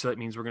obviously that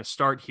means we're going to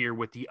start here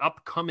with the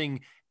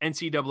upcoming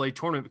NCAA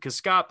tournament because,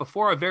 Scott,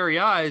 before our very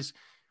eyes,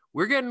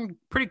 we're getting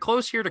pretty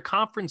close here to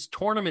conference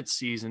tournament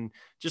season,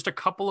 just a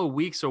couple of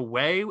weeks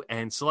away,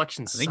 and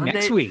Selection Sunday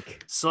next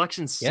week.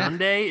 Selection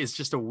Sunday is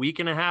just a week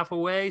and a half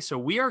away, so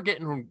we are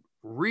getting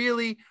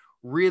really,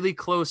 really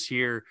close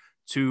here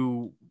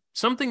to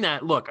something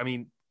that, look, I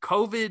mean,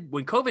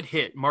 when COVID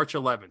hit March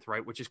 11th,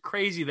 right, which is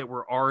crazy that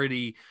we're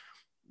already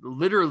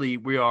literally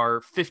we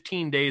are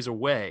 15 days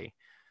away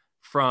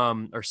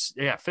from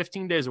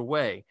 15 days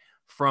away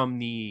from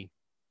the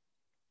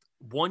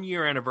 1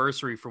 year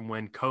anniversary from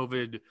when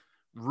COVID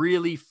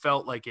really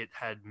felt like it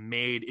had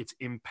made its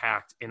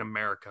impact in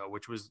America,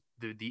 which was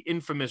the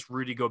infamous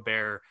Rudy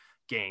Gobert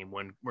game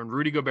when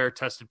Rudy Gobert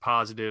tested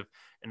positive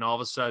and all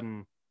of a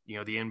sudden, the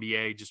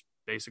NBA just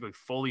basically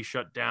fully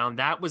shut down.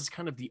 That was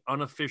kind of the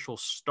unofficial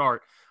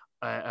start,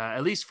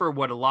 at least for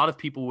what a lot of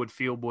people would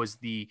feel was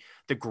the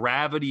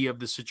gravity of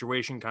the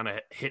situation kind of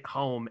hit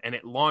home, and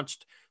it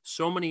launched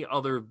so many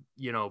other,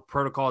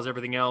 protocols,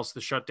 everything else,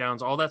 the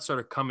shutdowns, all that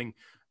started coming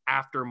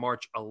after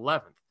March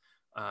 11th.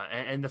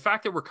 And the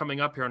fact that we're coming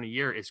up here on a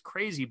year is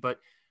crazy, but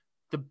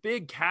the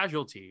big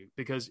casualty,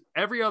 because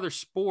every other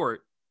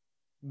sport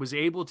was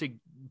able to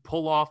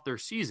pull off their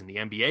season. The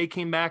NBA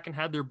came back and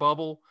had their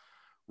bubble,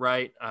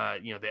 right?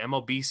 The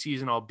MLB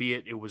season,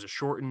 albeit it was a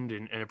shortened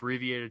and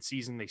abbreviated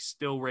season, they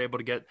still were able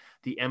to get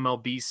the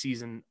MLB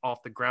season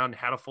off the ground,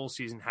 had a full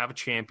season, have a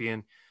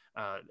champion.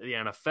 The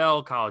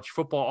NFL, college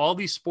football, all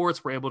these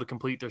sports were able to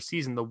complete their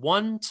season. The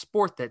one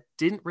sport that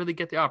didn't really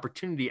get the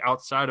opportunity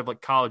outside of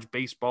like college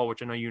baseball,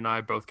 which I know you and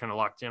I both kind of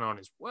locked in on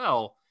as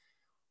well,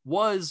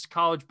 was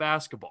college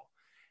basketball.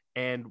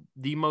 And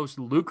the most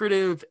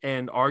lucrative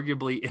and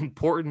arguably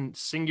important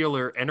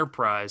singular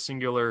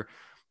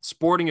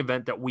sporting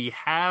event that we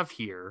have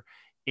here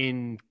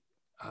in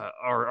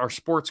our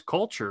sports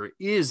culture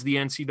is the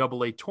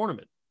NCAA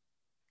tournament.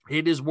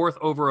 It is worth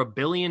over $1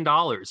 billion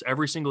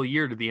every single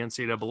year to the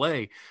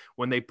NCAA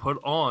when they put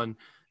on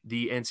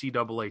the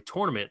NCAA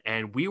tournament.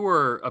 And we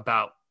were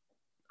about,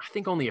 I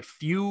think only a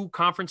few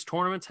conference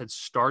tournaments had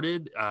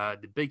started.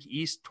 The Big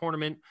East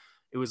tournament,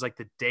 it was like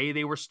the day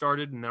they were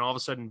started. And then all of a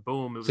sudden,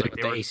 boom, it was like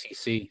the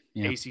ACC.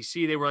 Yeah.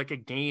 ACC, they were like a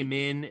game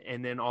in,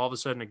 and then all of a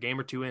sudden a game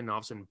or two in, and all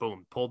of a sudden,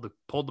 boom, pulled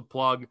the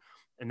plug.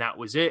 And that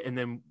was it. And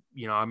then,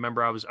 I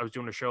remember I was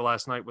doing a show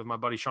last night with my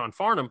buddy Sean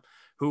Farnham,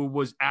 who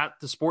was at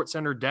the Sports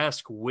Center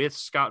desk with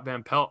Scott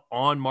Van Pelt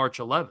on March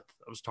 11th.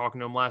 I was talking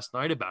to him last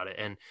night about it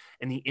and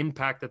the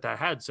impact that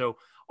had. So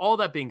all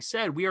that being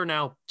said, we are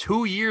now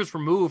 2 years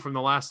removed from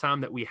the last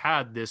time that we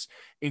had this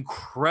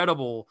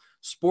incredible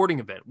sporting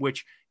event,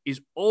 which is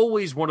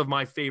always one of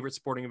my favorite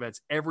sporting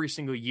events every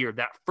single year.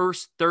 That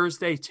first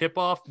Thursday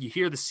tip-off, you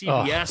hear the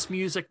CBS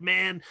music,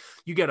 man.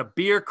 You get a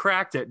beer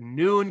cracked at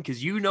noon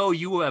because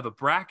you have a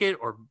bracket,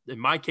 or in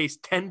my case,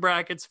 10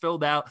 brackets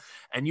filled out,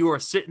 and you are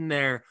sitting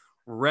there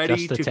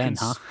ready to 10,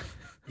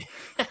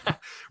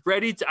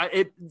 ready to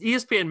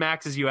ESPN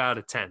maxes you out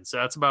at 10. So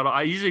that's about all.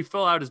 I usually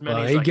fill out as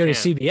many as I you can. go to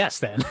CBS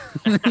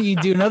then. You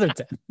do another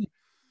 10.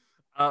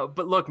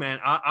 But look, man,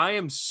 I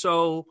am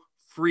so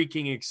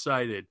freaking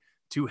excited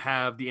to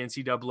have the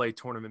NCAA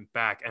tournament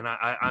back. And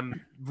I'm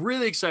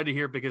really excited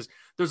here because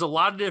there's a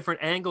lot of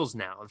different angles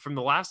now. From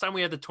the last time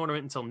we had the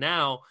tournament until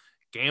now,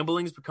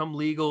 gambling's become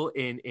legal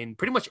in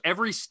pretty much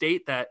every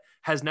state that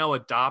has now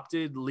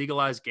adopted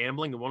legalized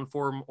gambling in one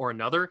form or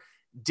another.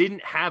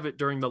 Didn't have it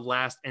during the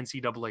last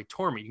NCAA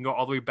tournament. You can go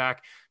all the way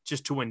back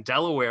just to when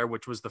Delaware,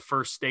 which was the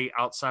first state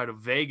outside of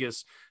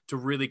Vegas to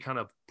really kind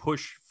of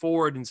push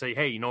forward and say,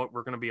 hey, you know what,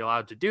 we're going to be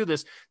allowed to do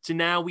this. To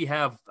now we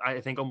have, I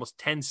think, almost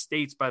 10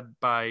 states by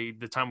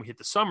the time we hit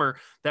the summer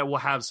that will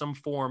have some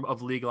form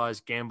of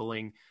legalized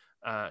gambling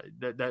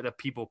that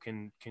people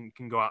can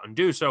go out and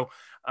do. So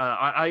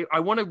I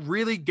want to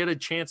really get a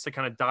chance to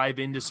kind of dive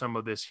into some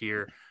of this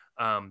here.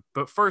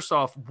 But first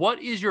off, what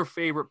is your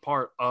favorite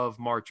part of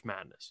March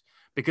Madness?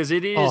 Because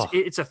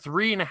it's a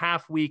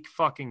 3.5 week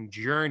fucking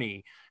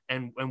journey,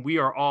 and we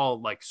are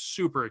all like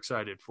super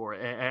excited for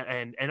it.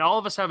 And all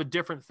of us have a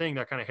different thing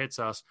that kind of hits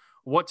us.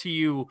 What to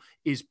you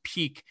is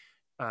peak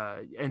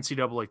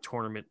NCAA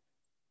tournament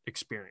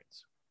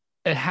experience?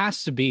 It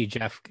has to be,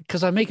 Jeff,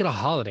 because I make it a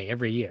holiday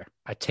every year.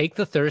 I take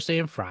the Thursday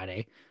and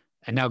Friday,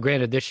 and now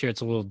granted this year it's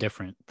a little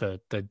different.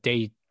 The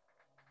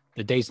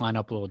days line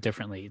up a little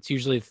differently. It's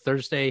usually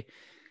Thursday.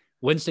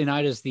 Wednesday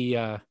night is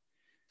the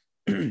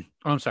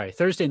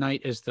Thursday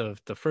night is the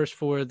first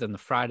four, then the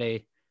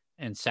Friday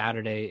and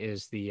Saturday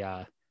is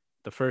the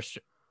first.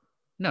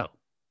 No.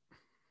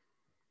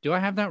 Do I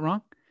have that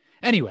wrong?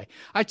 Anyway,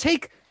 I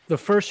take the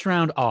first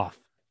round off.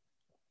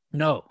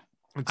 No,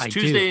 It's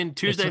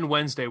Tuesday and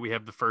Wednesday. We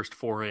have the first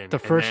four in.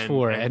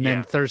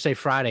 Then Thursday,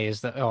 Friday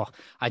is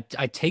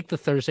I take the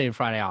Thursday and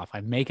Friday off.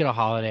 I make it a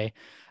holiday,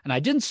 and I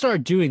didn't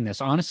start doing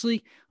this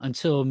honestly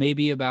until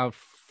maybe about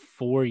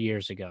 4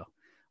 years ago,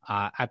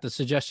 at the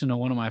suggestion of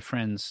one of my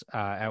friends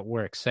at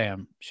work,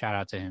 Sam. Shout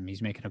out to him.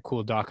 He's making a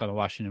cool doc on the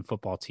Washington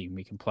football team.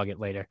 We can plug it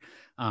later.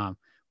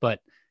 But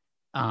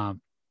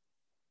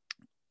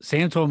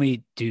Sam told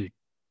me, dude,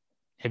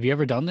 have you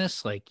ever done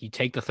this? Like, you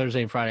take the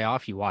Thursday and Friday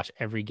off, you watch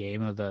every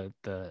game of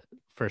the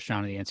first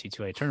round of the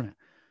NCAA tournament.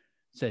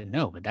 I said,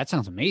 no, but that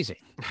sounds amazing.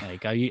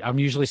 Like, I'm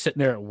usually sitting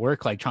there at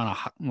work, like trying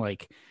to,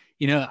 like,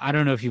 I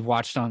don't know if you've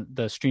watched on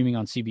the streaming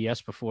on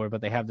CBS before,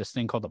 but they have this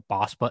thing called the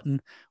boss button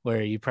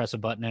where you press a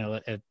button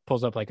and it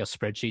pulls up like a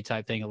spreadsheet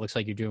type thing. It looks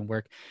like you're doing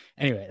work.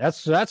 Anyway,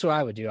 that's what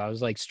I would do. I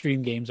was like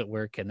stream games at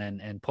work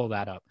and pull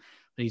that up.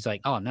 But he's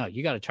like, oh no,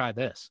 you got to try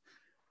this.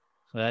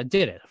 So I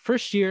did it.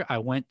 First year I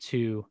went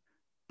to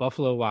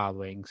Buffalo Wild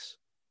Wings,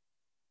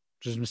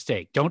 which is a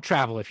mistake. Don't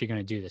travel if you're going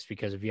to do this,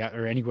 because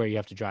or anywhere you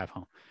have to drive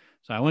home.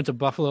 So I went to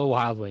Buffalo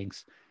Wild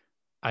Wings.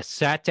 I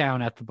sat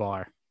down at the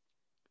bar.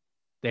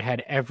 They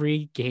had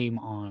every game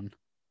on,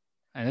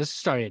 and this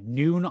started at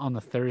noon on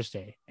the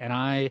Thursday. And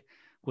I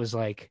was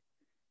like,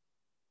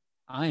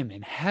 I am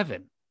in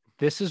heaven.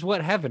 This is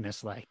what heaven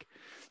is like.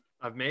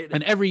 I've made it.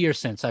 And every year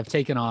since, I've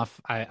taken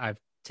off. I've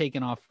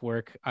taken off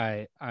work.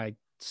 I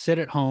sit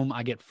at home.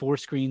 I get 4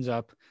 screens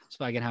up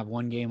so I can have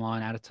one game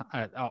on at a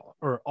time,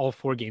 or all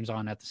 4 games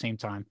on at the same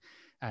time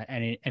at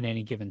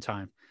any given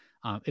time.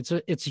 It's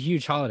a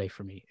huge holiday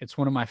for me. It's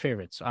one of my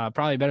favorites.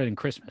 Probably better than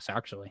Christmas,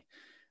 actually.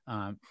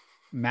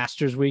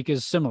 Masters Week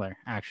is similar,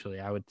 actually.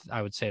 I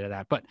would say to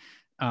that. But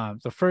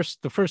the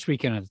first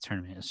weekend of the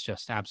tournament is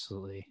just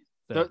absolutely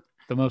the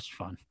most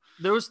fun.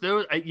 There was,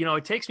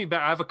 it takes me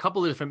back. I have a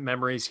couple of different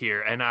memories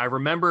here, and I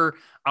remember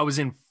I was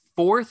in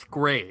 4th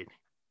grade.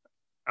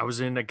 I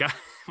was in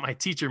my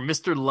teacher,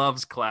 Mr.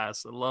 Love's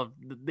class. The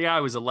guy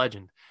was a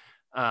legend.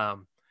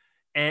 And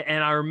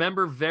I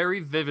remember very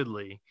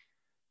vividly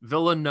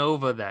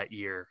Villanova that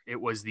year. It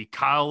was the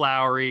Kyle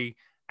Lowry,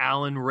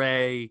 Alan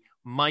Ray,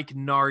 Mike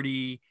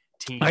Nardi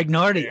team. Mike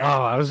Nardi.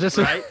 Oh, I was just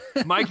right.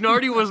 Mike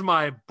Nardi was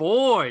my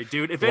boy,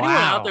 dude. If anyone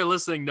out there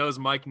listening knows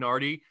Mike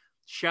Nardi,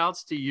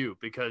 shouts to you,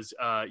 because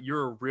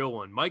you're a real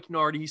one. Mike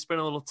Nardi, he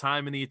spent a little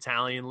time in the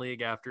Italian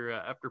league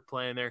after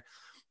playing there.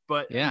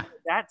 But yeah,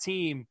 that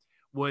team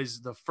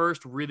was the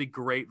first really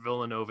great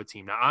Villanova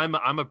team. Now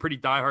I'm a pretty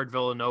diehard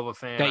Villanova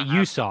fan. That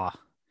you saw.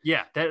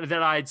 Yeah, that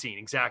I had seen.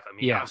 Exactly. I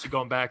mean, obviously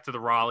going back to the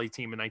Raleigh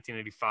team in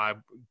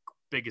 1985,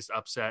 biggest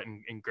upset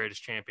and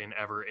greatest champion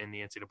ever in the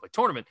NCAA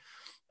tournament,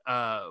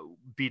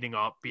 beating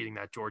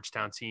that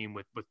Georgetown team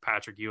with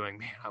Patrick Ewing.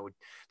 Man,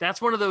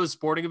 that's one of those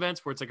sporting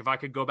events where it's like, if I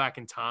could go back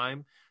in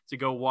time to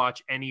go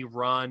watch any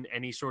run,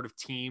 any sort of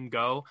team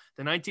go,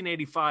 the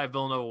 1985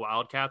 Villanova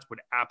Wildcats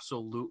would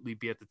absolutely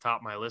be at the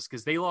top of my list,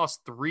 because they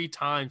lost 3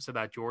 times to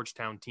that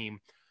Georgetown team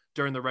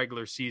during the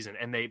regular season.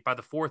 And by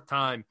the 4th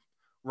time,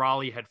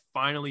 Raleigh had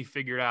finally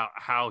figured out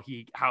how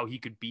he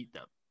could beat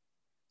them.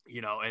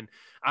 And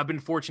I've been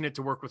fortunate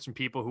to work with some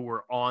people who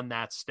were on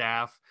that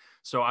staff.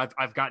 So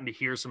I've gotten to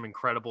hear some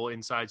incredible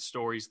inside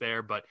stories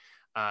there, but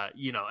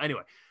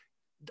anyway,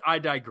 I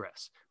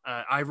digress.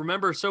 I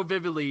remember so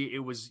vividly, it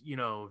was,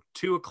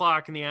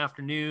 2:00 in the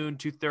afternoon,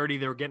 2:30,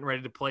 they were getting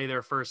ready to play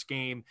their first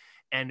game.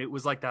 And it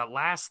was like that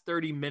last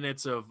 30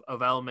 minutes of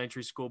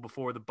elementary school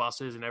before the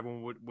buses and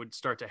everyone would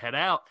start to head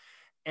out.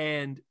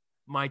 And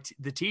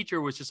the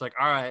teacher was just like,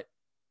 all right,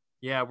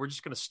 yeah, we're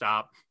just going to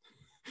stop.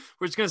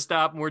 We're just going to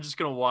stop and we're just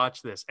going to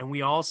watch this. And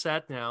we all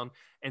sat down,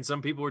 and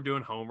some people were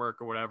doing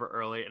homework or whatever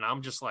early. And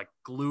I'm just like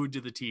glued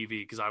to the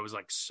TV because I was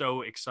like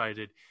so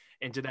excited.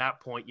 And to that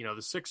point,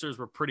 the Sixers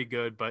were pretty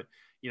good, but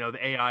the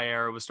AI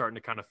era was starting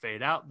to kind of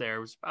fade out there.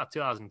 It was about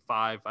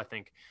 2005, I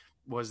think,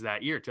 was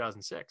that year,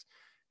 2006.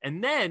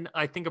 And then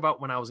I think about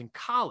when I was in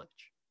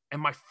college,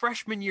 and my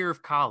freshman year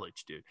of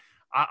college, dude,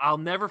 I'll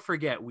never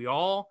forget.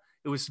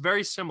 It was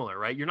very similar,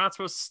 right? You're not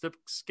supposed to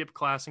skip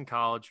class in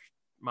college.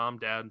 Mom,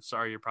 Dad,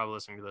 sorry, you're probably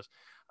listening to this.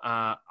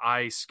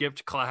 I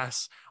skipped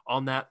class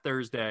on that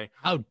Thursday.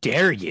 How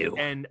dare you?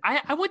 And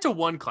I went to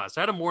one class.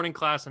 I had a morning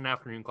class and an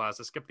afternoon class.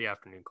 I skipped the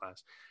afternoon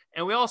class.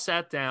 And we all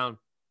sat down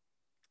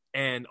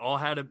and all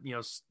had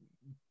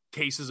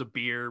cases of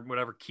beer,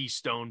 whatever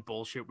Keystone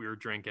bullshit we were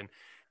drinking,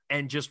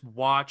 and just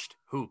watched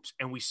hoops.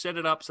 And we set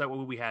it up so that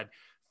way we had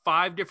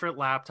 5 different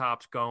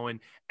laptops going,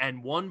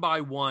 and one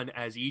by one,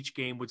 as each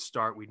game would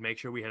start, we'd make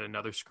sure we had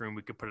another screen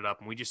we could put it up,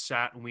 and we just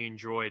sat and we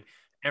enjoyed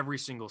every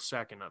single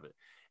second of it.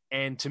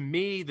 And to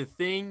me, the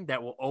thing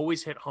that will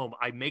always hit home,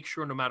 I make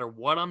sure no matter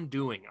what I'm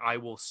doing, I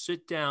will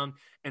sit down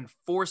and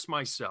force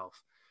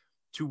myself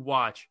to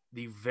watch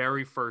the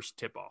very first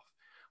tip-off.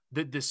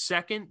 The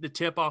second the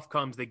tip-off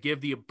comes, they give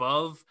the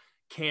above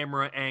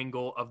camera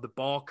angle of the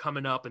ball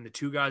coming up and the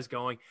 2 guys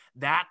going.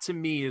 That to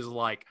me is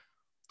like,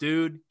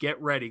 dude,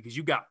 get ready, because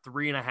you got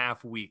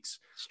 3.5 weeks.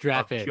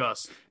 Strap in.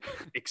 Just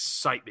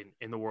excitement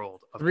in the world.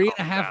 Of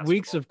 3.5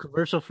 weeks of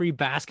commercial-free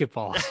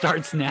basketball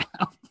starts now.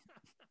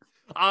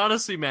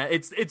 Honestly, man,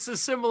 it's a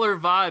similar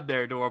vibe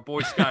there to our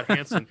boy Scott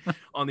Hansen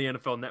on the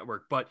NFL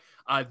Network. But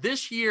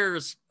this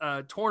year's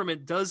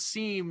tournament does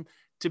seem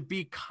to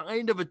be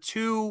kind of a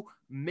 2,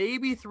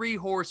 maybe 3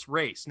 horse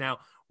race. Now,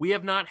 we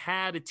have not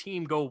had a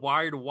team go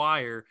wire to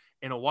wire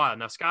in a while.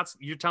 Now, Scott's,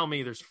 you're telling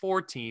me there's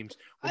 4 teams.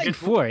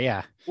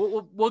 Yeah.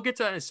 We'll get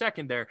to that in a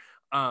second there.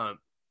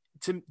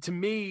 To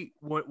me,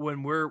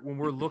 when we're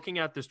looking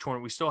at this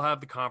tournament, we still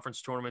have the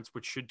conference tournaments,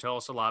 which should tell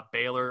us a lot.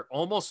 Baylor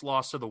almost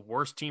lost to the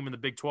worst team in the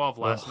Big 12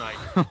 last night.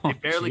 They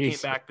barely came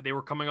back, but they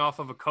were coming off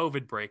of a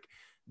COVID break.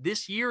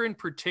 This year in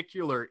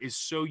particular is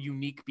so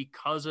unique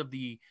because of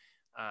the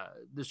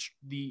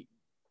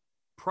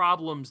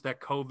problems that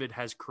COVID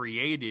has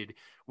created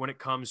when it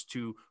comes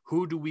to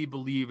who do we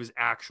believe is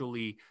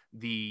actually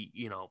the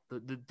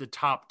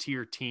top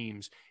tier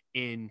teams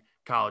in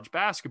college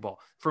basketball.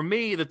 For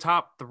me, the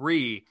top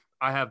 3,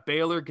 I have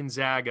Baylor,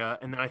 Gonzaga,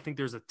 and then I think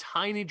there's a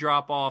tiny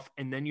drop off,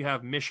 and then you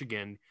have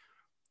Michigan.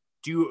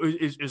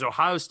 Is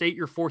Ohio State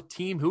your 4th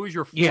team? Who is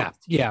your 4th team?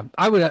 Yeah.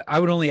 I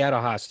would only add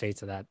Ohio State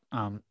to that.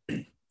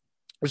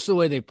 It's the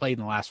way they played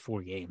in the last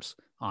 4 games,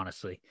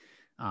 honestly.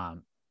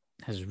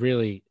 Has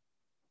really,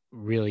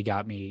 really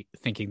got me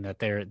thinking that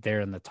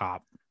they're in the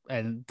top.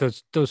 And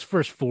those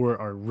first 4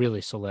 are really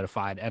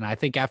solidified. And I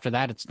think after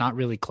that, it's not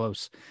really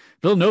close.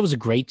 Villanova's a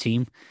great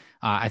team.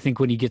 I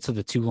think when you get to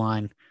the 2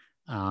 line,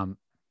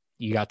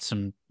 you got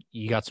some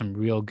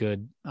real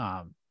good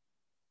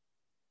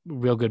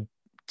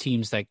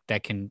teams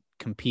that can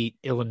compete.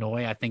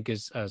 Illinois, I think,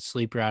 is a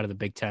sleeper out of the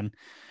Big Ten.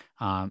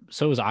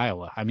 So is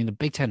Iowa. I mean, the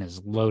Big Ten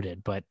is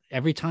loaded, but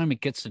every time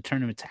it gets to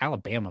tournament, to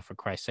Alabama, for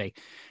Christ's sake.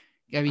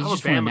 I mean, you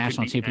just won a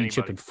national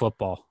championship in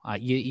football.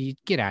 You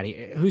get out of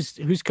here.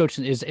 Who's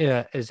coaching? Is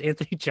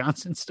Anthony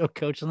Johnson still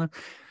coaching them?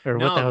 Or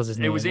no, what the hell is his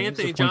name? It was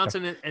Anthony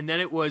Johnson, and then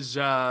it was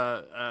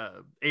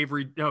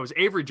Avery. No, it was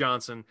Avery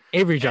Johnson.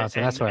 Avery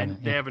Johnson. That's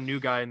right. They have a new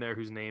guy in there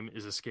whose name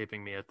is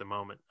escaping me at the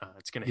moment.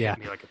 It's going to hit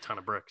me like a ton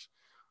of bricks.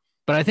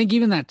 But I think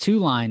even that 2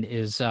 line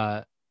is.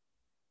 I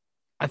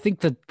think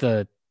that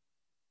the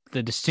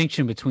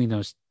distinction between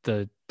those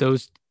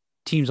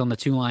teams on the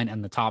 2 line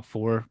and the top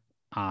 4.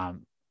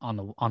 On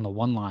the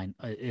 1 line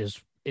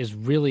is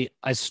really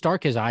as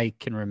stark as I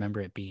can remember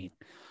it being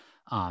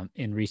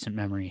in recent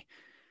memory.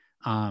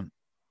 By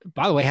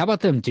the way, how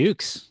about them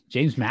Dukes?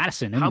 James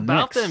Madison. How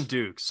about them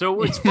Dukes?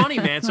 So it's funny,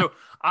 man. So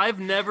I've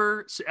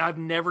never seen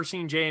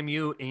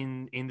JMU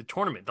in the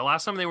tournament. The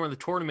last time they were in the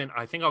tournament,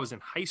 I think I was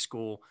in high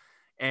school.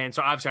 And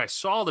so obviously I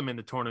saw them in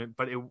the tournament,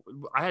 but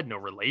I had no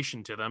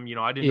relation to them.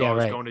 I didn't know I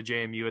was going to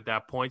JMU at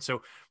that point.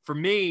 So for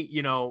me,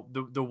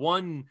 the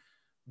one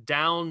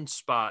down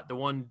spot, the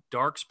one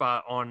dark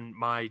spot on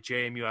my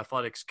JMU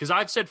athletics, because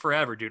I've said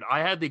forever, dude, I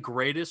had the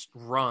greatest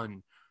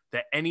run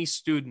that any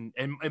student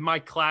in my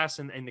class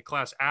and the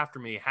class after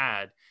me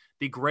had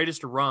the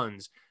greatest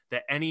runs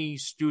that any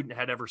student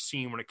had ever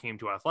seen when it came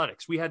to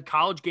athletics. We had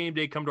College Game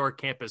Day come to our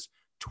campus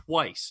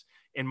twice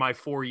in my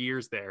 4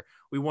 years there.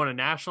 We won a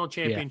national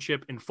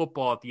championship in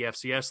football at the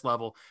FCS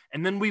level,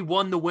 and then we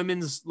won the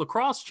women's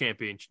lacrosse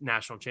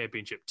national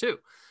championship too.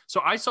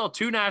 So I saw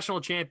 2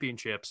 national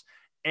championships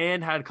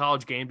and had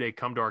College Game Day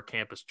come to our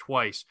campus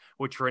twice,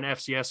 which for an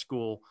FCS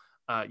school,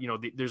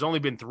 there's only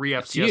been 3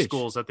 FCS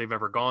schools that they've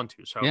ever gone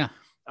to. So,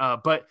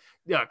 but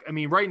yeah, I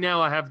mean, right now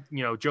I have,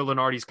 Joe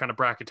Lunardi's kind of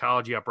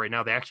bracketology up right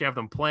now. They actually have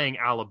them playing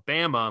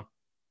Alabama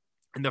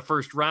in the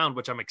first round,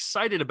 which I'm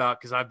excited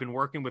about because I've been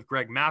working with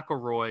Greg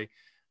McElroy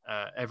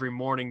every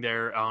morning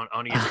there on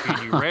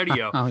ESPN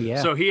Radio. Oh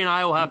yeah. So he and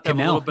I will have to have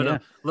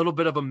a little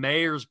bit of a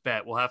mayor's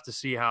bet. We'll have to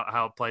see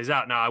how it plays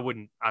out. Now I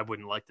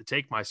wouldn't like to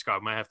take my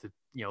Scott. I might have to,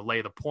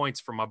 lay the points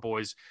for my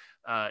boys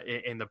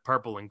in the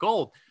purple and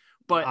gold.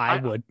 But I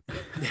would.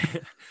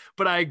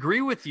 But I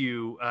agree with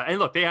you. And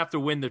look, they have to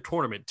win the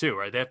tournament too,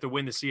 right? They have to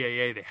win the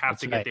CAA. They have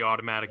to get the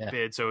automatic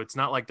bid. So it's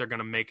not like they're going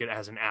to make it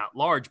as an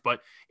at-large,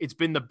 but it's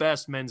been the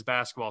best men's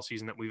basketball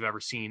season that we've ever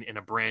seen in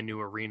a brand new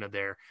arena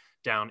there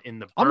down in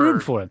the Berg. I'm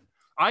rooting for him.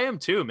 I am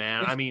too,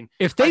 man.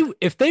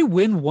 If they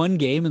win one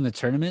game in the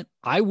tournament,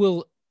 I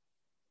will.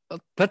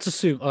 Let's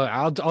assume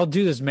I'll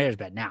do this mayor's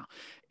bet now.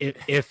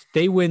 If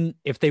they win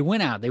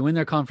out, they win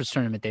their conference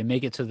tournament, they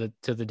make it to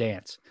the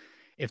dance.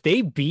 If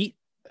they beat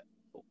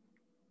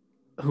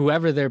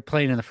whoever they're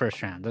playing in the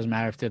first round, doesn't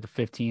matter if they're the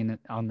 15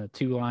 on the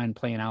 2 line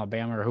playing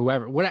Alabama or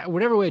whoever,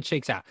 whatever way it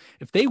shakes out.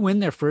 If they win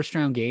their first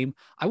round game,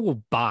 I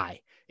will buy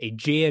a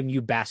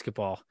JMU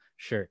basketball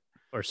shirt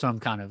or some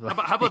kind of.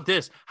 How about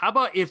this? How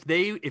about if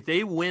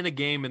they win a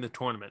game in the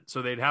tournament,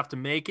 so they'd have to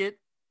make it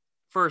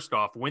first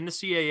off, win the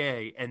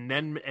CAA, and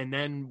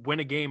then win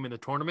a game in the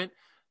tournament.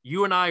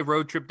 You and I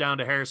road trip down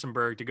to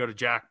Harrisonburg to go to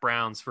Jack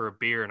Brown's for a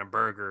beer and a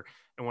burger,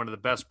 and one of the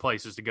best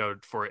places to go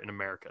for it in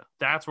America.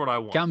 That's what I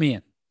want. Count me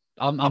in.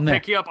 I'll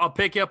pick you up. I'll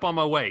pick you up on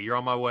my way. You're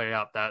on my way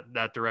out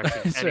that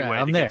direction anyway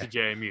right, to get to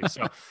JMU.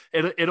 So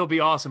it'll be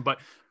awesome. But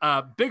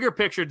bigger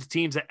picture to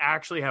teams that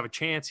actually have a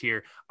chance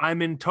here,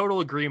 I'm in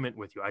total agreement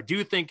with you. I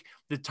do think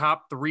the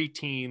top 3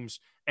 teams,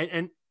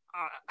 and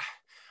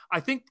I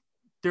think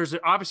there's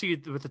obviously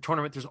with the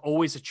tournament, there's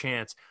always a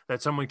chance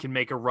that someone can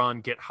make a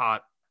run, get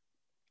hot,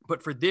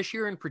 But for this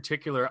year in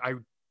particular, I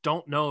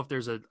don't know if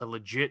there's a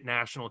legit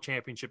national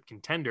championship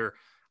contender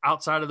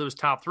outside of those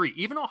top three.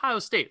 Even Ohio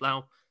State.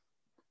 Now,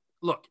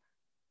 look,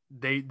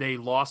 they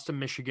lost to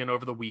Michigan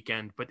over the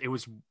weekend, but it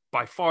was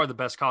by far the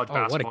best college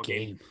basketball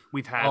game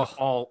we've had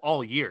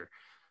all year.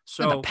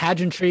 So and the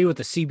pageantry with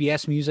the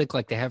CBS music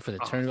like they have for the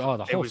tournament.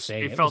 The whole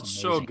thing. It felt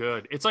so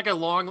good. It's like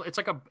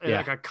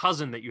a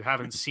cousin that you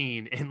haven't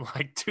seen in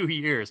like 2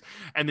 years.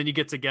 And then you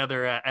get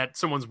together at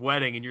someone's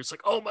wedding and you're just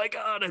like, oh my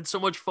God, it's so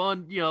much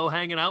fun,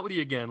 hanging out with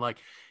you again. Like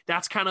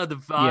that's kind of the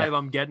vibe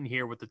I'm getting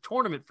here with the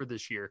tournament for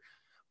this year.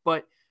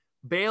 But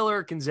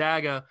Baylor,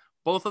 Gonzaga,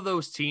 both of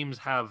those teams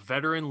have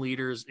veteran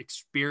leaders,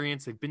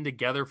 experience. They've been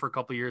together for a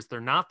couple of years. They're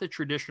not the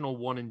traditional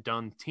one and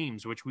done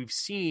teams, which we've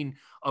seen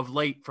of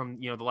late from,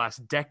 the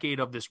last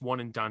decade of this one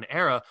and done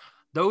era.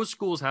 Those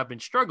schools have been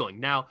struggling.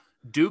 Now,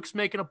 Duke's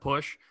making a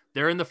push.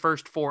 They're in the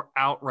first four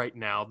out right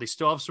now. They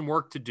still have some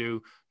work to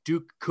do.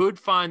 Duke could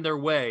find their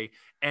way.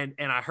 And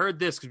I heard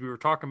this because we were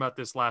talking about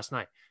this last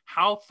night.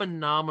 How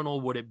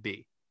phenomenal would it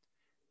be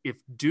if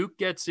Duke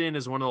gets in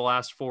as one of the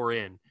last four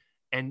in?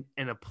 And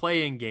in a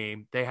play-in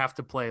game, they have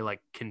to play like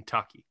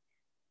Kentucky.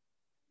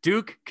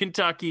 Duke,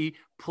 Kentucky,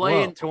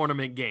 play-in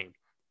tournament game.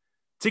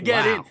 To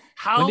get in.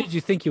 When did you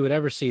think you would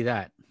ever see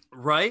that?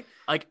 Right?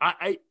 Like,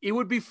 it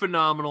would be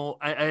phenomenal.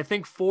 I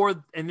think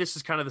and this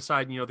is kind of the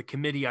side, the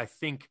committee, I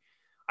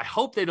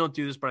hope they don't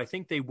do this, but I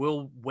think they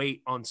will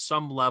wait on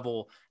some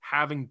level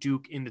having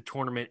Duke in the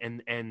tournament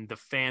and the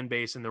fan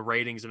base and the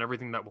ratings and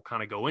everything that will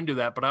kind of go into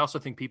that. But I also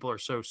think people are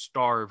so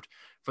starved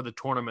for the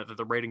tournament that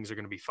the ratings are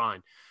going to be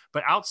fine.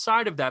 But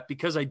outside of that,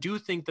 because I do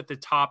think that the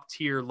top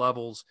tier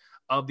levels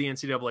of the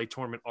NCAA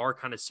tournament are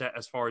kind of set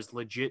as far as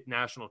legit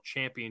national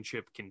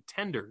championship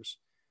contenders,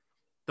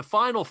 the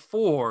Final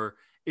Four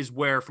is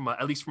where,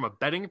 at least from a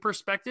betting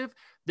perspective,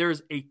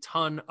 there's a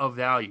ton of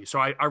value. So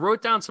I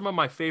wrote down some of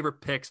my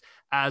favorite picks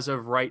as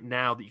of right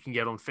now that you can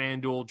get on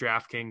FanDuel,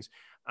 DraftKings,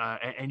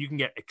 and you can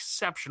get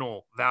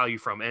exceptional value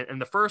from.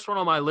 And the first one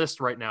on my list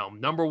right now,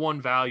 number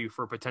one value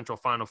for a potential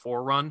Final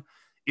Four run,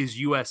 is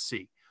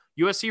USC.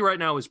 USC right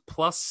now is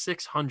plus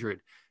 600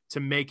 to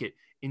make it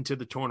into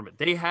the tournament.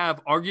 They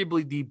have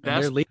arguably the best.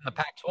 And they're leading the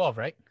Pac-12,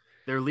 right?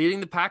 They're leading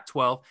the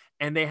Pac-12,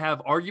 and they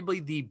have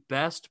arguably the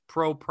best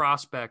pro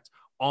prospect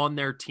on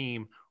their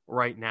team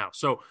right now.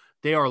 So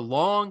they are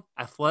long,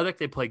 athletic.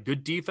 They play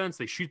good defense.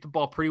 They shoot the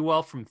ball pretty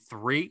well from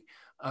three.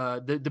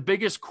 The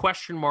biggest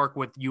question mark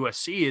with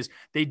USC is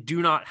they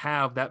do not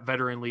have that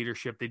veteran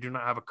leadership. They do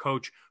not have a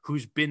coach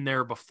who's been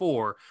there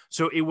before.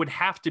 So it would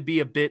have to be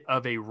a bit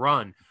of a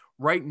run.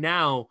 Right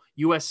now,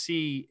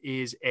 USC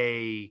is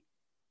I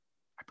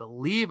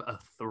believe, a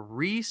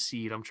 3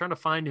 seed. I'm trying to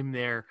find him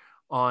there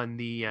on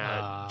the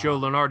Joe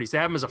Lunardi's. They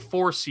have him as a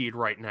 4 seed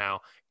right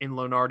now in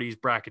Lunardi's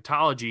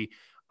bracketology.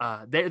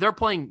 They're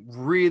playing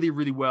really,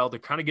 really well. They're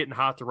kind of getting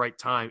hot at the right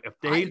time. If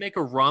they make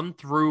a run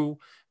through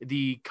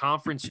the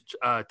conference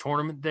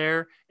tournament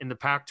there in the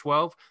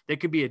Pac-12, they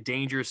could be a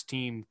dangerous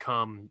team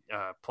come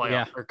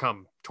playoff or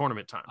come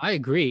tournament time. I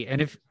agree.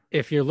 And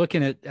if you're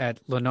looking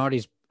at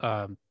Lunardi's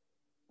the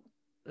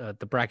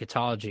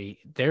bracketology,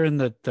 they're in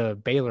the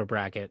Baylor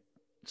bracket,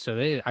 so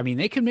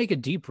they could make a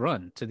deep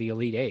run to the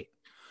Elite Eight.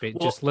 But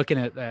just looking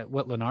at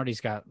what Lunardi's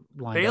got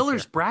lined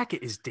Baylor's up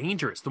bracket is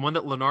dangerous. The one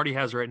that Lunardi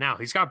has right now.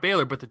 He's got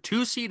Baylor, but the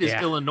 2 seed is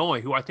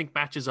Illinois, who I think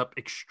matches up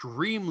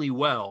extremely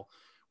well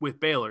with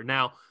Baylor.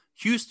 Now,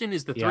 Houston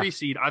is the 3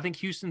 seed. I think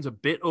Houston's a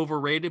bit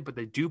overrated, but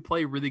they do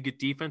play really good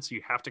defense, so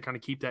you have to kind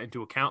of keep that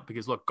into account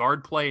because, look,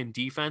 guard play and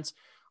defense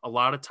a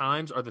lot of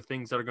times are the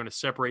things that are going to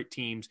separate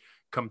teams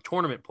come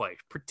tournament play,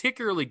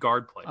 particularly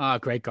guard play.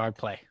 Great guard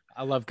play.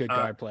 I love good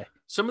guard play.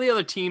 Some of the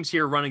other teams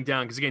here running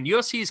down, because again,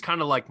 USC is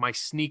kind of like my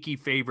sneaky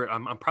favorite.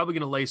 I'm probably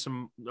going to lay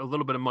a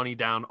little bit of money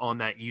down on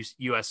that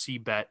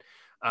USC bet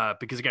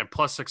because again,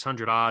 plus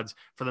 600 odds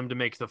for them to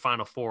make the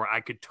Final Four.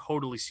 I could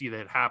totally see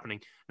that happening.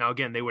 Now,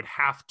 again, they would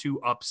have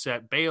to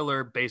upset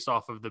Baylor based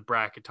off of the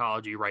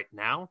bracketology right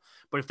now.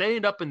 But if they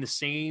end up in the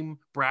same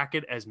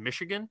bracket as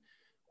Michigan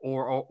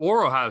or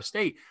Ohio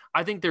State,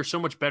 I think they're so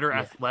much better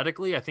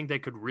athletically. I think they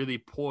could really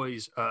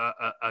poise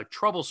a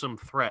troublesome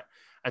threat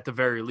at the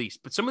very least.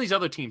 But some of these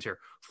other teams here,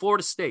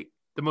 Florida State,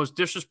 the most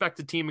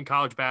disrespected team in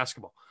college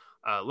basketball.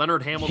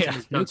 Leonard Hamilton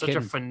has done such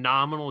a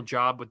phenomenal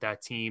job with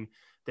that team.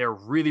 They're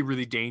really,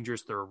 really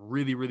dangerous. They're a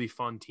really, really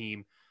fun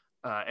team.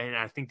 And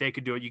I think they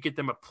could do it. You get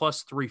them at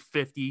plus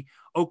 350.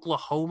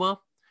 Oklahoma.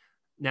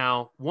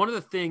 Now, one of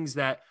the things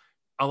that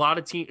a lot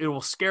of teams, it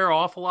will scare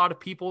off a lot of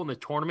people in the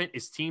tournament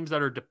is teams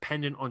that are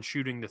dependent on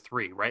shooting the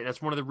three, right?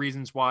 That's one of the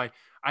reasons why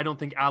I don't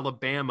think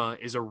Alabama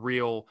is a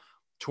real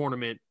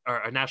tournament or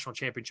a national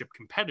championship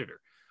competitor.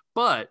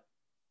 But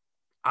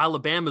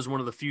Alabama is one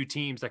of the few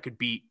teams that could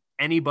beat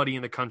anybody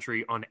in the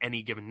country on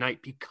any given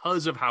night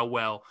because of how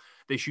well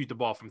they shoot the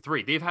ball from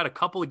three. They've had a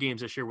couple of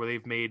games this year where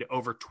they've made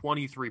over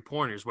 23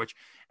 pointers, which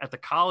at the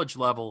college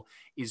level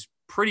is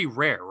pretty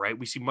rare, right?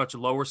 We see much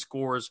lower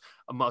scores,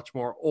 a much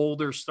more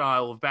older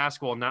style of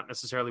basketball, not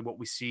necessarily what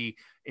we see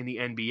in the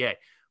NBA.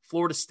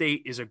 Florida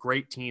State is a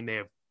great team. They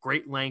have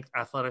great length,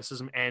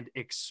 athleticism, and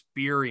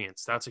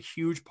experience. That's a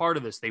huge part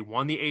of this. They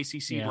won the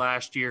ACC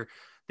last year.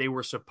 They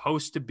were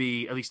supposed to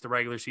be, at least the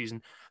regular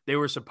season, they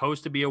were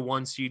supposed to be a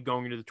 1 seed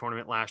going into the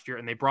tournament last year,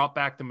 and they brought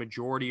back the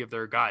majority of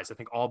their guys. I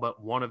think all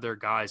but one of their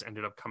guys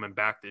ended up coming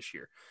back this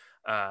year.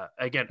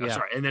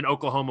 And then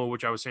Oklahoma,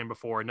 which I was saying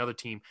before, another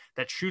team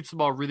that shoots the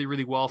ball really,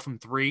 really well from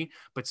 3,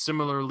 but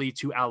similarly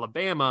to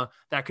Alabama,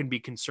 that can be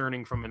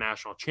concerning from a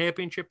national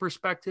championship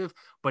perspective,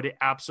 but it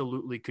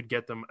absolutely could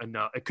get them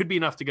enough. It could be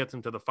enough to get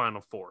them to the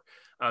Final Four.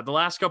 The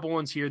last couple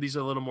ones here, these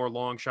are a little more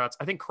long shots.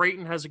 I think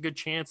Creighton has a good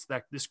chance.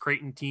 That this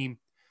Creighton team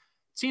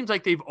seems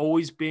like they've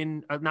always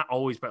been, not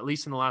always, but at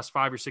least in the last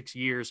 5 or 6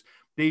 years,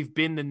 they've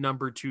been the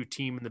number 2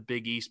 team in the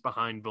Big East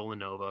behind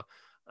Villanova.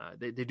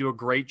 They do a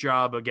great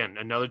job. Again,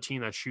 another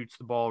team that shoots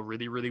the ball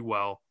really, really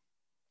well.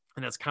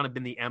 And that's kind of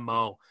been the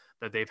MO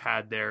that they've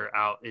had there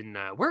out in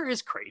where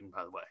is Creighton,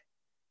 by the way?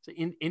 So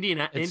in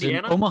Indiana?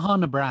 In Omaha,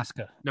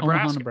 Nebraska.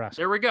 Omaha,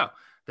 Nebraska. There we go.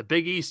 The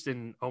Big East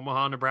in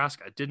Omaha,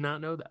 Nebraska. I did not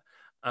know that.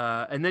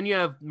 And then you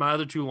have my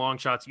other 2 long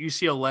shots.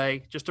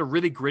 UCLA, just a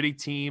really gritty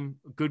team,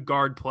 good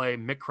guard play.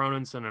 Mick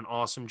Cronin's done an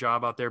awesome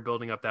job out there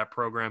building up that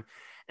program.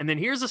 And then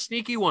here's a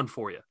sneaky one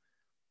for you.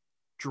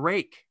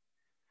 Drake.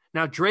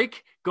 Now,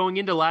 Drake going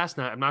into last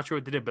night, I'm not sure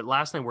what they did, but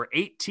last night we're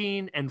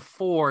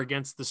 18-4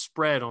 against the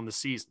spread on the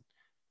season.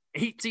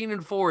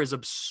 18-4 is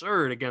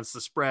absurd against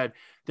the spread.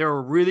 They're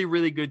a really,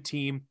 really good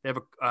team. They have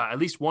at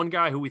least one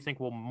guy who we think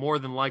will more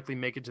than likely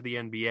make it to the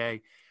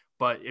NBA.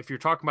 But if you're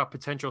talking about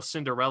potential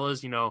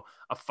Cinderellas,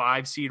 a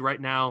 5 seed right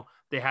now,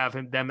 they have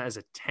them as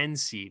a 10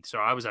 seed. So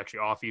I was actually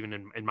off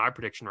even in my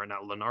prediction right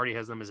now. Lenardi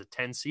has them as a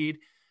 10 seed.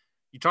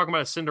 You're talking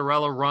about a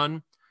Cinderella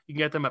run. You can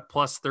get them at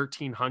plus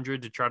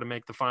 1,300 to try to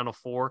make the Final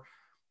Four.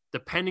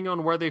 Depending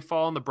on where they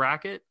fall in the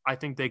bracket, I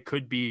think they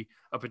could be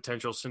a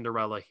potential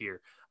Cinderella here.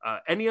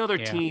 Any other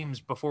teams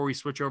before we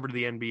switch over to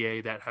the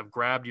NBA that have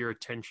grabbed your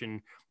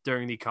attention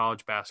during the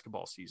college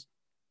basketball season?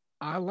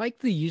 I like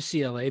the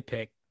UCLA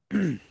pick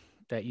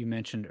that you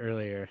mentioned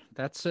earlier.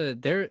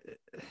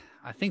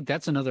 I think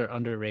that's another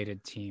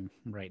underrated team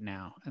right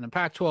now. And the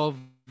Pac-12,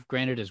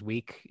 granted, is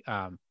weak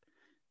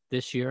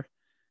this year.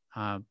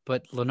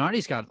 But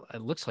Lenardi's got,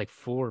 it looks like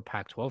 4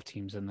 Pac-12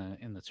 teams in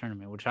the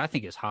tournament, which I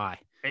think is high.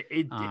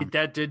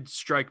 That did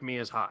strike me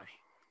as high.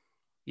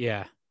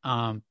 Yeah.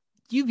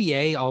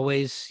 UVA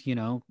always,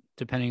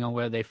 depending on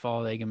where they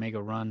fall, they can make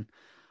a run.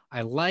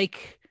 I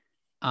like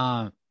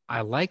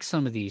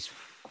some of these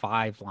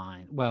 5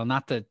 line. Well,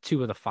 not the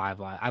 2 of the 5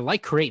 line. I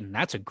like Creighton.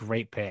 That's a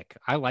great pick.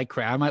 I like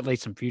Creighton. I might lay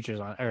some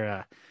futures on,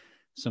 or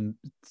some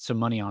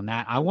money on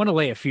that. I want to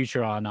lay a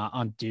future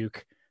on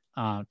Duke.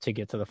 To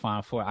get to the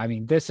Final Four. I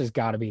mean, this has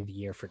got to be the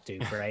year for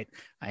Duke, right?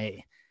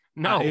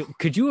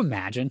 Could you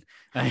imagine?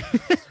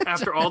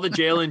 After all the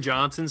Jalen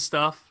Johnson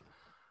stuff?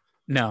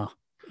 No,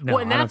 well,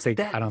 I don't think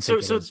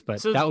it is,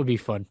 but that would be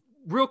fun.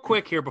 Real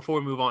quick here before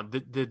we move on,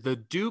 the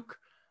Duke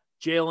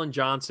Jalen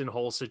Johnson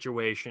whole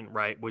situation,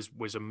 right,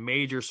 was a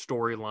major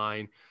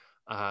storyline.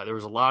 There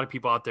was a lot of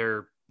people out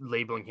there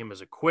labeling him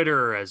as a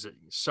quitter, as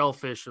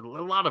selfish, a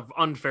lot of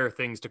unfair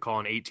things to call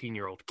an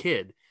 18-year-old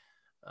kid.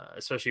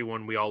 Especially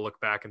when we all look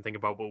back and think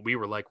about what we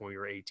were like when we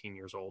were 18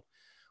 years old.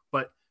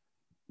 But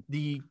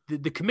the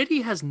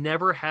committee has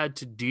never had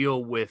to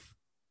deal with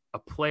a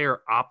player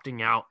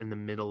opting out in the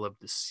middle of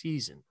the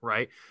season,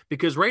 right?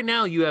 Because right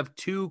now you have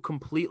 2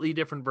 completely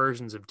different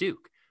versions of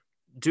Duke.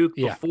 Duke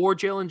before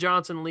Jalen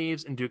Johnson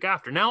leaves and Duke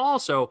after. Now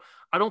also,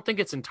 I don't think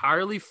it's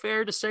entirely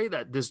fair to say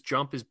that this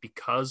jump is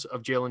because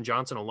of Jalen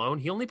Johnson alone.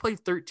 He only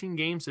played 13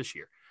 games this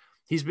year.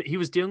 He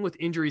was dealing with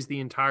injuries the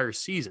entire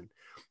season.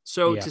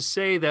 So to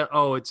say that,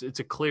 it's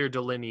a clear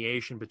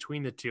delineation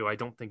between the 2, I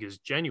don't think is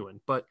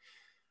genuine. But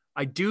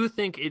I do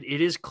think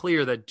it is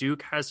clear that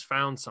Duke has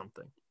found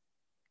something.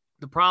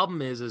 The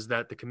problem is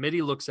that the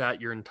committee looks at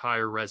your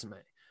entire resume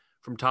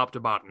from top to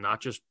bottom, not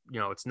just,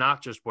 it's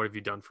not just what have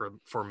you done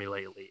for me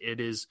lately. It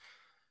is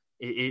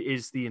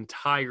the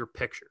entire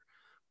picture.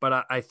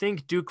 But I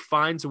think Duke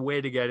finds a way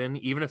to get in,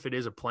 even if it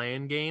is a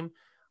play-in game.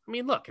 I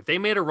mean, look, if they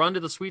made a run to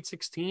the Sweet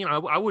 16,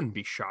 I wouldn't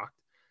be shocked.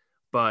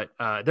 But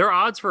their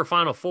odds for a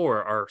Final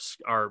Four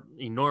are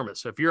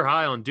enormous. So if you're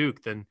high on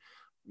Duke, then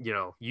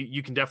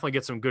you can definitely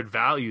get some good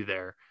value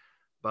there.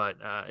 But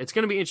it's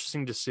going to be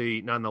interesting to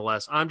see.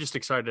 Nonetheless, I'm just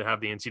excited to have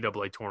the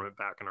NCAA tournament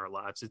back in our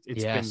lives.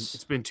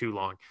 It's been too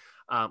long.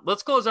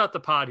 Let's close out the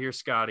pod here,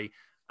 Scotty.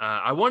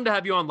 I wanted to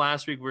have you on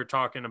last week. We were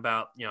talking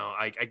about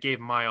I gave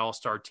my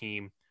All-Star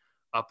team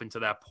up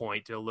until that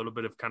point, to a little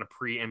bit of kind of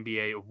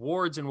pre-NBA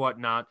awards and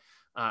whatnot.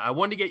 I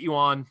wanted to get you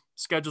on.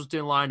 Schedules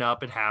didn't line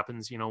up. It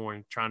happens, when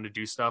we're trying to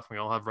do stuff. We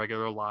all have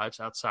regular lives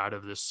outside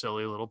of this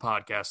silly little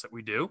podcast that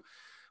we do.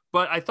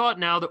 But I thought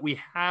now that we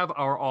have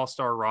our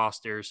All-Star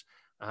rosters,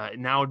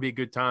 now would be a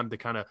good time to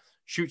kind of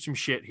shoot some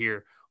shit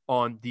here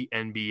on the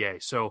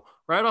NBA. So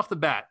right off the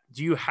bat,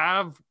 do you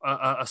have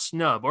a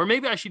snub? Or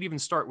maybe I should even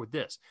start with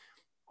this.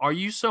 Are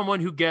you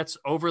someone who gets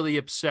overly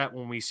upset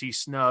when we see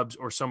snubs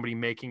or somebody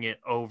making it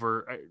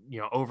over,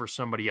 over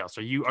somebody else?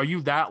 Are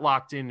you that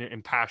locked in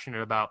and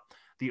passionate about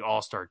the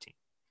All-Star team?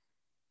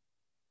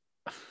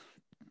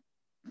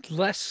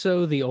 less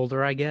so the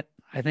older I get.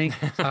 I think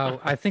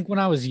I think when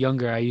I was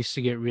younger, I used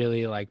to get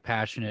really like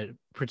passionate,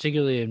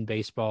 particularly in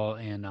baseball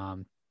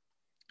and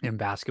in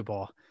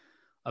basketball,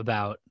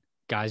 about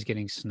guys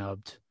getting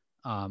snubbed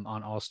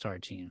on all-star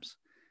teams.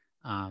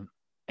 And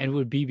it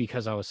would be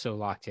because I was so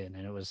locked in,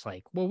 and it was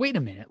like, well, wait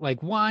a minute,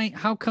 like why?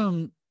 How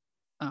come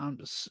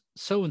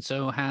so and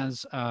so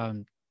has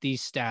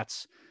these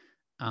stats,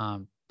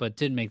 but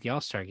didn't make the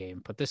all-star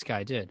game, but this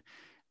guy did?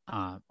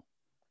 And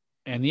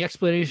the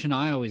explanation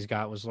I always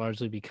got was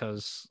largely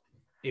because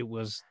it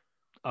was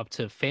up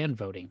to fan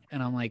voting.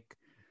 And I'm like,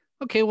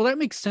 okay, well, that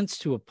makes sense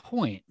to a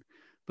point.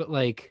 But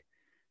like,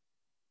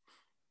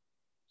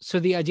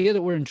 so the idea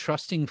that we're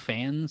entrusting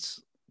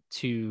fans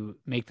to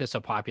make this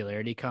a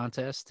popularity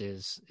contest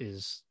is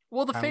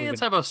well, the fans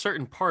have a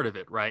certain part of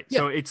it, right? Yeah.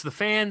 So it's the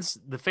fans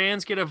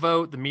get a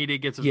vote, the media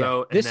gets a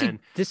vote, and then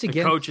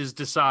the coaches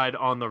decide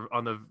on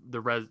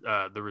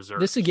the reserve.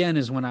 This again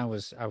is when I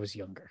was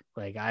younger.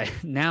 Like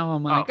now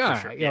I'm like, all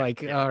right, yeah,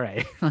 like all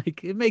right,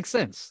 like it makes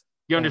sense.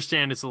 You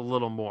understand it's a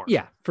little more.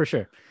 Yeah, for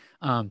sure.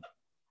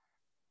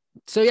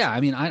 So yeah,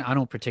 I mean, I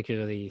don't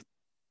particularly,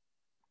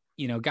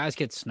 guys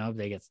get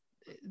snubbed.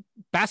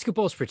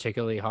 Basketball is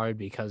particularly hard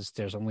because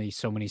there's only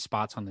so many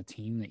spots on the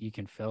team that you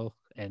can fill,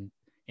 and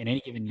in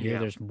any given year,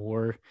 there's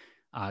more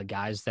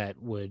guys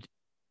that would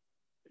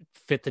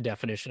fit the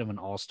definition of an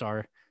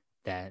all-star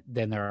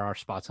than there are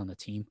spots on the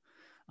team.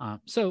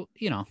 So,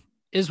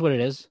 is what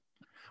it is.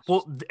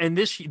 Well, and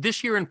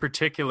this year in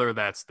particular,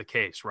 that's the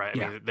case, right?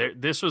 Yeah. I mean,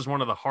 this was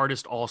one of the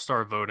hardest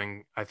all-star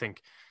voting, I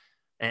think.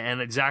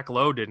 And Zach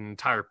Lowe did an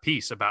entire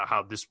piece about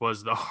how this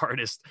was the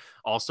hardest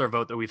all-star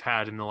vote that we've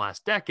had in the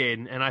last decade.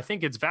 And I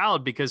think it's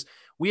valid because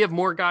we have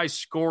more guys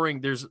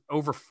scoring. There's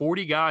over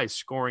 40 guys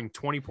scoring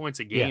 20 points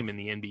a game in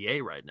the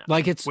NBA right now,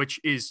 which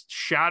is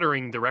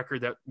shattering the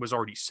record that was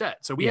already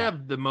set. So we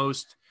have the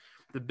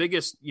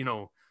biggest,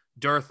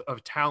 dearth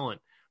of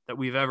talent that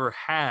we've ever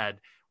had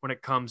when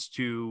it comes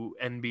to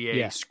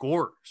NBA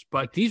scorers. But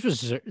like these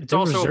reserves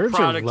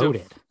are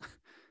loaded.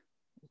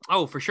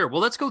 Oh, for sure.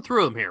 Well, let's go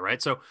through them here,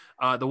 right? So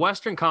the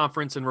Western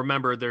Conference, and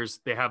remember,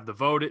 they have the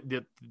vote.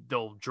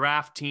 They'll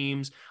draft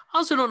teams. I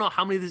also don't know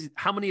how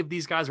many of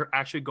these guys are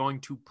actually going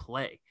to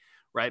play,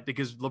 right?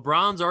 Because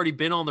LeBron's already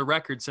been on the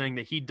record saying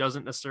that he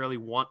doesn't necessarily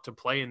want to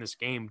play in this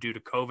game due to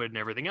COVID and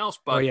everything else.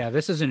 But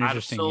this is an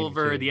interesting. Adam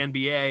Silver, the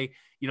NBA,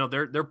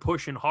 they're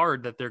pushing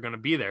hard that they're going to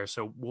be there.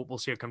 So we'll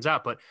see how it comes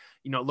out. But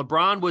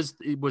LeBron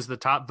was the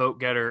top vote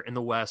getter in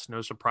the West.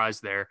 No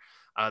surprise there.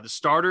 The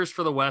starters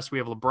for the West, we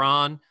have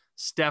LeBron,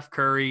 Steph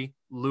Curry,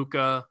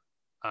 Luka,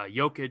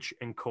 Jokic,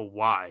 and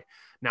Kawhi.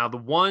 Now, the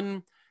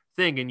one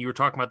thing, and you were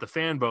talking about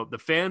the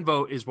fan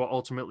vote is what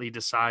ultimately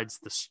decides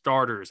the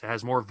starters. It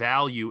has more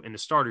value in the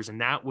starters,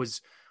 and that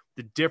was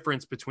the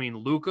difference between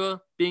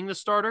Luka being the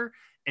starter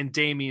and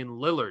Damian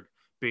Lillard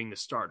being the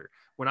starter.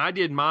 When I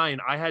did mine,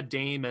 I had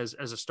Dame as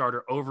a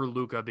starter over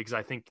Luka because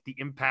I think the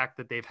impact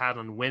that they've had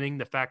on winning,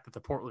 the fact that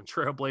the Portland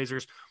Trail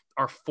Blazers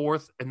are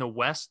fourth in the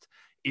West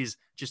is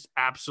just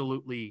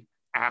absolutely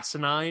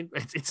asinine.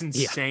 It's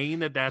insane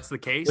that that's the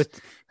case.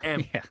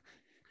 And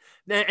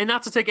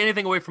not to take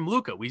anything away from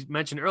Luka. We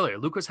mentioned earlier,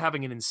 Luka's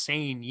having an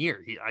insane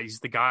year. He's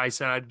the guy I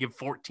said I'd give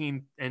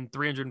 14 and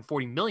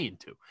 340 million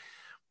to.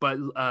 But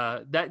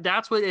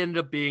that's what it ended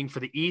up being for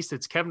the East.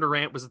 It's Kevin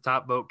Durant was the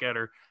top vote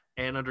getter.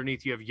 And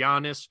underneath you have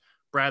Giannis,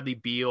 Bradley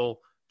Beal,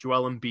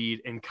 Joel Embiid,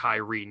 and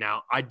Kyrie.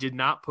 Now, I did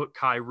not put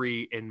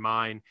Kyrie in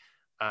mine.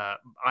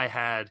 I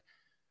had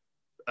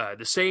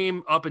the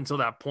same up until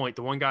that point.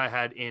 The one guy I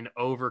had in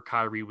over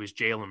Kyrie was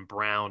Jaylen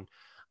Brown.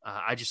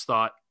 I just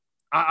thought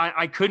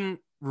I couldn't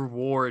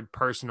reward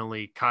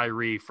personally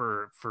Kyrie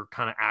for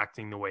kind of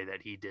acting the way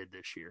that he did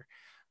this year.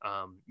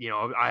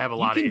 I have a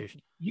lot of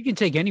issues. You can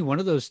take any one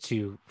of those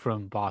two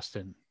from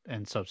Boston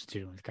and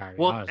substitute with Kyrie.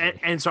 Well,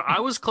 and so I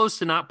was close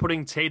to not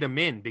putting Tatum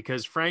in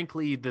because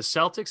frankly, the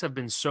Celtics have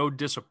been so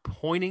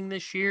disappointing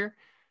this year,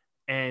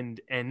 and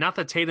not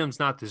that Tatum's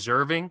not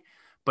deserving,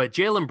 but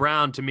Jaylen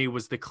Brown to me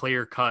was the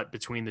clear cut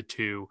between the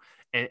two.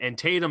 And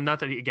Tatum, not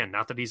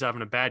that he's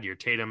having a bad year.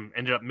 Tatum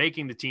ended up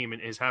making the team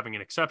and is having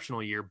an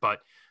exceptional year, but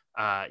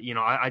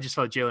I just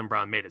felt Jaylen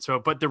Brown made it. So,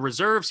 but the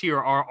reserves here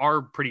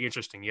are pretty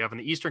interesting. You have in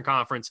the Eastern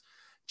Conference,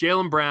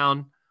 Jaylen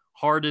Brown,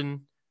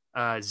 Harden,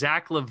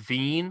 Zach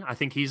LaVine. I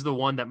think he's the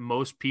one that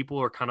most people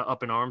are kind of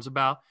up in arms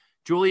about.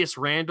 Julius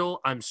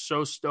Randle. I'm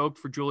so stoked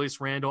for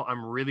Julius Randle.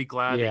 I'm really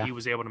glad that he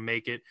was able to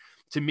make it.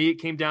 To me, it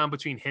came down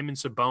between him and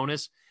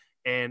Sabonis.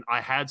 And I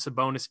had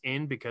Sabonis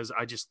in because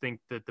I just think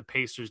that the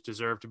Pacers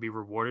deserve to be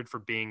rewarded for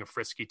being a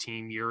frisky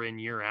team year in,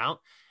 year out.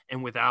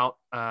 And without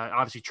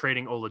obviously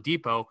trading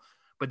Oladipo,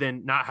 but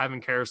then not having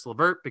Karis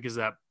LeVert because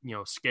of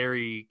that,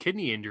 scary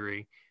kidney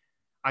injury.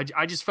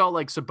 I just felt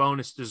like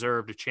Sabonis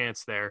deserved a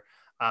chance there.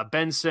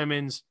 Ben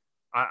Simmons,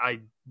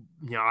 I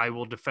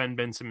will defend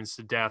Ben Simmons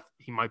to death.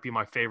 He might be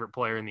my favorite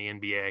player in the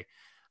NBA.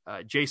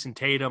 Jason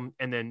Tatum,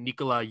 and then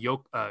Nikola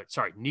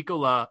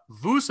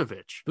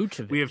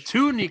Vucevic. We have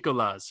two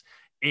Nikolas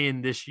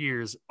in this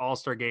year's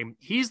All-Star game.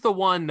 He's the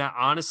one that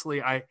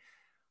honestly I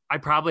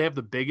probably have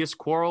the biggest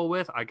quarrel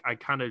with. I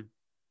kind of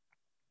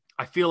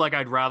I feel like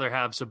I'd rather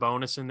have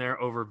Sabonis in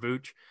there over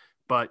Vooch.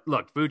 But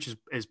look, Vooch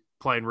is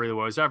playing really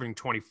well. He's averaging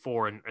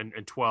 24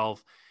 and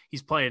 12.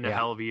 He's playing a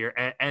hell of a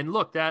year. And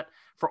look, that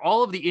for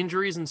all of the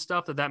injuries and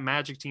stuff that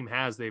Magic team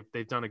has,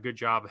 they've done a good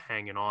job of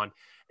hanging on.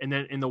 And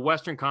then in the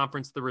Western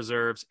Conference, the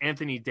reserves,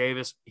 Anthony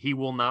Davis, he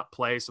will not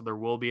play, so there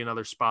will be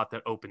another spot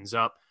that opens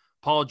up.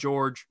 Paul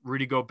George,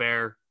 Rudy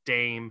Gobert,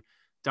 Dame,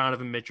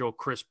 Donovan Mitchell,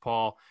 Chris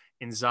Paul,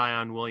 and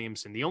Zion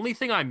Williamson. The only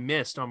thing I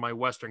missed on my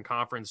Western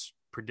Conference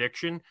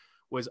prediction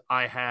was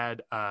I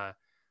had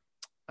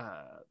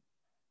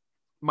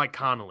Mike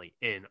Conley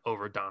in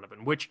over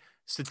Donovan, which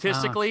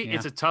statistically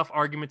it's a tough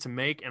argument to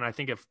make. And I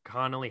think if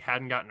Conley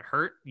hadn't gotten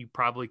hurt, you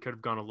probably could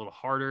have gone a little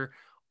harder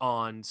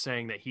on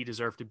saying that he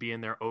deserved to be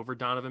in there over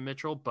Donovan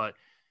Mitchell. But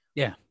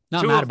two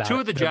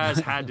of the Jazz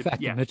had to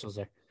be Mitchell's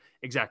there.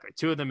 Exactly.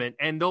 Two of them in,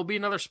 and there'll be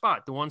another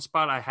spot. The one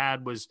spot I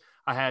had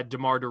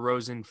DeMar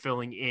DeRozan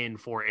filling in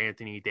for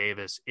Anthony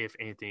Davis if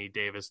Anthony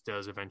Davis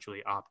does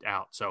eventually opt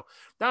out. So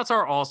that's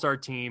our all-star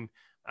team.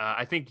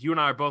 I think you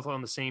and I are both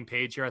on the same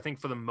page here. I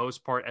think for the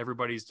most part,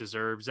 everybody's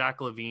deserved. Zach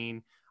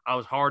LaVine, I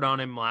was hard on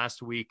him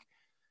last week.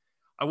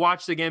 I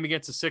watched the game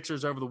against the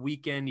Sixers over the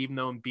weekend, even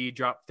though Embiid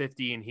dropped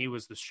 50 and he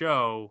was the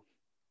show.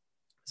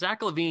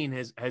 Zach LaVine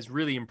has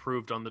really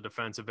improved on the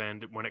defensive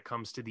end when it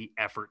comes to the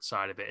effort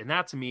side of it. And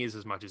that to me is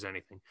as much as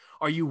anything.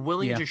 Are you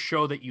willing to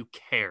show that you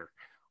care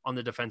on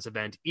the defensive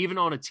end, even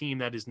on a team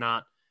that is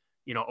not,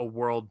 a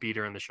world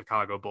beater in the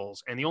Chicago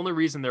Bulls? And the only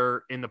reason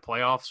they're in the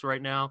playoffs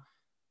right now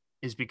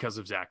is because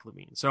of Zach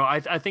LaVine. So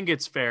I think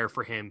it's fair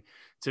for him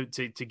to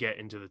get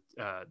into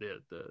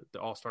the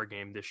All-Star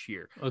game this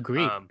year.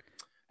 Agreed.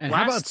 And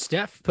how about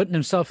Steph putting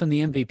himself in the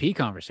MVP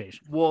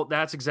conversation? Well,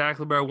 that's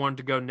exactly where I wanted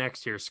to go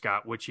next here,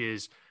 Scott, which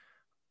is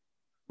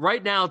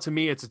right now, to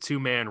me, it's a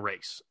two-man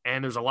race.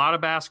 And there's a lot of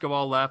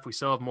basketball left. We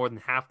still have more than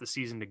half the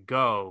season to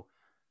go.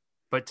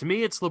 But to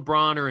me, it's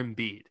LeBron or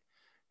Embiid.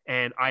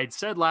 And I had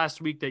said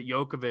last week that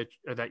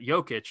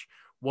Jokic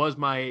was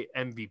my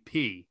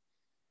MVP.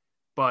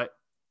 But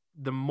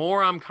the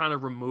more I'm kind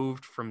of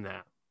removed from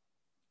that,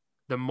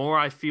 the more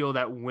I feel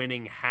that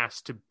winning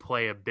has to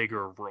play a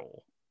bigger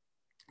role.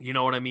 You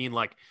know what I mean?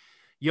 Like,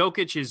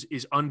 Jokic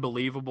is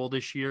unbelievable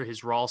this year.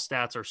 His raw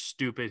stats are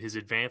stupid. His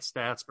advanced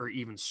stats are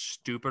even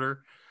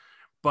stupider.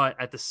 But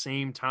at the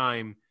same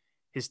time,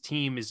 his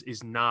team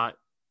is not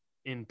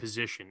in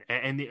position.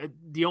 And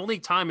the only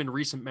time in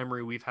recent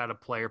memory we've had a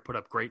player put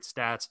up great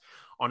stats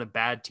on a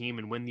bad team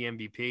and win the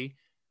MVP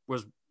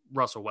was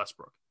Russell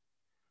Westbrook.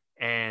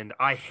 And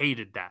I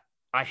hated that.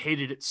 I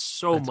hated it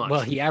so much.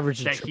 Well, he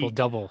averaged a triple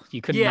double. You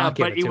could not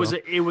give it to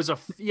him.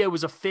 It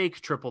was a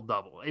fake triple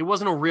double. It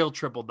wasn't a real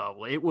triple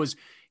double. It was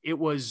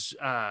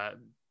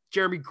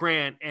Jeremy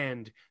Grant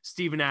and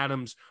Steven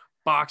Adams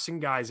boxing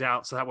guys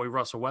out so that way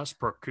Russell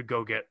Westbrook could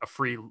go get a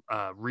free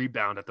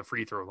rebound at the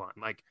free throw line.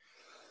 Like,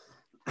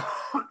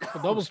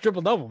 double's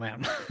triple double,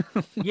 man.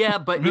 Yeah,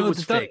 but it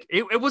was fake.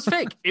 It was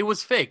fake. It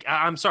was fake.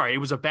 I'm sorry. It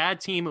was a bad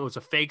team. It was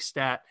a fake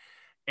stat.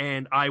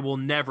 And I will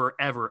never,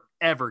 ever,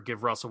 ever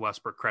give Russell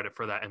Westbrook credit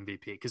for that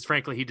MVP because,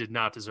 frankly, he did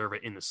not deserve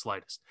it in the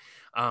slightest.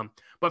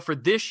 But for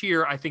this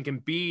year, I think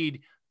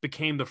Embiid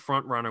became the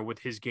front runner with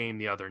his game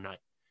the other night.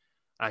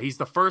 He's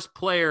the first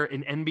player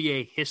in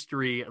NBA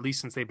history, at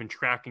least since they've been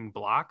tracking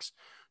blocks,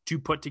 to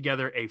put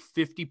together a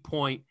 50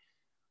 point,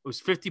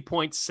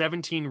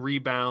 17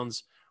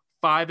 rebounds,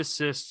 5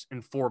 assists,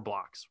 and 4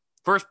 blocks.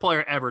 First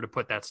player ever to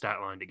put that stat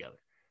line together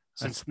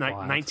since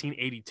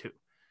 1982.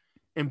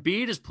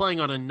 Embiid is playing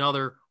on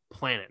another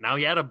planet. Now,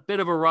 he had a bit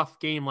of a rough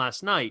game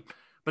last night,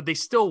 but they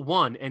still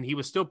won, and he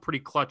was still pretty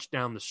clutch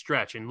down the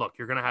stretch. And look,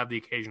 you're going to have the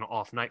occasional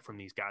off night from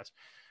these guys.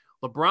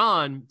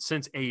 LeBron,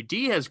 since AD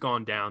has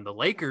gone down, the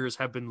Lakers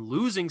have been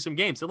losing some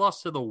games. They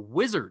lost to the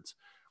Wizards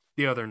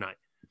the other night.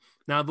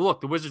 Now,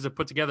 look, the Wizards have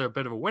put together a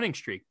bit of a winning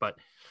streak, but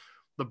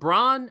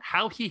LeBron,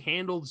 how he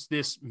handles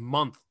this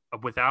month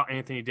without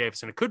Anthony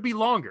Davis, and it could be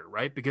longer,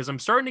 right? Because I'm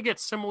starting to get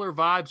similar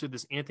vibes with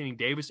this Anthony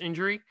Davis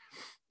injury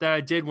that I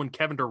did when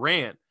Kevin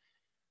Durant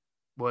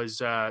was,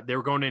 they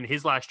were going in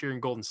his last year in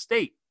Golden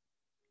State,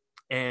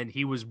 and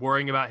he was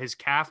worrying about his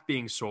calf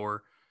being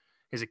sore,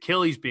 his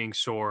Achilles being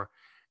sore,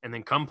 and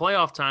then come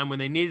playoff time when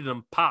they needed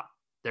him, pop,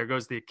 there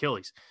goes the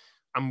Achilles.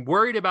 I'm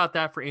worried about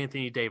that for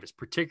Anthony Davis,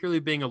 particularly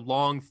being a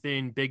long,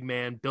 thin, big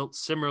man, built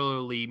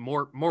similarly,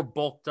 more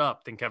bulked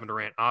up than Kevin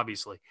Durant,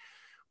 obviously.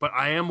 But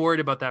I am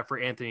worried about that for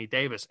Anthony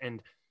Davis.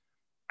 And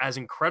as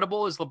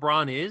incredible as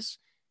LeBron is,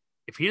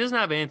 if he doesn't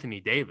have Anthony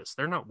Davis,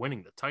 they're not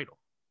winning the title.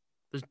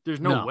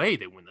 There's no way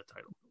they win the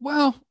title.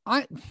 Well,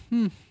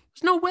 there's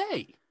no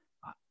way.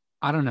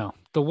 I don't know.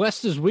 The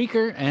West is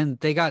weaker, and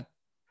they got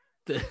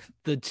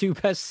the two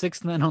best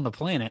sixth men on the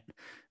planet.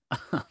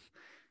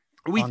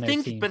 We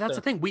think, but that's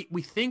the thing.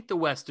 We think the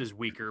West is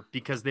weaker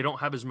because they don't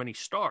have as many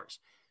stars.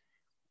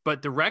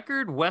 But the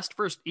record, West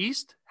versus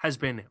East, has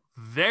been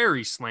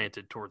very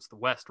slanted towards the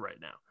West right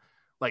now.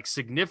 Like,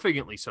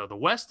 significantly so. The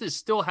West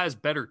still has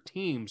better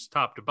teams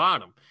top to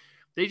bottom.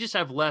 They just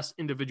have less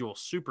individual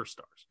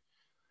superstars.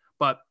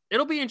 But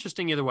it'll be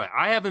interesting either way.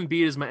 I have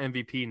Embiid as my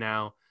MVP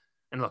now.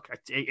 And look,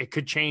 it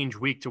could change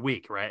week to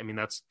week, right? I mean,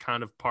 that's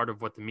kind of part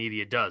of what the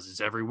media does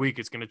is every week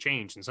it's going to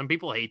change. And some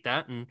people hate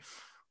that. And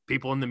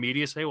people in the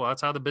media say, well,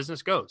 that's how the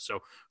business goes.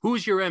 So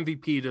who's your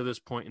MVP to this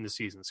point in the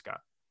season,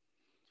 Scott?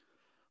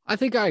 I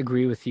think I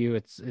agree with you.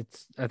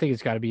 I think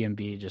it's got to be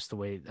Embiid, just the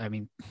way, I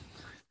mean,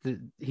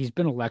 he's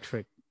been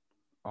electric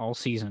all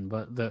season,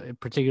 but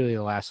particularly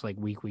the last like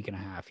week and a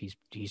half,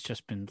 he's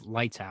just been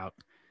lights out,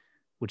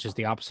 which is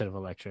the opposite of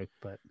electric,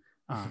 but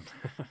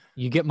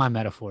you get my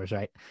metaphors,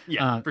 right?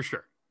 Yeah, for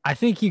sure. I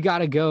think you got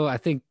to go. I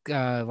think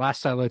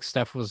last I looked,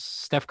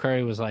 Steph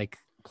Curry was like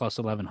plus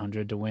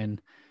 1,100 to win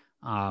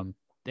the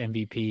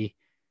MVP.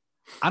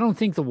 I don't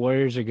think the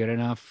Warriors are good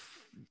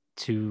enough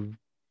to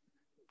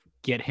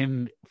get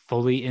him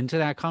fully into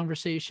that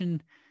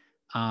conversation.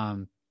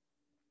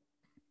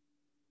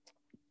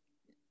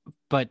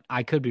 But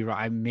I could be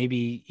wrong.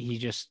 Maybe he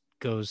just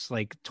goes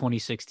like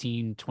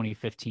 2016,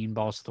 2015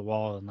 balls to the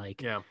wall and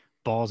like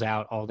balls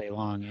out all day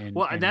long.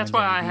 And that's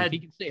why I had, if he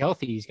can stay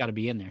healthy, he's got to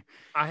be in there.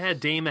 I had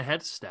Dame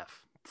ahead of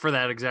Steph for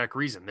that exact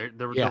reason.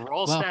 The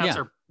raw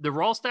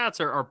stats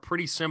are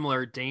pretty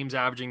similar. Dame's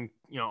averaging,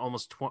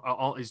 almost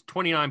is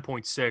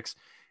 29.6,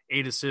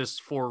 8 assists,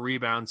 4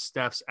 rebounds.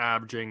 Steph's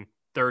averaging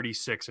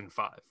 36 and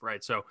 5,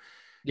 right? So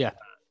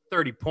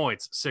 30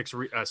 points, 6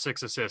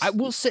 assists. I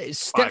will say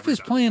Steph is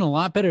playing a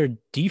lot better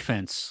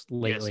defense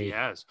lately.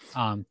 Yes, he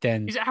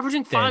has. He's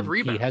averaging 5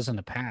 rebounds. He has in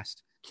the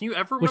past. Can you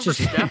ever remember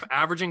Steph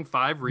averaging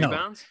 5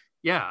 rebounds?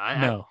 No.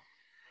 Yeah,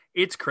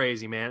 it's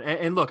crazy, man.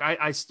 And look,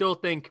 I still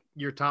think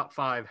your top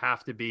 5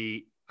 have to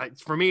be,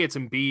 for me, it's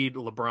Embiid,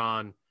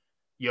 LeBron,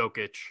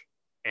 Jokic,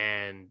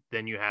 and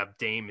then you have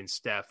Dame and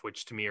Steph,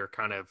 which to me are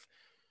kind of,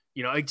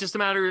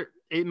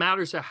 it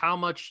matters to how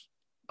much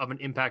of an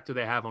impact do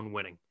they have on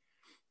winning.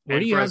 Where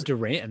do you have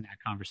Durant in that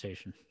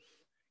conversation?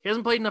 He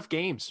hasn't played enough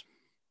games.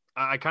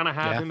 I kind of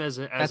have him as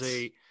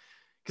a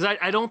because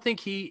I don't think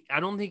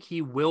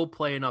he will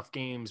play enough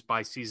games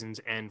by season's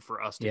end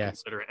for us to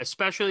consider it,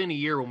 especially in a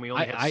year when we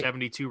only have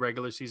 72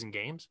 regular season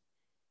games.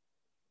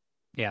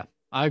 Yeah,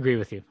 I agree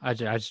with you. I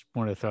just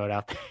wanted to throw it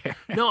out there.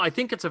 No, I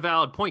think it's a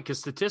valid point because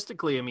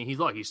statistically, I mean,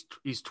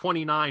 he's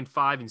 29,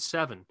 5 and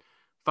 7,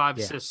 5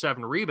 assists,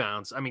 7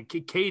 rebounds. I mean,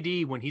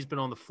 KD when he's been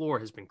on the floor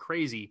has been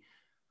crazy.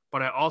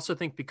 But I also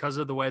think because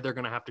of the way they're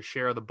going to have to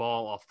share the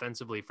ball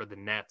offensively for the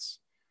Nets,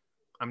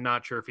 I'm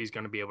not sure if he's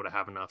going to be able to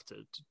have enough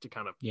to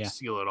kind of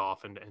seal it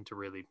off and to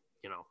really,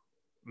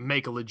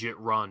 make a legit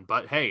run.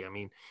 But hey, I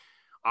mean,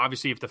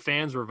 obviously if the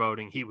fans were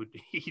voting,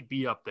 he'd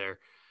be up there.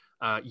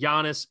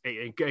 Giannis,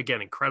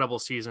 again, incredible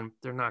season.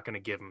 They're not going to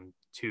give him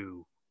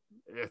 3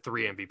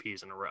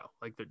 MVPs in a row.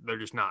 Like they're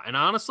just not. And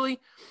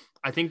honestly,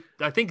 I think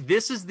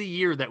this is the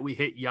year that we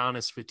hit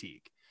Giannis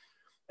fatigue.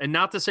 And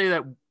not to say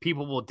that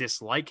people will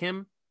dislike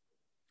him,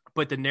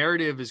 but the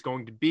narrative is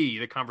going to be,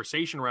 the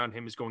conversation around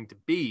him is going to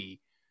be,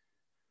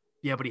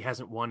 but he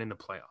hasn't won in the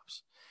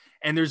playoffs.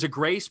 And there's a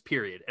grace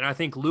period. And I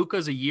think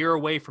Luka's a year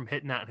away from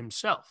hitting that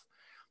himself.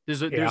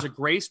 There's a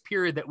grace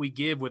period that we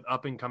give with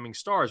up and coming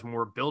stars when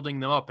we're building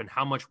them up and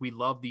how much we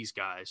love these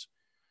guys.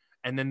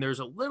 And then there's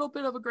a little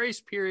bit of a grace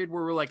period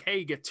where we're like, hey,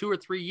 you get 2 or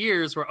 3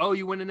 years where,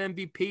 you win an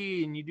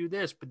MVP and you do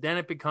this. But then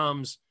it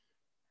becomes,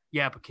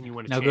 but can you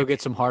win a championship? Now go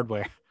get some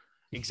hardware.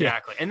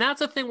 Exactly. And that's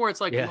a thing where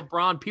it's like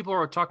LeBron, people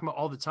are talking about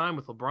all the time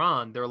with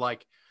LeBron. They're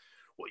like,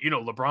 well,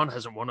 LeBron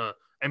hasn't won a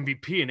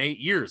MVP in 8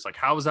 years. Like,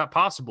 how is that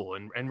possible?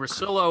 And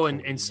Russillo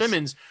and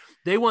Simmons,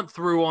 they went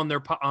through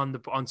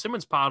on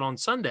Simmons' pod on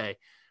Sunday.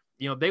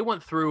 They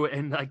went through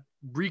and like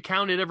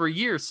recounted every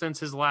year since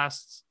his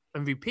last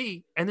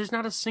MVP. And there's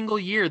not a single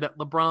year that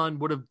LeBron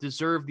would have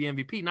deserved the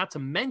MVP. Not to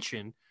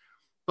mention,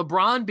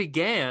 LeBron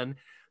began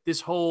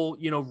this whole,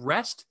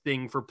 rest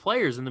thing for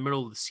players in the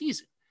middle of the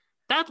season.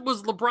 That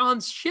was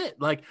LeBron's shit.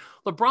 Like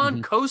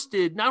LeBron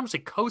coasted, not to say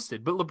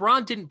coasted, but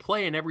LeBron didn't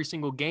play in every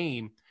single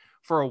game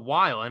for a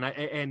while.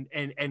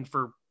 And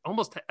for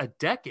almost a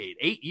decade,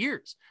 8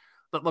 years,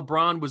 that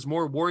LeBron was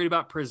more worried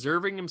about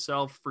preserving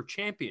himself for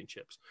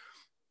championships.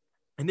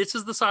 And this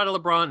is the side of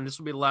LeBron, and this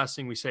will be the last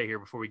thing we say here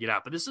before we get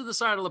out, but this is the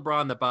side of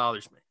LeBron that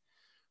bothers me,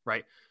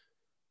 right?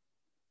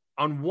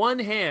 On one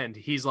hand,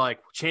 he's like,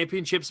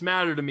 championships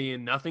matter to me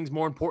and nothing's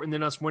more important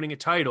than us winning a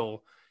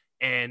title.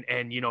 And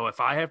if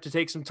I have to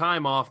take some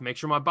time off, make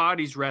sure my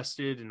body's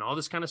rested and all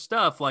this kind of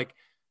stuff, like,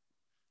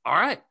 all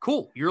right,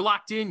 cool. You're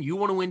locked in. You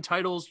want to win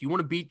titles. You want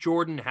to beat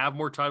Jordan, have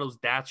more titles.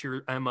 That's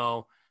your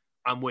MO.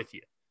 I'm with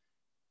you.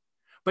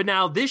 But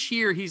now this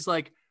year, he's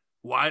like,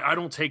 why? I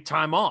don't take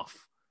time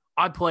off.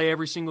 I play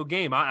every single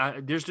game.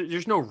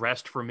 There's no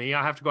rest for me.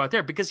 I have to go out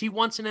there because he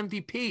wants an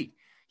MVP.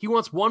 He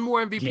wants one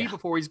more MVP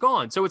before he's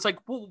gone. So it's like,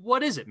 well,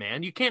 what is it,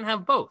 man? You can't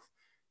have both.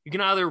 You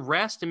can either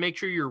rest and make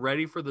sure you're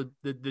ready for the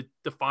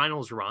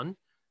finals run,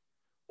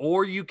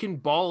 or you can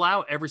ball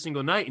out every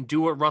single night and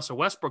do what Russell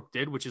Westbrook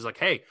did, which is like,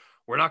 hey,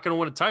 we're not going to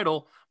win a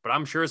title, but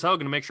I'm sure as hell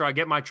going to make sure I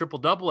get my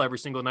triple-double every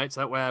single night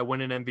so that way I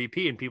win an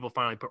MVP and people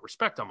finally put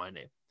respect on my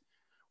name.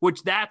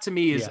 Which that to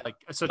me is like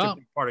such a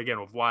big part, again,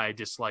 of why I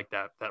dislike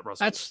that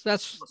Russell.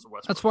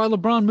 That's why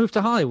LeBron moved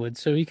to Hollywood,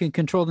 so he can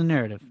control the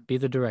narrative, be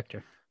the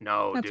director.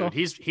 No, that's dude. All.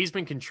 He's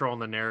been controlling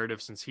the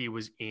narrative since he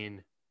was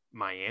in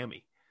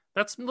Miami.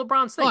 That's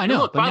LeBron's thing. Oh, I know.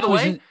 Look, by the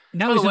way,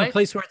 now he's in a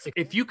place where it's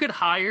if you could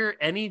hire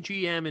any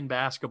GM in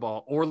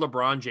basketball or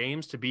LeBron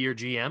James to be your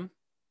GM,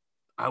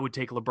 I would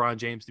take LeBron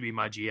James to be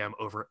my GM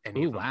over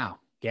any of them. Wow.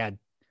 Yeah.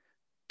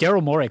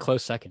 Daryl Morey,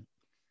 close second.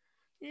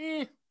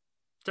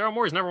 Daryl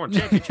Morey's never won a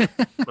championship.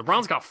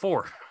 LeBron's got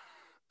 4.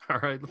 All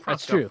right.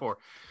 That's true. 4.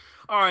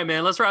 All right,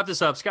 man. Let's wrap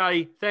this up.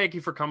 Scotty, thank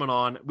you for coming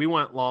on. We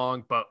went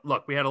long, but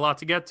look, we had a lot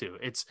to get to.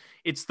 It's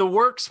the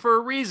works for a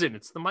reason.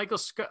 It's the Michael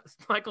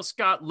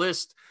Scott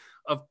list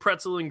of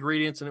pretzel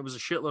ingredients, and it was a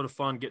shitload of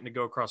fun getting to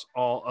go across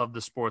all of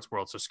the sports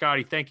world. So,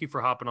 Scotty, thank you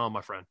for hopping on,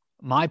 my friend.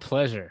 My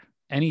pleasure.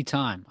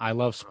 Anytime. I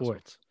love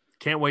sports.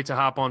 Can't wait to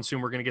hop on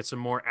soon. We're going to get some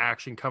more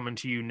action coming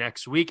to you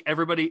next week.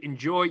 Everybody,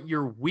 enjoy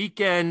your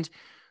weekend.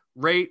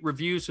 Rate,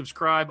 review,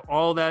 subscribe,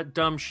 all that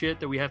dumb shit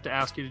that we have to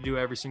ask you to do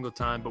every single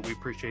time. But we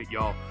appreciate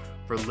y'all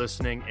for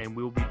listening, and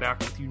we'll be back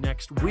with you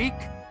next week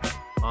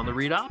on The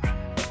Read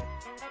Option.